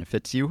it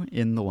benefits you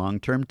in the long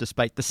term,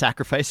 despite the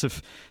sacrifice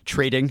of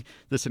trading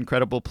this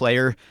incredible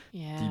player,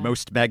 the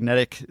most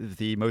magnetic,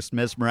 the most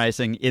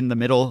mesmerizing, in the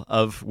middle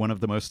of one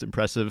of the most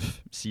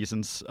impressive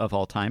seasons of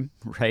all time,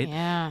 right?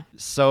 Yeah.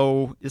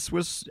 So this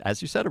was,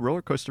 as you said, a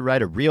roller coaster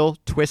ride, a real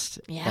twist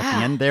at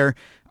the end there.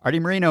 Artie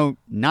Moreno,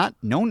 not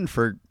known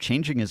for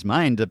changing his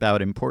mind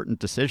about important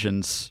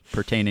decisions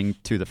pertaining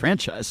to the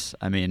franchise.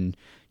 I mean,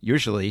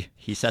 usually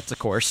he sets a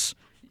course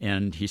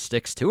and he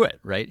sticks to it,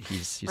 right?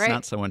 He's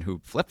not someone who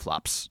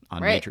flip-flops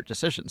on major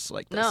decisions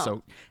like this. No.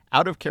 So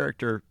out of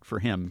character for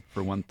him,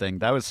 for one thing.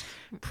 That was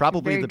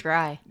probably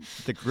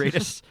the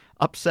greatest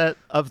upset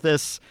of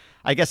this.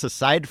 I guess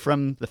aside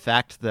from the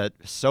fact that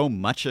so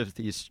much of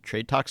these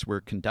trade talks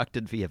were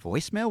conducted via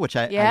voicemail, which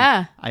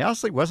I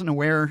honestly wasn't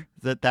aware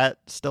that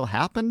still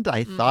happened.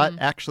 I thought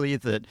actually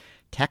that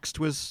text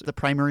was the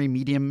primary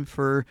medium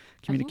for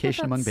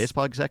communication among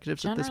baseball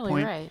executives at this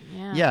point. Right.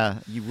 Yeah,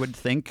 you would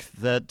think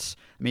that,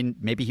 I mean,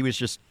 maybe he was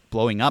just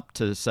blowing up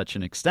to such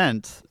an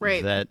extent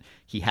that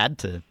he had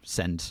to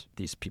send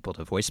these people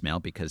to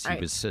voicemail because he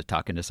was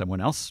talking to someone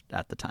else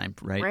at the time,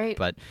 right?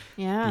 But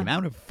the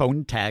amount of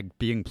phone tag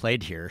being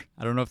played here,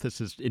 I don't know if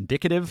this is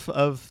indicative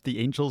of the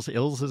Angels'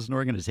 ills as an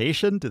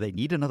organization. Do they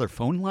need another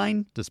phone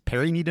line? Does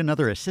Perry need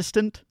another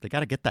assistant? They got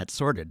to get that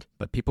sorted.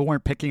 But people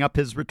weren't picking up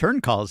his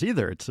return calls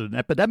either. It's an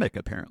epidemic,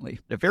 apparently.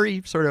 A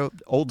very sort of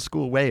old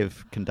school way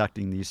of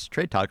conducting these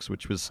trade talks,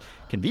 which was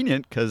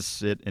convenient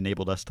because it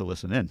enabled us to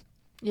listen in.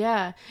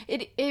 Yeah,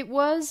 it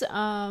was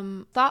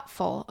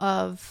thoughtful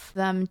of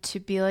them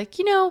to be like,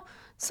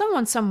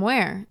 someone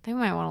somewhere, they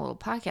might want a little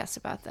podcast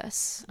about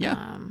this. Yeah.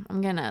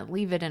 I'm going to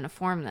leave it in a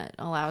form that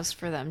allows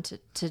for them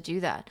to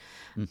do that.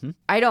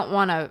 I don't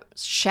want to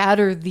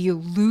shatter the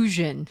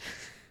illusion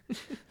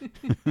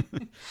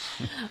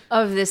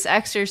of this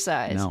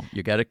exercise. No,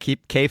 you got to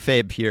keep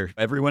kayfabe here.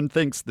 Everyone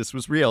thinks this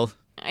was real.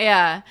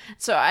 Yeah.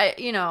 So I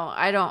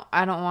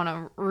don't want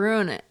to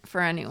ruin it for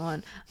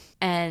anyone.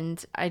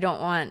 And I don't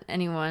want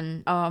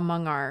anyone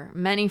among our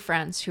many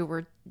friends who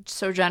were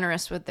so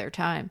generous with their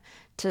time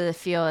to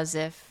feel as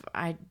if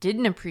I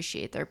didn't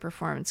appreciate their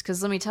performance.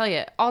 Because let me tell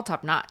you, all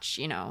top notch.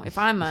 If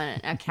I'm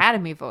an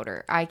Academy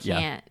voter, I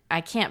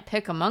can't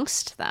pick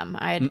amongst them.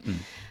 I'd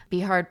be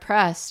hard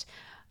pressed.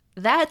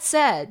 That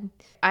said,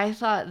 I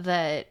thought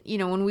that,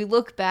 when we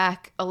look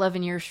back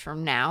 11 years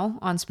from now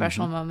on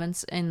special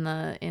moments in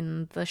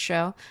the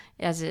show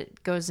as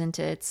it goes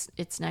into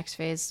its next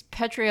phase,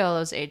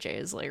 Petriello's AJ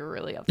is like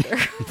really up there.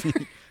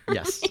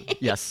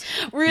 Yes.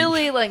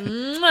 Really like,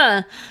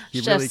 mwah,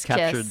 he really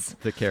captured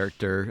the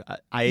character.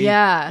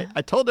 I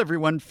told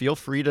everyone, feel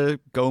free to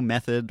go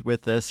method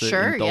with this.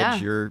 Sure,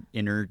 indulge your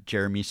inner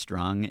Jeremy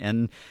Strong.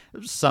 And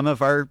some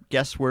of our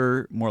guests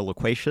were more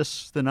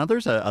loquacious than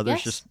others.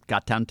 Others just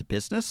got down to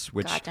business,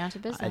 which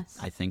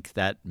I think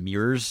that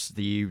mirrors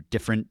the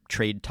different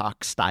trade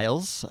talk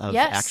styles of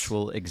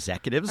actual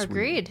executives.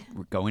 Agreed.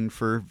 We're going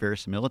for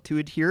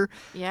verisimilitude here.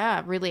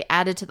 Yeah, really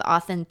added to the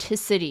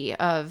authenticity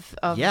of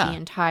the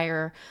entire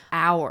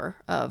hour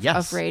of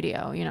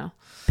radio,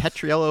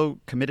 Petriello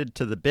committed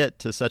to the bit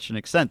to such an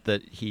extent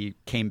that he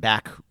came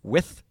back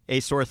with a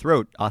sore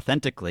throat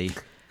authentically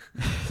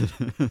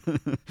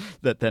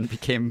that then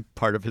became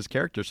part of his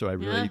character.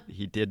 So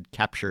he did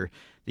capture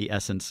the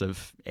essence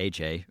of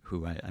AJ,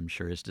 who I'm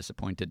sure is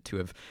disappointed to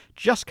have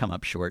just come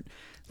up short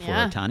for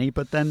Ohtani,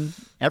 but then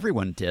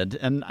everyone did.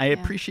 And I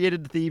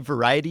appreciated the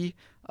variety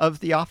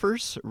of the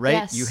offers, right?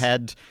 Yes. You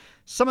had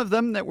some of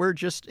them that were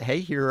just,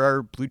 hey, here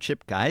are blue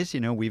chip guys.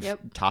 We've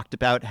talked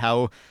about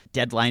how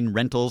deadline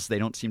rentals, they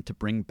don't seem to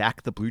bring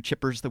back the blue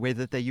chippers the way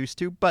that they used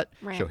to, but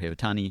Shohei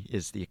Ohtani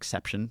is the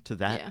exception to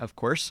that, of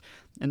course.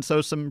 And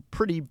so some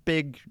pretty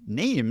big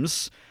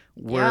names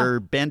were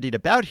bandied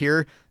about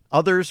here.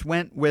 Others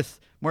went with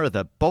more of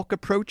the bulk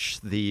approach,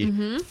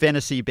 the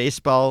fantasy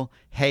baseball,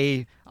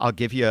 hey, I'll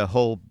give you a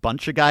whole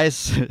bunch of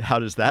guys. How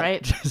does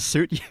that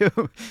suit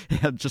you?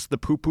 Just the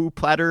poo-poo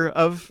platter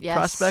of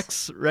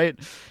prospects, right?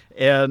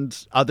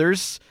 And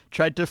others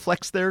tried to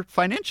flex their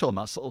financial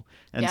muscle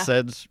and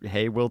said,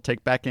 hey, we'll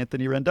take back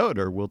Anthony Rendon,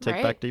 or we'll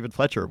take back David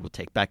Fletcher, or we'll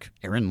take back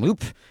Aaron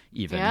Loop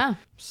even. Yeah.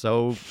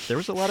 So there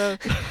was a lot of...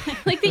 I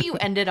like that you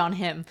ended on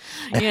him.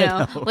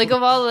 Like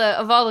of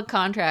all the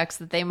contracts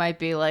that they might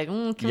be like,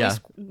 can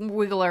we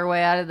wiggle our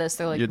way out of this?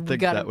 They're like, we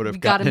gotta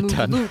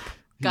move Loop.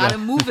 Gotta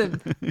move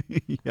him.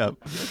 Yep.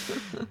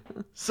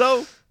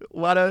 So, a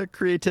lot of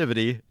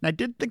creativity. And I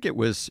did think it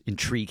was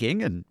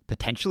intriguing and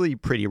potentially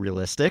pretty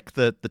realistic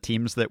that the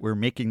teams that were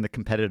making the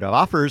competitive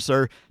offers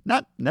are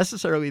not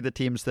necessarily the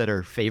teams that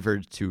are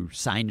favored to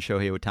sign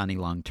Shohei Ohtani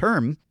long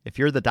term. If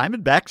you're the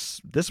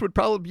Diamondbacks, this would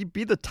probably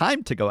be the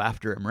time to go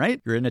after him,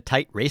 right? You're in a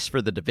tight race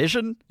for the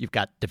division. You've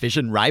got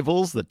division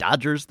rivals. The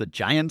Dodgers, the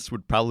Giants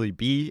would probably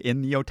be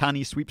in the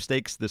Ohtani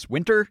sweepstakes this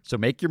winter. So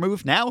make your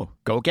move now.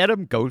 Go get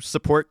him. Go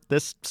support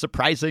this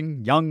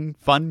surprising, young,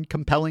 fun,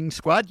 compelling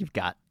squad you've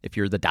got. If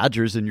you're the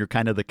Dodgers and you're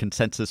kind of the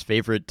consensus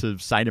favorite to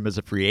sign him as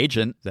a free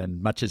agent,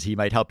 then much as he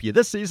might help you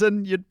this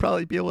season, you'd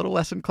probably be a little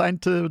less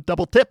inclined to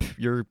double tip.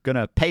 You're going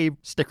to pay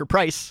sticker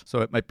price, so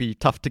it might be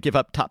tough to give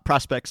up top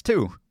prospects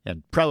too.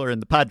 And Preller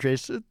and the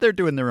Padres, they're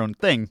doing their own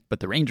thing.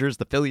 But the Rangers,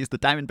 the Phillies, the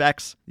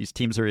Diamondbacks, these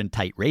teams are in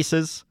tight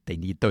races. They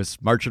need those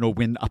marginal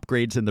win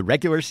upgrades in the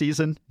regular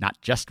season,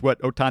 not just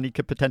what Ohtani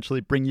could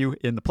potentially bring you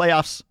in the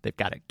playoffs. They've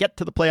got to get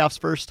to the playoffs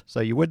first. So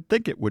you would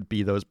think it would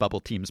be those bubble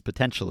teams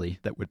potentially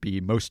that would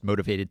be most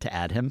motivated to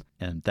add him,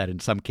 and that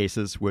in some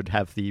cases would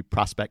have the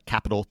prospect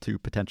capital to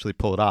potentially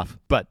pull it off.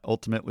 But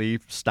ultimately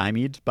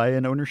stymied by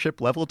an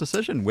ownership level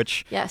decision,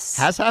 which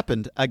has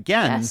happened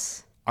again.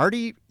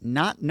 Artie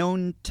not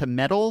known to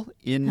meddle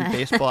in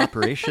baseball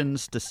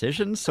operations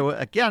decisions. So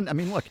again, I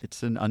mean, look,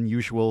 it's an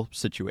unusual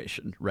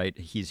situation, right?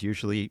 He's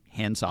usually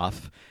hands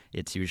off.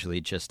 It's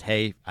usually just,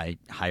 hey, I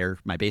hire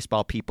my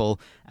baseball people.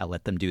 I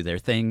let them do their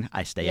thing.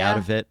 I stay out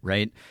of it,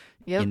 right?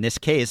 In this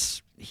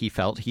case, he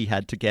felt he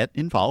had to get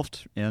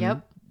involved,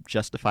 and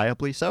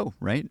justifiably so,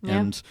 right?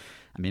 And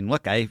I mean,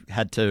 look, I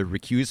had to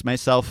recuse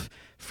myself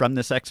from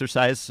this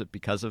exercise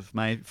because of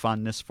my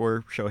fondness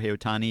for Shohei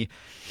Ohtani.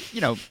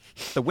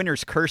 The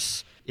winner's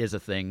curse is a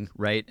thing,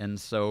 right? And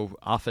so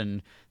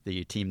often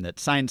the team that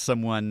signs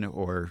someone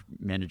or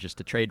manages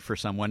to trade for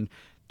someone,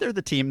 they're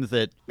the team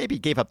that maybe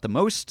gave up the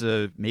most,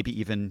 maybe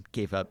even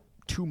gave up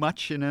too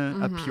much in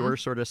a pure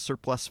sort of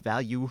surplus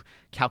value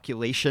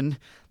calculation.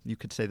 You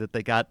could say that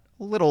they got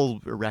a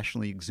little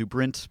irrationally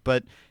exuberant,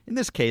 but in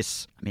this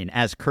case, I mean,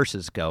 as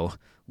curses go,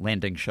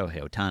 landing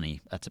Shohei Ohtani,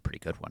 that's a pretty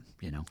good one.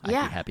 I'd be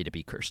happy to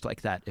be cursed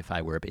like that if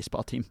I were a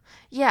baseball team.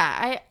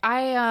 Yeah,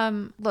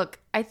 I look,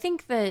 I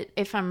think that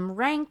if I'm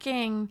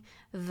ranking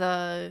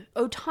the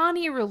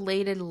Ohtani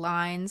related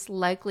lines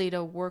likely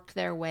to work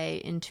their way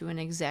into an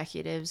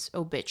executive's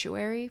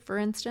obituary, for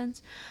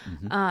instance,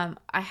 I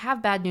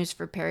have bad news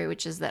for Perry,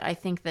 which is that I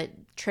think that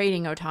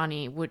trading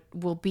Ohtani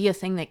will be a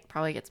thing that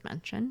probably gets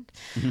mentioned.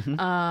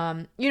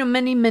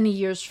 Many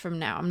years from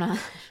now.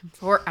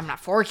 I'm not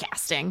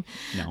forecasting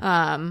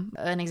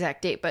an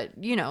exact date, but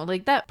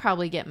that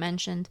probably get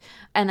mentioned.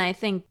 And I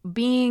think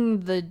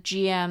being the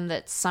GM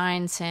that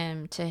signs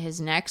him to his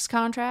next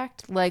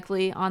contract,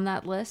 likely on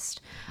that list,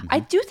 I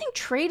do think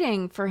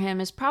trading for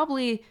him is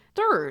probably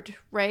third,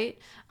 right?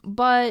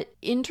 But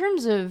in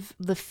terms of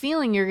the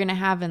feeling you're going to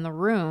have in the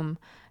room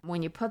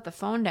when you put the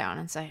phone down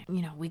and say,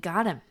 we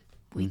got him.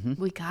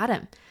 We got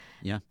him.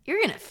 Yeah. You're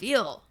going to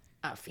feel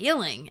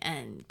feeling,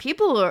 and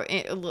people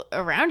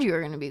around you are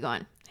going to be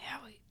going, yeah,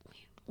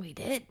 we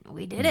did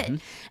it.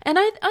 And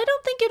I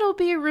don't think it'll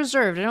be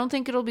reserved. I don't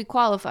think it'll be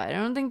qualified. I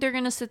don't think they're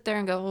going to sit there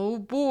and go, oh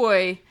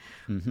boy,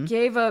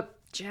 gave up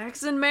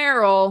Jackson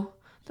Merrill.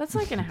 That's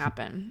not going to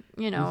happen.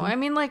 I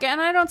mean, like, and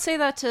I don't say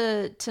that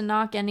to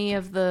knock any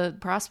of the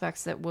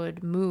prospects that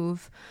would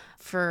move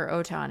for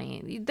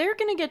Ohtani. They're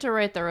going to get to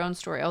write their own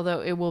story,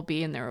 although it will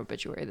be in their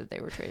obituary that they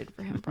were traded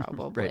for him,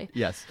 probably. Right,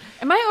 yes.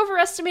 Am I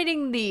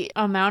overestimating the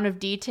amount of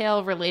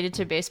detail related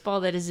to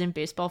baseball that is in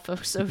baseball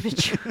folks'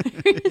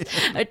 obituaries?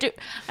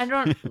 I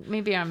don't,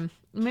 maybe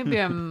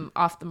I'm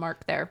off the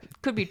mark there.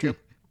 Could be true.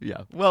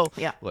 Yeah. Well,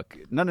 yeah. Look,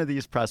 none of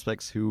these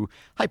prospects who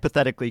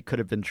hypothetically could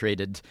have been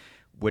traded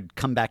would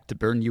come back to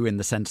burn you in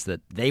the sense that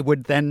they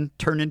would then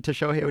turn into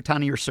Shohei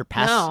Ohtani or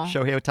surpass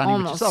Shohei Ohtani,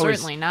 almost which is always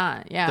certainly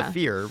not. Yeah. the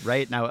fear,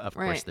 right? Now, of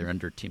course, Right. they're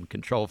under team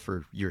control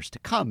for years to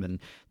come,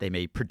 and they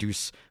may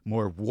produce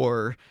more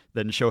WAR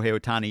than Shohei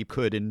Ohtani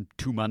could in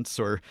 2 months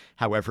or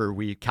however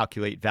we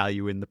calculate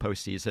value in the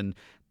postseason.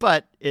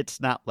 But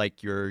it's not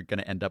like you're going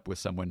to end up with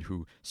someone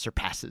who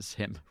surpasses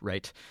him,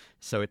 right?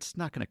 So it's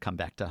not going to come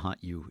back to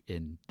haunt you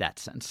in that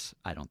sense,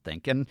 I don't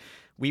think. And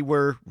we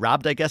were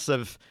robbed, I guess,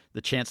 of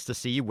the chance to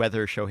see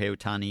whether Shohei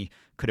Ohtani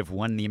could have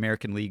won the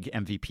American League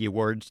MVP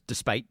awards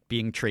despite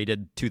being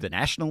traded to the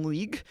National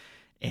League.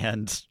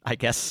 And I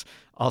guess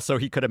also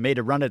he could have made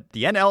a run at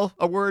the NL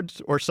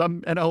awards or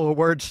some NL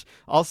awards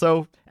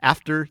also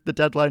after the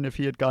deadline if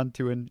he had gone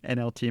to an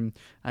NL team.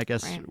 I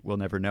guess we'll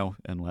never know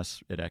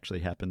unless it actually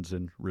happens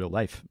in real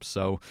life.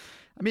 So,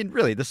 I mean,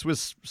 really, this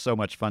was so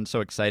much fun, so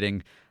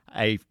exciting.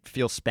 I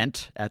feel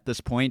spent at this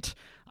point.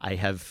 I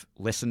have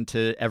listened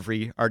to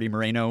every Artie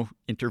Moreno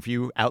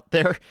interview out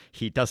there.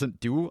 He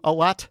doesn't do a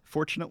lot,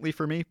 fortunately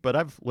for me, but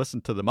I've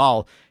listened to them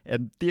all.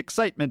 And the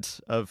excitement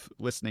of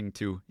listening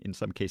to, in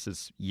some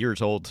cases,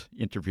 years-old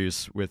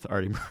interviews with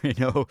Artie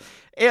Moreno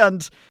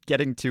and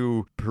getting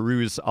to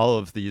peruse all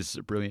of these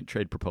brilliant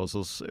trade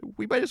proposals,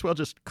 we might as well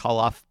just call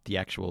off the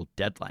actual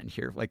deadline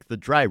here. Like, the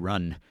dry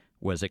run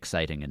was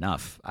exciting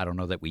enough. I don't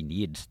know that we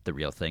need the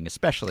real thing,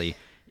 especially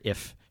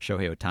if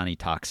Shohei Ohtani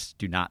talks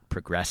do not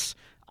progress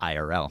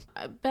IRL.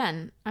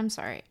 Ben, I'm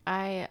sorry.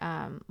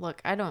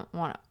 Look, I don't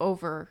want to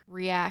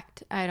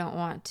overreact. I don't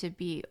want to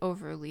be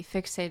overly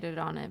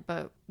fixated on it,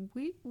 but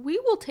we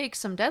will take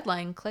some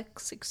deadline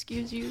clicks,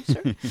 excuse you,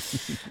 sir.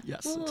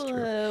 Yes, that's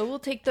true. We'll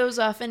take those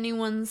off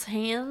anyone's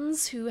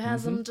hands who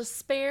has them to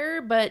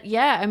spare. But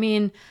yeah, I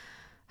mean,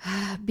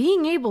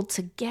 being able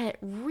to get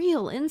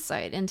real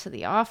insight into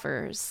the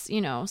offers,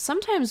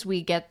 sometimes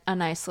we get a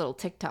nice little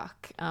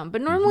TikTok,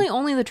 but normally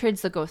only the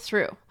trades that go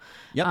through.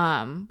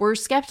 Yep. We're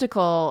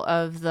skeptical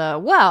of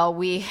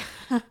we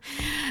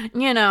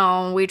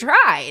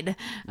tried.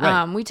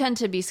 Right. We tend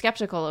to be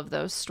skeptical of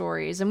those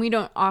stories, and we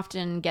don't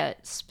often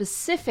get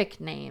specific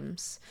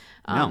names.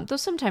 No. Though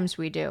sometimes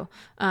we do.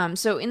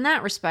 So in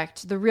that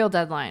respect, the real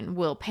deadline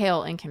will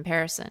pale in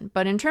comparison.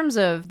 But in terms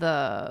of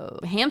the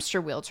hamster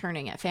wheel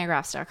turning at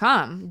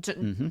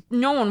Fangraphs.com,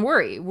 no one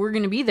worry. We're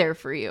going to be there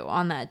for you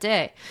on that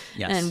day.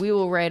 Yes. And we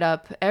will write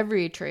up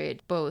every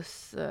trade,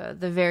 both the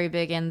very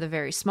big and the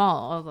very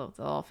small, although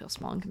they'll all feel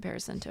small in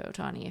comparison to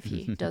Ohtani if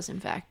he does, in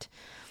fact,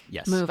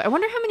 Yes. move. I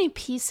wonder how many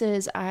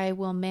pieces I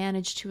will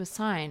manage to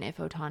assign if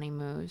Ohtani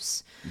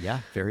moves. Yeah,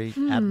 very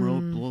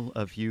admirable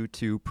of you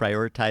to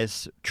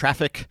prioritize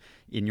traffic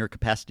in your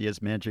capacity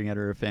as managing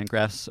editor of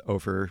Fangraphs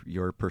over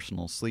your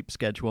personal sleep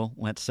schedule,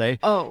 let's say.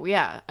 Oh,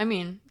 yeah. I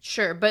mean,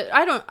 sure, but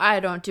I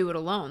don't do it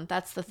alone.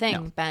 That's the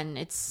thing, No. Ben.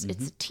 It's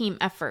a team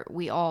effort.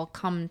 We all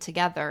come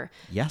together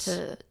Yes.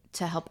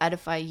 to help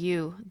edify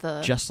you,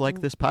 the just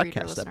like this reader,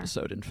 podcast listener.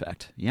 episode, in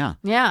fact. Yeah.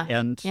 Yeah.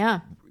 And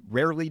yeah.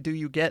 rarely do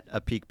you get a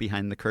peek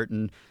behind the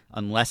curtain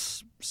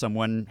unless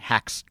someone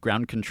hacks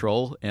ground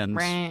control and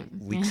Right.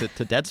 leaks it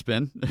to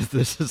Deadspin.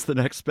 This is the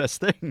next best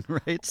thing,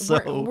 right?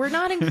 So We're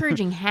not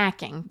encouraging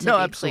hacking, to No,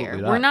 be absolutely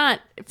clear. not.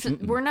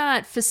 We're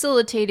not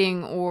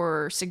facilitating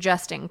or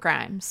suggesting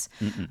crimes.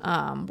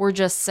 We're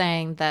just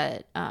saying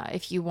that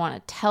if you want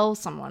to tell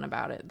someone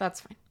about it,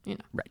 that's fine.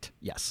 Right.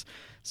 Yes.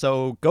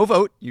 So go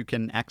vote. You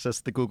can access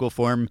the Google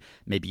form.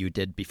 Maybe you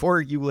did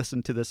before you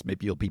listened to this.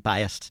 Maybe you'll be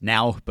biased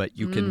now, but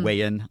you can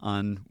weigh in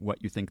on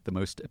what you think the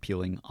most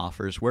appealing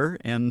offers were.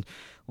 And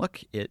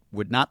look, it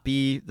would not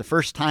be the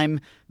first time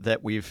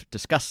that we've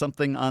discussed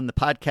something on the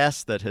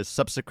podcast that has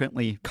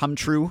subsequently come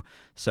true.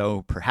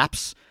 So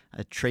perhaps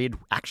a trade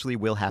actually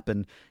will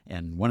happen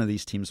and one of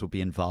these teams will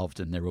be involved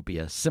and there will be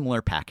a similar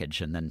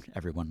package, and then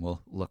everyone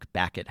will look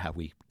back at how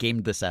we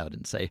gamed this out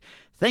and say,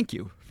 thank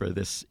you for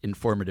this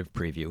informative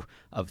preview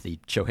of the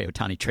Shohei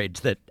Ohtani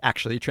trades that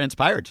actually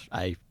transpired.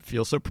 I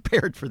feel so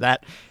prepared for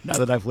that now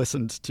that I've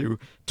listened to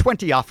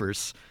 20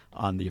 offers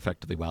on the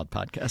Effectively Wild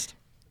podcast.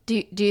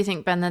 Do you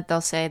think, Ben, that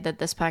they'll say that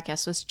this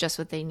podcast was just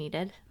what they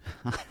needed?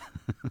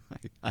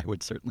 I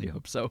would certainly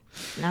hope so.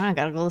 Now I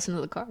gotta go listen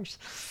to the Cars.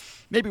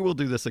 maybe we'll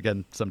do this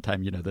again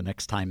sometime, the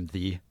next time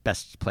the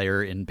best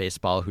player in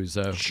baseball who's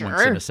a Sure.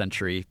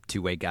 once-in-a-century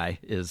two-way guy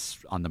is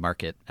on the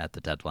market at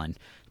the deadline.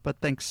 But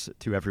thanks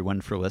to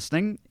everyone for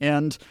listening.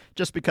 And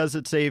just because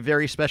it's a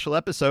very special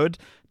episode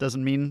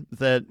doesn't mean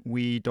that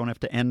we don't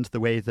have to end the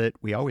way that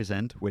we always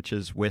end, which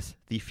is with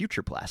the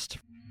Future Blast.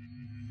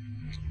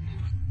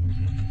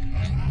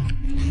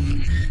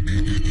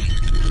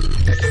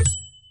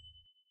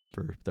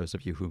 For those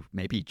of you who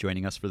may be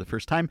joining us for the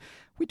first time,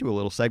 we do a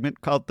little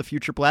segment called The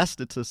Future Blast.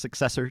 It's a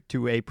successor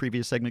to a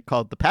previous segment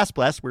called The Past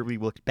Blast, where we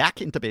look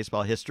back into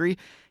baseball history.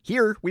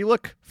 Here, we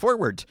look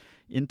forward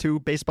into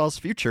baseball's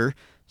future,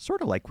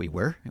 sort of like we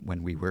were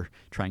when we were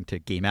trying to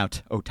game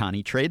out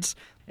Ohtani trades.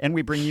 And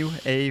we bring you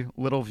a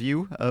little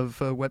view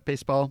of what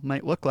baseball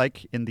might look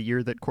like in the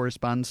year that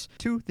corresponds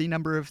to the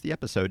number of the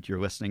episode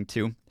you're listening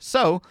to.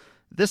 So,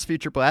 this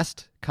Future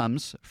Blast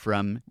comes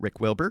from Rick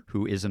Wilbur,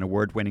 who is an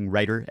award-winning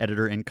writer,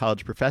 editor, and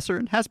college professor,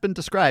 and has been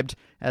described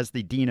as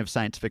the dean of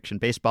science fiction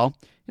baseball.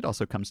 It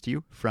also comes to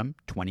you from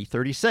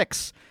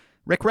 2036.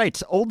 Rick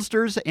writes,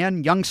 Oldsters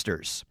and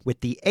youngsters,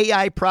 with the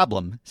AI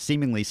problem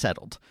seemingly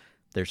settled.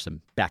 There's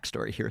some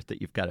backstory here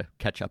that you've got to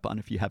catch up on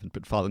if you haven't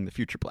been following the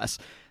Future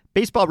Blast.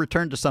 Baseball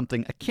returned to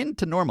something akin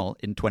to normal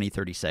in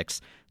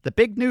 2036. The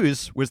big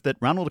news was that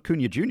Ronald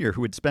Acuna Jr.,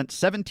 who had spent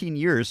 17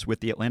 years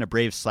with the Atlanta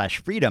Braves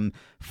 /Freedom,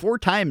 4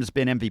 times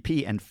been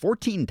MVP and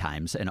 14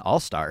 times an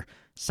All-Star,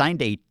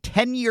 signed a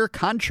 10-year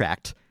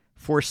contract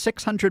for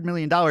 $600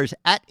 million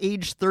at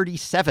age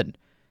 37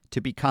 to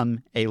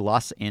become a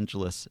Los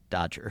Angeles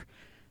Dodger.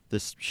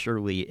 This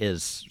surely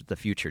is the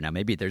future. Now,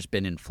 maybe there's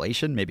been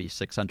inflation. Maybe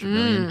 $600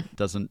 million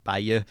doesn't buy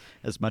you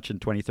as much in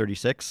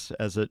 2036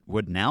 as it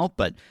would now.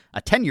 But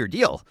a 10-year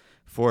deal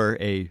for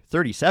a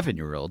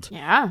 37-year-old.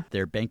 Yeah.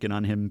 They're banking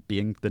on him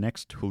being the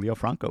next Julio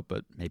Franco,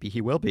 but maybe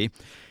he will be.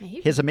 Maybe.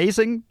 His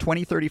amazing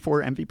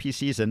 2034 MVP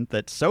season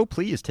that so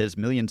pleased his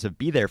millions of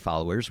Be There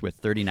followers with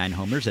 39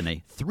 homers and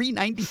a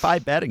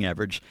 .395 batting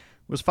average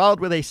was followed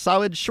with a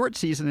solid short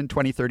season in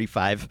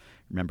 2035.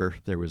 Remember,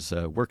 there was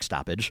a work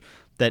stoppage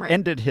that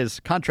ended his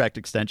contract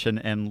extension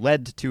and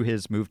led to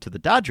his move to the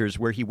Dodgers,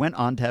 where he went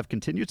on to have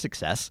continued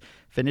success,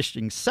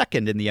 finishing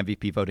second in the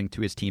MVP voting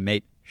to his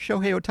teammate,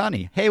 Shohei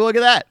Ohtani. Hey, look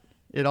at that.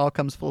 It all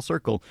comes full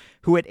circle.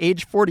 Who at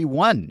age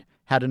 41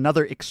 had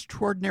another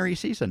extraordinary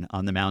season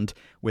on the mound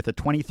with a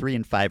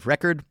 23-5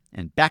 record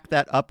and backed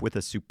that up with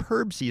a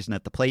superb season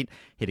at the plate,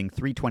 hitting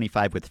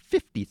 .325 with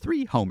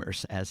 53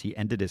 homers as he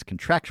ended his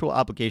contractual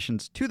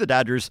obligations to the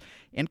Dodgers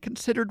and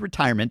considered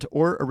retirement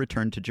or a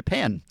return to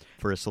Japan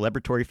for a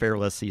celebratory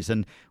farewell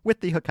season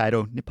with the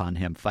Hokkaido Nippon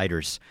Ham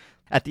Fighters.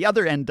 At the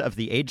other end of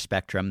the age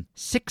spectrum,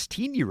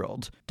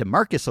 16-year-old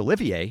DeMarcus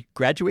Olivier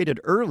graduated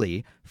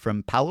early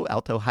from Palo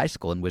Alto High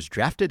School and was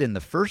drafted in the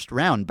first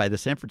round by the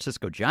San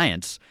Francisco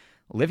Giants.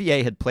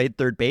 Olivier had played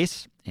third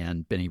base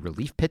and been a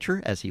relief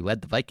pitcher as he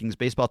led the Vikings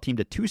baseball team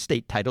to 2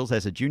 state titles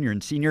as a junior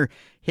and senior,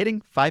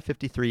 hitting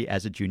 .553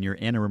 as a junior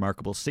and a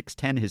remarkable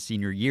 .610 his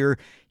senior year.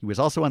 He was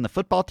also on the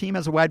football team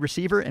as a wide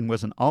receiver and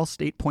was an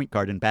all-state point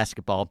guard in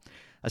basketball.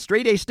 A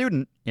straight-A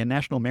student and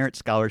National Merit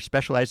Scholar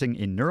specializing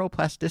in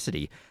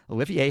neuroplasticity,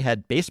 Olivier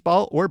had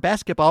baseball or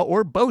basketball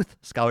or both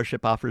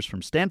scholarship offers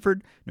from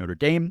Stanford, Notre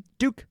Dame,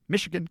 Duke,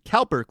 Michigan,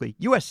 Cal Berkeley,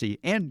 USC,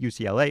 and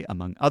UCLA,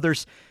 among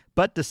others,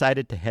 but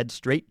decided to head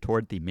straight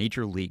toward the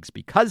major leagues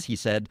because, he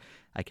said,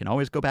 I can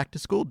always go back to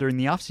school during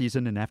the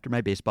offseason and after my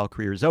baseball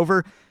career is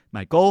over.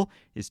 My goal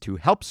is to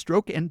help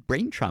stroke and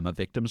brain trauma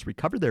victims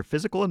recover their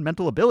physical and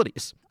mental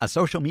abilities. A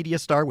social media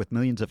star with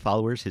millions of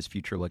followers, his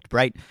future looked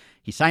bright.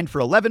 He signed for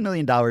 $11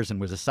 million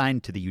and was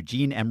assigned to the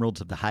Eugene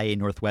Emeralds of the High A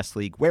Northwest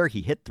League, where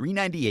he hit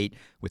 .398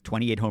 with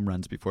 28 home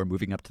runs before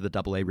moving up to the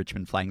AA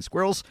Richmond Flying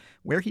Squirrels,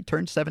 where he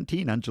turned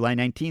 17 on July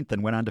 19th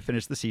and went on to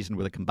finish the season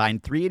with a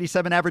combined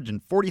 .387 average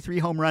and 43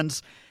 home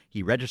runs.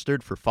 He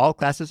registered for fall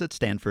classes at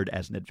Stanford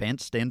as an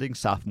advanced standing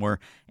sophomore,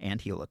 and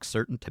he looks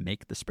certain to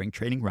make the spring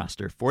training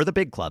roster for the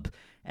big club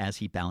as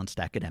he balanced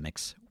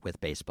academics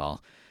with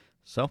baseball.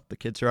 So the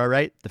kids are all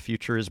right. The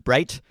future is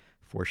bright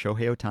for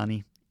Shohei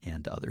Ohtani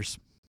and others.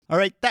 All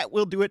right, that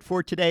will do it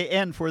for today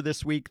and for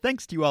this week.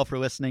 Thanks to you all for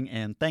listening,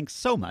 and thanks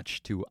so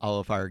much to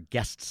all of our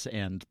guests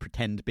and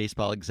pretend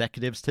baseball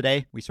executives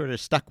today. We sort of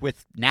stuck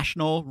with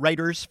national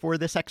writers for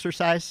this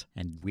exercise,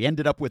 and we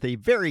ended up with a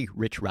very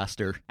rich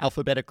roster,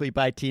 alphabetically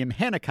by team: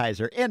 Hannah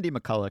Kaiser, Andy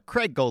McCullough,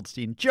 Craig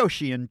Goldstein, Joe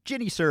Sheehan,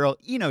 Ginny Searle,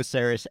 Eno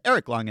Saris,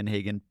 Eric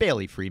Longenhagen,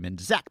 Bailey Freeman,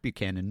 Zach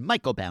Buchanan,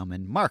 Michael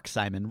Bauman, Mark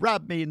Simon,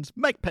 Rob Maines,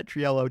 Mike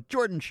Petriello,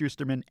 Jordan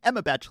Schusterman,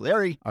 Emma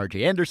Bachelari,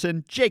 RJ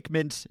Anderson, Jake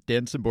Mintz,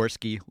 Dan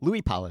Szymborski,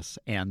 Louis Paulus,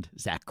 and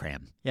Zach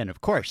Cram. And of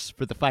course,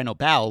 for the final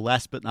bow,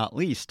 last but not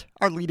least,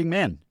 our leading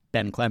man,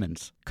 Ben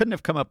Clemens. Couldn't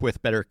have come up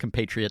with better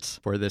compatriots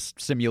for this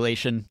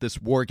simulation,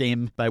 this war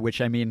game, by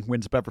which I mean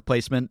wins above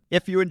replacement.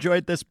 If you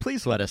enjoyed this,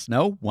 please let us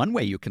know. One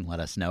way you can let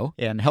us know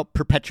and help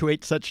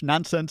perpetuate such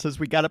nonsense as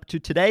we got up to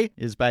today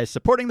is by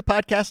supporting the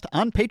podcast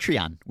on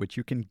Patreon, which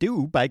you can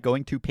do by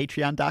going to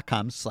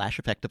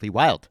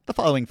patreon.com/effectivelywild. The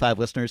following 5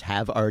 listeners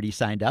have already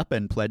signed up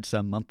and pledged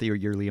some monthly or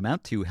yearly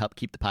amount to help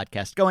keep the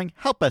podcast going,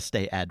 help us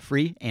stay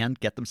ad-free, and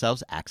get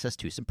themselves access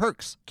to some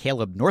perks.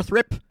 Caleb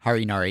Northrop,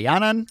 Hari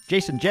Narayanan,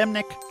 Jason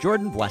Jamnik,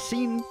 Jordan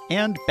Voisin,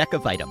 and Becca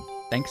Vitam.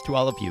 Thanks to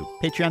all of you.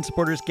 Patreon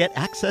supporters get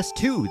access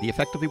to the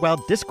Effectively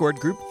Wild Discord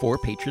group for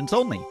patrons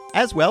only,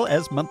 as well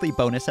as monthly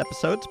bonus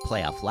episodes,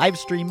 playoff live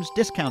streams,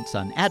 discounts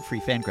on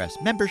ad-free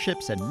Fangraphs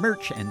memberships and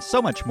merch, and so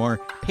much more.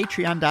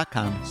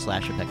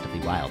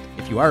 Patreon.com/effectivelywild.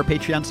 If you are a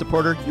Patreon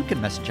supporter, you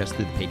can message us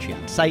through the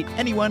Patreon site.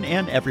 Anyone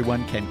and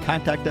everyone can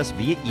contact us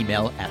via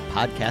email at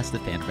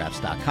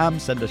podcast@fangraphs.com.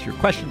 Send us your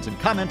questions and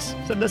comments.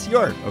 Send us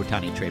your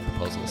Ohtani trade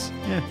proposals.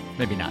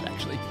 Maybe not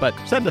actually, but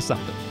send us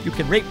something. You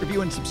can rate,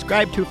 review, and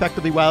subscribe to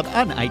Effectively Wild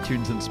on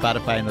iTunes and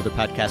Spotify and other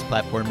podcast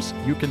platforms.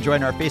 You can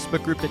join our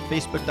Facebook group at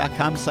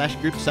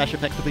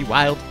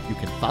facebook.com/group/effectivelywild. You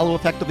can follow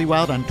Effectively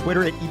Wild on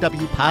Twitter at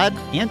EWPod,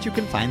 and you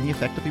can find the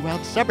Effectively Wild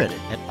subreddit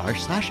at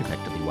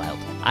r/effectivelywild.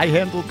 I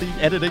handled the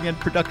editing and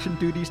production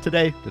duties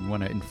today. Didn't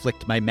want to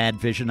inflict my mad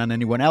vision on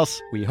anyone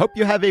else. We hope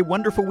you have a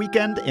wonderful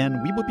weekend,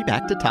 and we will be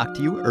back to talk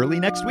to you early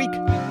next week.